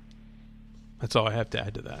 That's all I have to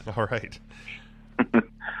add to that. All right.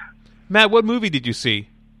 Matt, what movie did you see?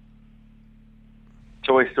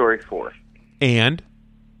 Toy Story 4. And?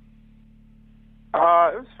 It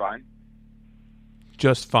was fine.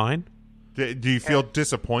 Just fine? Do you feel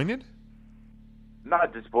disappointed?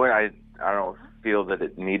 Not disappointed. I don't feel that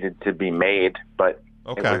it needed to be made, but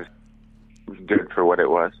okay. It was good for what it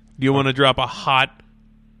was. Do you want to drop a hot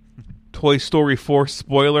Toy Story 4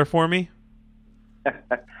 spoiler for me?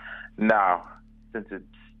 No, since it's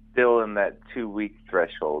still in that 2-week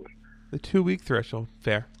threshold. The 2-week threshold.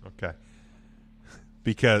 Fair. Okay.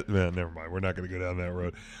 Because, never mind. We're not going to go down that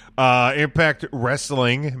road. Impact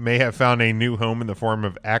Wrestling may have found a new home in the form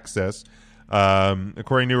of Access.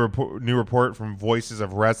 According to new report from Voices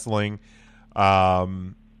of Wrestling, the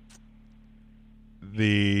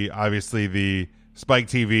Spike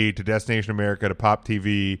TV to Destination America to Pop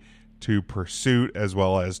TV to Pursuit as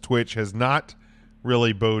well as Twitch has not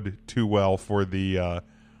really bode too well for the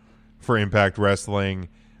for Impact Wrestling.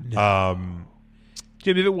 No.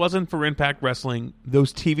 Jim, if it wasn't for Impact Wrestling,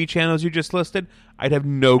 those TV channels you just listed, I'd have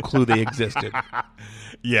no clue they existed.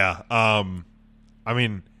 Yeah. I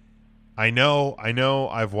mean, I know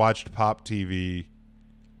I've watched Pop TV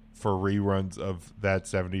for reruns of That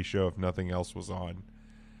 70s Show if nothing else was on.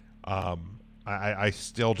 I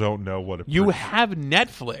still don't know what you have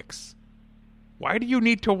Netflix. Why do you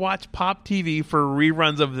need to watch Pop TV for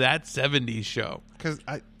reruns of That 70s Show? Because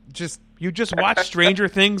you just watch Stranger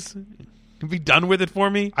Things. Be done with it for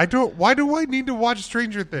me. I don't. Why do I need to watch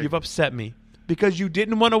Stranger Things? You've upset me because you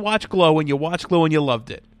didn't want to watch Glow, and you watched Glow and you loved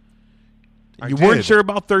it. You did. weren't sure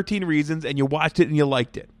about 13 Reasons, and you watched it and you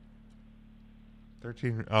liked it.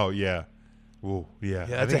 13. Oh yeah. Ooh yeah.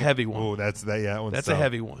 Yeah, that's a heavy one. Oh, that's that. Yeah, that's a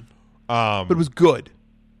heavy one. But it was good.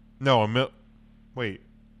 No, wait.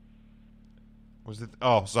 Was it?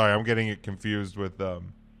 Oh, sorry. I'm getting it confused with.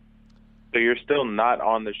 So you're still not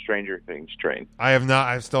on the Stranger Things train? I have not.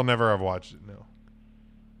 I've still never have watched it. No.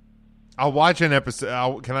 I'll watch an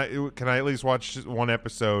episode. Can I at least watch one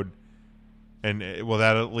episode? And will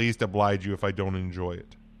that at least oblige you if I don't enjoy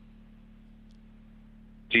it?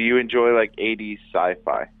 Do you enjoy like 80s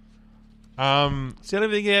sci-fi? See,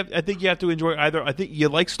 I think you have to enjoy either. I think you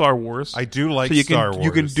like Star Wars. I do like Star Wars.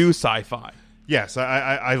 You can do sci-fi. Yes,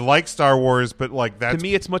 I like Star Wars, but like that's to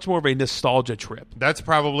me, it's much more of a nostalgia trip. That's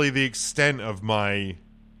probably the extent of my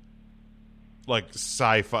like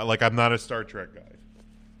sci-fi. Like I'm not a Star Trek guy.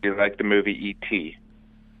 You like the movie E.T.?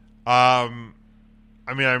 I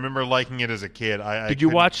mean, I remember liking it as a kid. Did you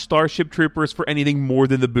watch Starship Troopers for anything more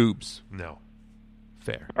than the boobs? No.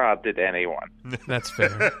 Fair. Did anyone? That's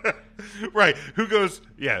fair. Right. Who goes,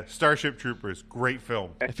 yeah, Starship Troopers, great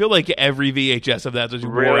film. I feel like every VHS of that just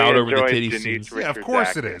really wore out over the enjoyed titty Denise scenes. Richards Yeah, of course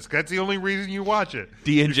acting. it is. That's the only reason you watch it.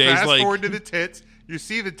 D&J's you fast like... forward to the tits, you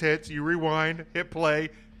see the tits, you rewind, hit play,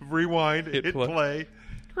 rewind, hit play.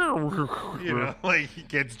 You know, like he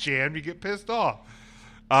gets jammed, you get pissed off.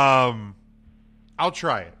 I'll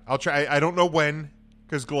try it. I don't know when,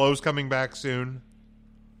 because Glow's coming back soon.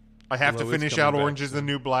 I have to finish out Orange is the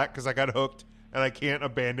New Black because I got hooked, and I can't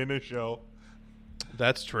abandon a show.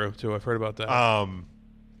 That's true too. I've heard about that.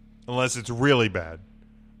 unless it's really bad.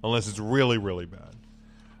 Unless it's really, really bad.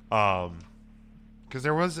 Because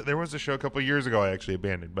there was a show a couple of years ago I actually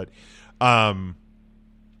abandoned. But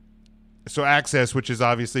so Access, which has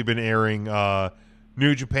obviously been airing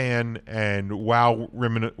New Japan and WoW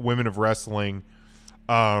Women of Wrestling,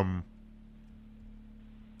 they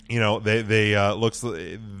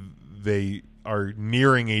are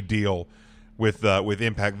nearing a deal with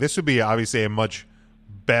Impact. This would be obviously a much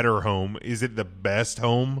better home. Is it the best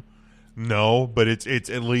home? No, but it's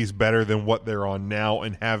at least better than what they're on now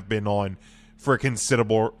and have been on for a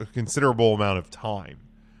considerable amount of time.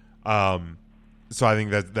 So I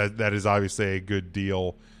think that is obviously a good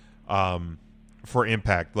deal for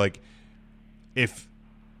Impact. Like if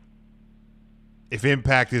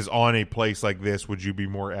Impact is on a place like this, would you be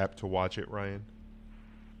more apt to watch it, Ryan?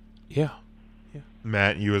 Yeah.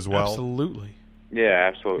 Matt, you as well? Absolutely.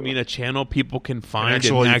 Yeah, absolutely. I mean, a channel people can find and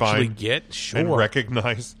Actually actually find get, sure. and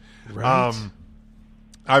recognize. Right.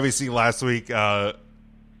 Obviously, last week, Tim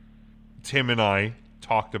and I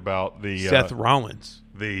talked about the Seth Rollins.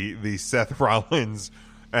 The Seth Rollins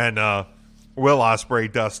and Will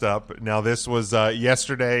Ospreay dust up. Now, this was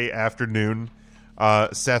yesterday afternoon.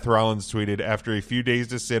 Seth Rollins tweeted, after a few days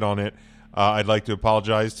to sit on it, I'd like to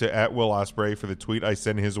apologize to @Will Ospreay for the tweet I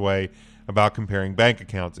sent his way about comparing bank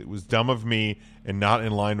accounts. It was dumb of me and not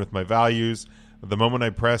in line with my values. The moment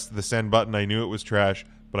I pressed the send button, I knew it was trash,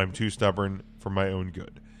 but I'm too stubborn for my own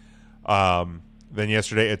good. Then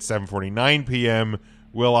yesterday at 7:49 p.m.,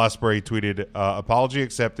 Will Ospreay tweeted, apology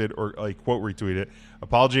accepted, or like quote retweeted,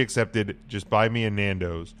 apology accepted, just buy me a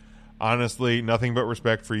Nando's. Honestly, nothing but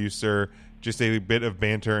respect for you, sir. Just a bit of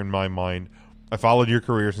banter in my mind. I followed your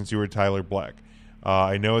career since you were Tyler Black.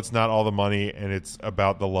 I know it's not all the money, and it's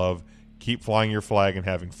about the love. Keep flying your flag and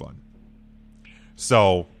having fun.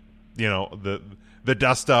 So, the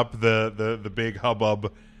dust up, the big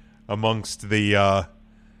hubbub amongst the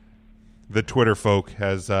Twitter folk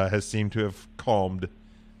has seemed to have calmed,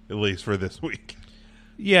 at least for this week.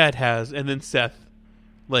 Yeah, it has. And then Seth,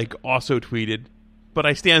 also tweeted, but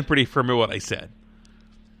I stand pretty firm at what I said.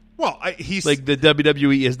 Well, he's the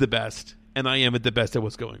WWE is the best, and I am at the best at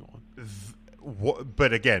what's going on.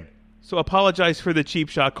 But again, so apologize for the cheap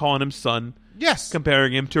shot calling him son. Yes,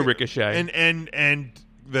 comparing him to Ricochet, and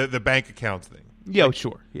the bank accounts thing. Yeah,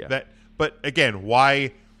 sure. Yeah, but again,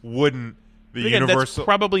 why wouldn't the again, Universal? That's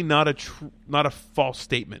probably not a false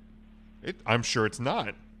statement. I'm sure it's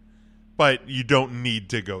not, but you don't need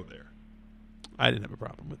to go there. I didn't have a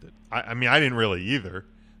problem with it. I mean, I didn't really either,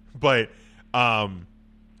 but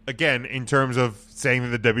again, in terms of saying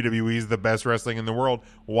that the WWE is the best wrestling in the world,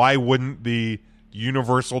 why wouldn't the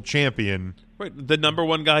Universal Champion, right, the number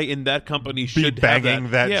one guy in that company, should be banging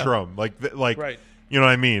have that drum? Like, right. You know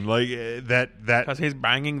what I mean? Like that because he's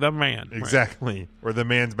banging the man, exactly, right. Or the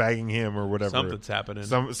man's banging him, or whatever. Something's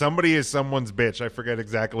happening. Somebody is someone's bitch. I forget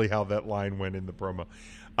exactly how that line went in the promo,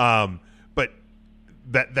 but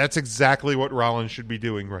that's exactly what Rollins should be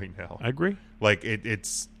doing right now. I agree. Like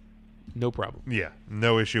it's no problem. Yeah,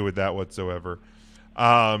 no issue with that whatsoever.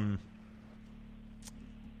 In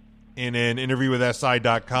an interview with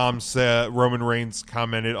SI.com, Roman Reigns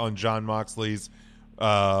commented on Jon Moxley's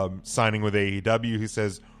signing with AEW. He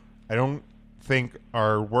says, I don't think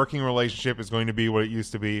our working relationship is going to be what it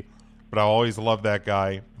used to be, but I'll always love that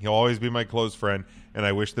guy. He'll always be my close friend, and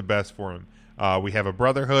I wish the best for him. We have a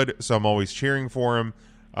brotherhood, so I'm always cheering for him.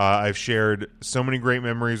 I've shared so many great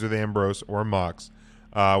memories with Ambrose or Mox.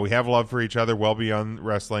 We have love for each other well beyond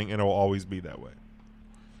wrestling, and it will always be that way.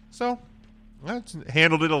 So, that's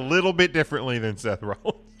handled it a little bit differently than Seth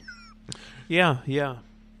Rollins. Yeah.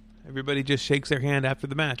 Everybody just shakes their hand after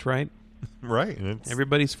the match, right? Right.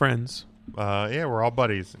 Everybody's friends. Yeah, we're all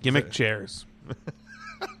buddies. Gimmick chairs.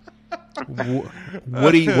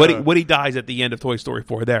 Woody dies at the end of Toy Story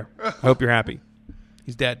 4. There. I hope you're happy.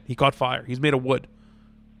 He's dead. He caught fire. He's made of wood.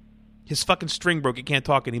 His fucking string broke. He can't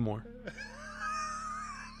talk anymore.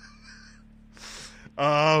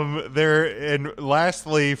 And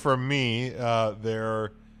lastly from me,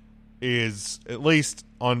 there is, at least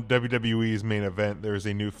on WWE's main event, there's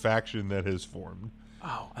a new faction that has formed.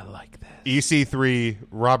 Oh, I like that. EC3,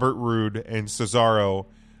 Robert Roode, and Cesaro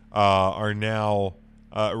are now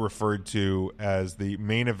referred to as the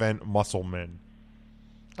main event Muscle Men.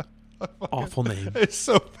 Awful name. It's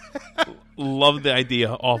so bad. Love the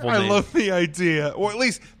idea. Awful name. I love the idea. Or at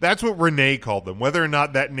least that's what Renee called them. Whether or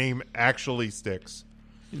not that name actually sticks.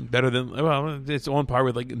 Better than, it's on par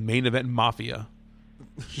with main event Mafia.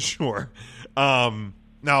 Sure.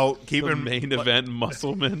 Now keep in main event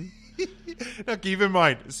Muscleman. Now keep in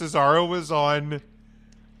mind, Cesaro was on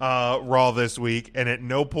Raw this week, and at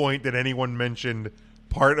no point did anyone mention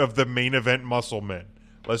part of the main event muscle men.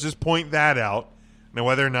 Let's just point that out. Now,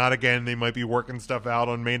 whether or not, again, they might be working stuff out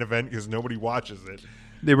on main event because nobody watches it.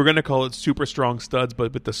 They were going to call it Super Strong Studs,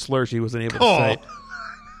 but with the slur, she wasn't able to say it.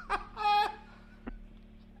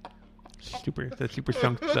 The Super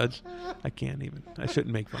Strong Studs. I can't even. I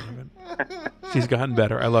shouldn't make fun of it. She's gotten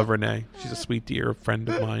better. I love Renee. She's a sweet dear, friend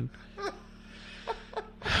of mine.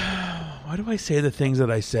 Why do I say the things that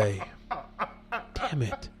I say? Damn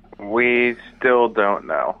it. We still don't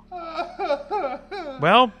know.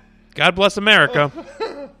 Well, God bless America.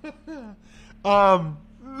 Can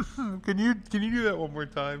you do that one more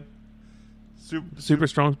time? Super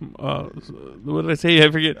strong. What did I say?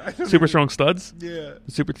 I forget. Super strong studs. Yeah.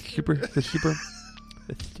 Super.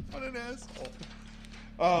 What an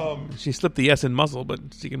asshole. She slipped the S in muscle, but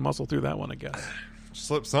she can muscle through that one, I guess.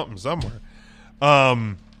 Slip something somewhere.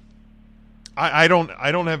 I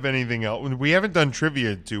don't have anything else. We haven't done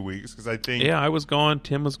trivia in 2 weeks because I think I was gone.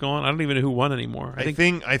 Tim was gone. I don't even know who won anymore. I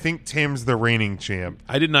think Tim's the reigning champ.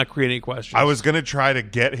 I did not create any questions. I was gonna try to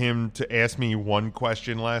get him to ask me one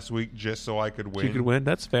question last week just so I could win. You could win.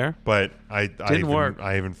 That's fair. But I work.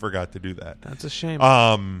 I even forgot to do that. That's a shame.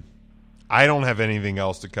 I don't have anything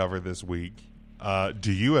else to cover this week.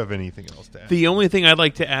 Do you have anything else to add? The only thing I'd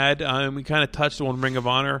like to add, we kind of touched on Ring of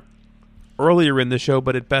Honor earlier in the show,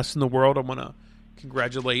 but at Best in the World, I want to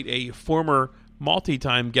congratulate a former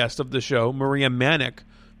multi-time guest of the show, Maria Manick,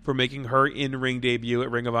 for making her in-ring debut at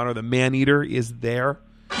Ring of Honor. The Man-Eater is there.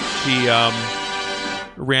 She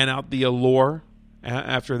ran out the Allure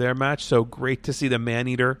after their match, so great to see the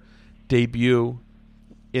Man-Eater debut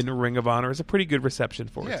in Ring of Honor. It's a pretty good reception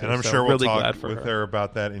for it. And I'm sure we'll talk with her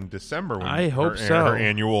about that in December. When I hope so. Her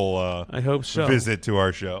annual I hope so. visit to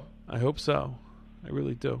our show. I hope so. I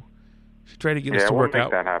really do. She tried to get us to work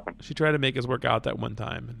out. That happen. She tried to make us work out that one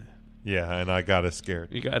time. And I got us scared.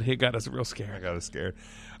 He got us real scared. I got us scared.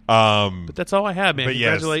 But that's all I have, man. But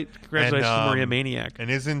Congratulations to Maria Maniac. And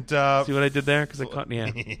isn't see what I did there? Because I caught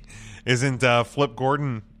isn't Flip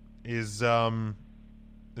Gordon is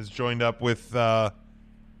joined up with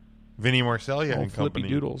Vinny Marseglia and company. Flippy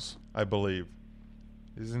Doodles, I believe.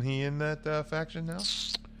 Isn't he in that faction now?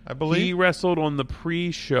 I believe he wrestled on the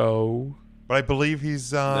pre-show, but I believe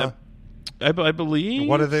he's. I believe.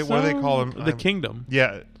 What do they call him? The Kingdom.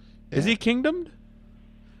 Yeah. Is he Kingdomed?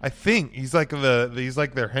 I think he's like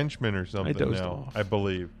their henchman or something. I dozed now. off. I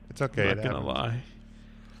believe it's okay. I'm not gonna lie.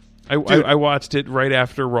 I watched it right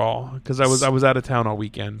after Raw because I was out of town all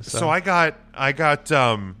weekend. So I got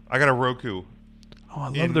a Roku. Oh, I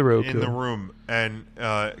love the Roku in the room, and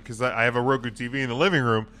because I have a Roku TV in the living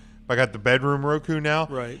room, I got the bedroom Roku now.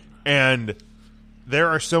 Right. And there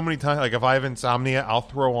are so many times, like if I have insomnia, I'll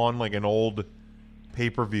throw on like an old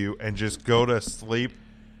pay-per-view and just go to sleep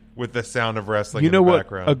with the sound of wrestling in the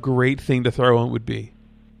background. A great thing to throw on would be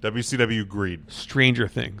WCW Greed. Stranger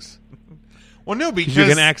Things. Well, no, because you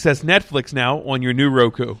can access Netflix now on your new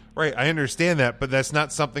Roku. Right, I understand that, but that's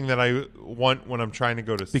not something that I want when I'm trying to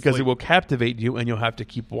go to sleep. Because it will captivate you, and you'll have to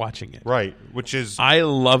keep watching it. Right, which is I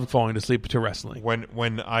love falling to sleep to wrestling.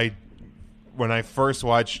 When I first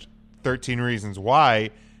watched 13 Reasons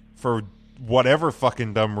Why, for whatever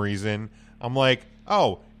fucking dumb reason, I'm like,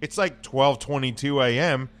 oh, it's like 12:22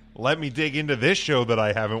 a.m. Let me dig into this show that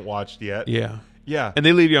I haven't watched yet. Yeah. Yeah, and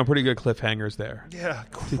they leave you on pretty good cliffhangers there. Yeah,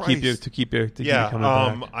 to keep you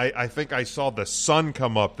coming back. I think I saw the sun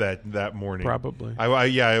come up that morning. Probably.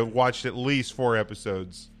 I watched at least 4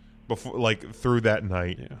 episodes before, like through that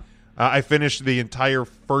night. Yeah, I finished the entire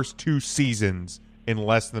first 2 seasons in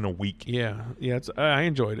less than a week. Yeah. I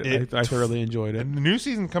enjoyed it. I thoroughly enjoyed it. And the new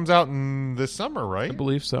season comes out in this summer, right? I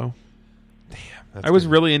believe so. Damn, I was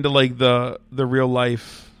really into like the real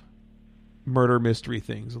life murder mystery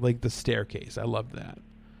things, like The Staircase. I loved that.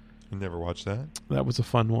 You never watched that? That was a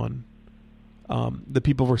fun one. The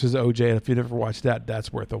People versus OJ. If you never watched that,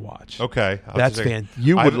 that's worth a watch. Okay, that's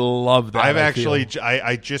You would love that.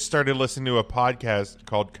 I just started listening to a podcast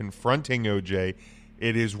called Confronting OJ.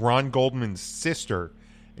 It is Ron Goldman's sister,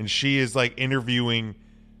 and she is like interviewing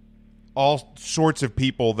all sorts of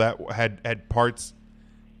people that had parts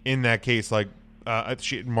in that case. Like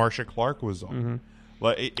Marsha Clark was on. Mm-hmm.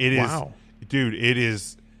 Like it is. Dude, it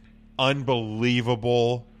is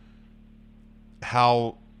unbelievable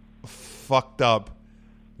how fucked up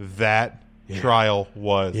that trial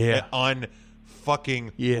was. Yeah. Unfucking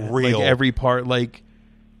Like real. every part, like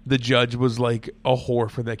the judge was like a whore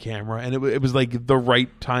for the camera, and it was like the right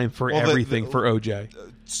time for everything for OJ.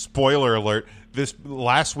 Spoiler alert, this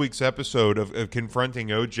last week's episode of Confronting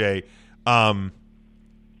OJ,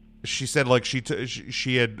 she said like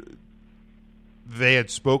they had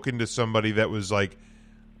spoken to somebody that was like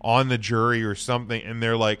on the jury or something, and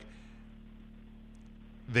they're like,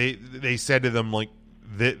 they said to them like,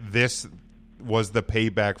 this was the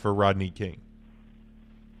payback for Rodney King.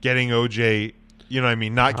 Getting OJ, you know what I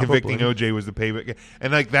mean? Not convicting OJ was the payback.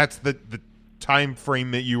 And like that's the time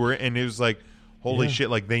frame that you were in. It was like, holy shit,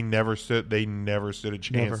 like they never stood a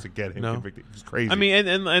chance to get him convicted. It's crazy. I mean,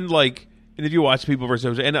 and like, and if you watch People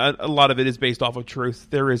vs. OJ, and a lot of it is based off of truth,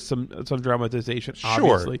 there is some dramatization,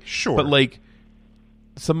 obviously. Sure. But like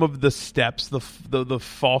some of the steps, the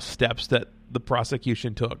false steps that the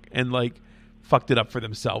prosecution took, and like fucked it up for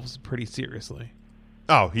themselves pretty seriously.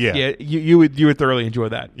 Oh yeah, yeah. You would thoroughly enjoy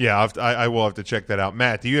that. Yeah, I will have to check that out.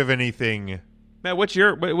 Matt, do you have anything? Matt, what's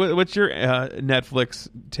your Netflix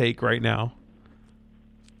take right now?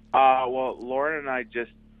 Well, Lauren and I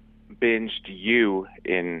just binged You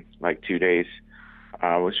in like 2 days,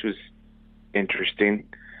 which was interesting.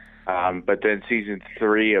 But then season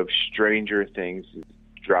 3 of Stranger Things is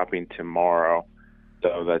dropping tomorrow,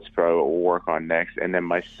 so that's probably what we'll work on next. And then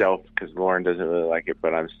myself, because Lauren doesn't really like it,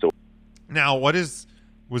 but I'm still. Now, is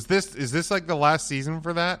this like the last season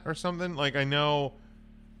for that or something? Like I know,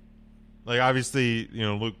 like obviously, you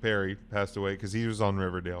know, Luke Perry passed away because he was on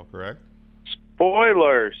Riverdale, correct?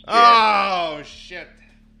 Spoilers. Yeah. Oh shit.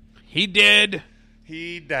 He did.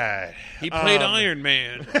 He died. He played Iron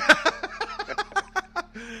Man.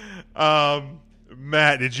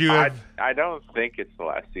 Matt, did you have... I don't think it's the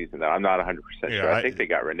last season, though. I'm not 100% sure. I think they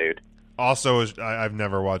got renewed. Also, I've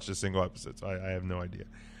never watched a single episode, so I have no idea.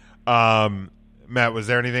 Matt, was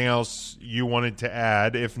there anything else you wanted to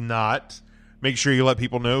add? If not, make sure you let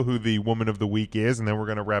people know who the Woman of the Week is, and then we're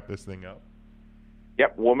going to wrap this thing up.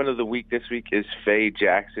 Yep, Woman of the Week this week is Faye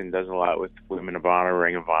Jackson. Does a lot with Women of Honor,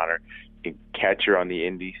 Ring of Honor. You can catch her on the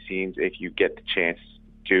indie scenes if you get the chance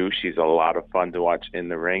to. She's a lot of fun to watch in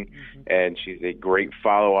the ring, and she's a great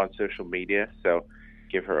follow on social media. So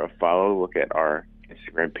give her a follow. Look at our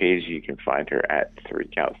Instagram page. You can find her at 3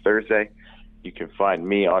 Count Thursday. You can find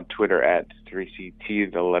me on Twitter at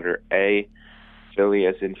 3CT, the letter A. Philly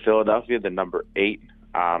as in Philadelphia, the number 8.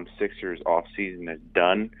 Sixers off season is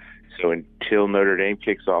done. So until Notre Dame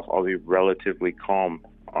kicks off, I'll be relatively calm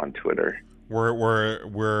on Twitter. We're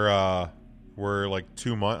like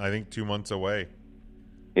 2 months. I think 2 months away.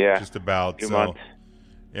 Yeah, just about 2 months.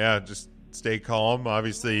 Yeah, just stay calm.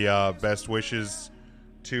 Obviously, best wishes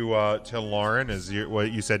to Lauren.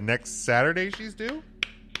 What you said, next Saturday she's due.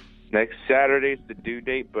 Next Saturday's the due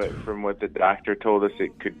date, but from what the doctor told us,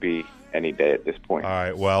 it could be any day at this point. All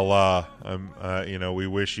right. Well, we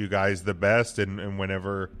wish you guys the best, and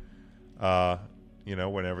whenever,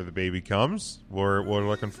 whenever the baby comes, we're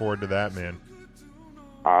looking forward to that, man.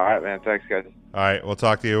 All right, man. Thanks, guys. All right. We'll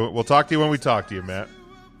talk to you. We'll talk to you when we talk to you, Matt.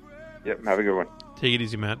 Yep. Have a good one. Take it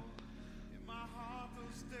easy, Matt.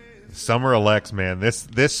 Summer Elects, man.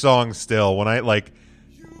 This song still, when I like.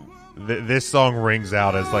 This song rings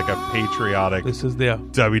out as like a patriotic. This is the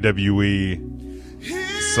WWE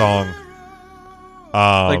song.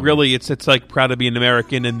 Like really, it's like Proud to Be an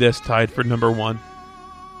American, and this tied for number 1.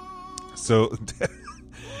 So,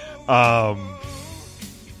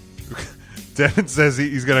 Devin says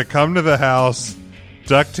he's going to come to the house,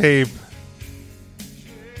 duct tape.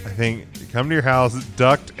 I think come to your house,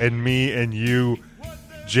 duct, and me and you,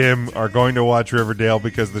 Jim, are going to watch Riverdale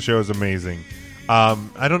because the show is amazing.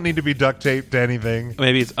 I don't need to be duct taped to anything.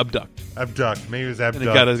 Maybe it's abduct. Abduct. Maybe it's abduct.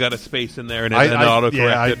 And it's got a space in there, and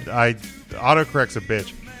autocorrect. I autocorrect's a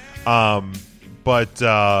bitch.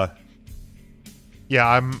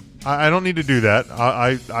 I don't need to do that.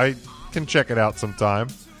 I can check it out sometime.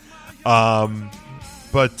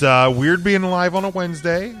 Weird being alive on a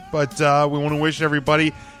Wednesday. But we want to wish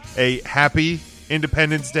everybody a happy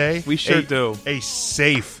Independence Day. We sure do. A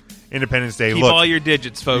safe Independence Day. Keep all your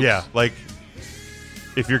digits, folks. Yeah, like.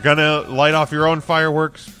 If you're going to light off your own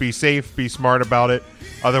fireworks, be safe, be smart about it.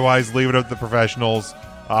 Otherwise, leave it up to the professionals.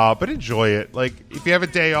 But enjoy it. Like, if you have a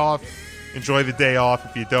day off, enjoy the day off.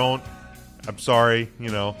 If you don't, I'm sorry,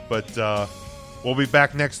 But we'll be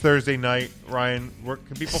back next Thursday night. Ryan, where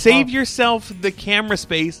can people save yourself the camera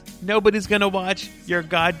space? Nobody's going to watch your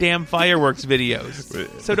goddamn fireworks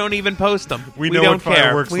videos. So don't even post them. We don't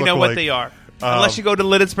care. We know what they are. Unless you go to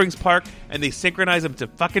Lidded Springs Park and they synchronize them to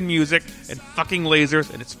fucking music and fucking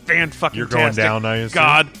lasers, and it's fan-fucking-tastic. You're going down, I assume?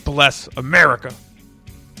 God bless America.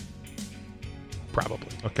 Probably.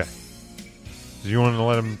 Okay. Do you want to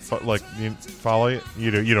let him follow you?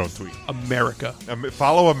 You don't tweet. America.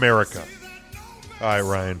 Follow America. All right,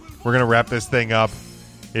 Ryan. We're going to wrap this thing up.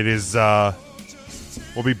 It is... we'll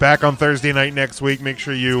be back on Thursday night next week. Make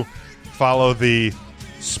sure you follow the...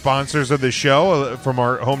 sponsors of the show from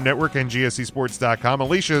our home network and GSCsports.com.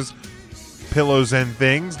 Alicia's pillows and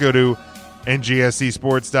things, go to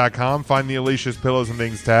ngscsports.com. Find the Alicia's Pillows and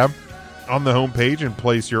Things tab on the homepage and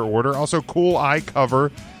place your order. Also, Cool Eye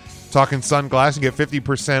Cover, talking sunglasses. You get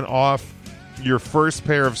 50% off your first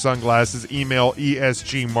pair of sunglasses. Email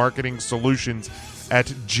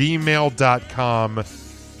esgmarketingsolutions@gmail.com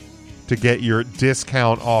to get your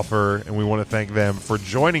discount offer. And we want to thank them for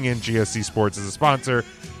joining NGSC Sports as a sponsor.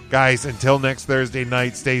 Guys, until next Thursday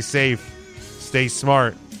night, stay safe, stay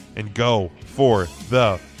smart, and go for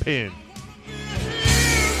the pin.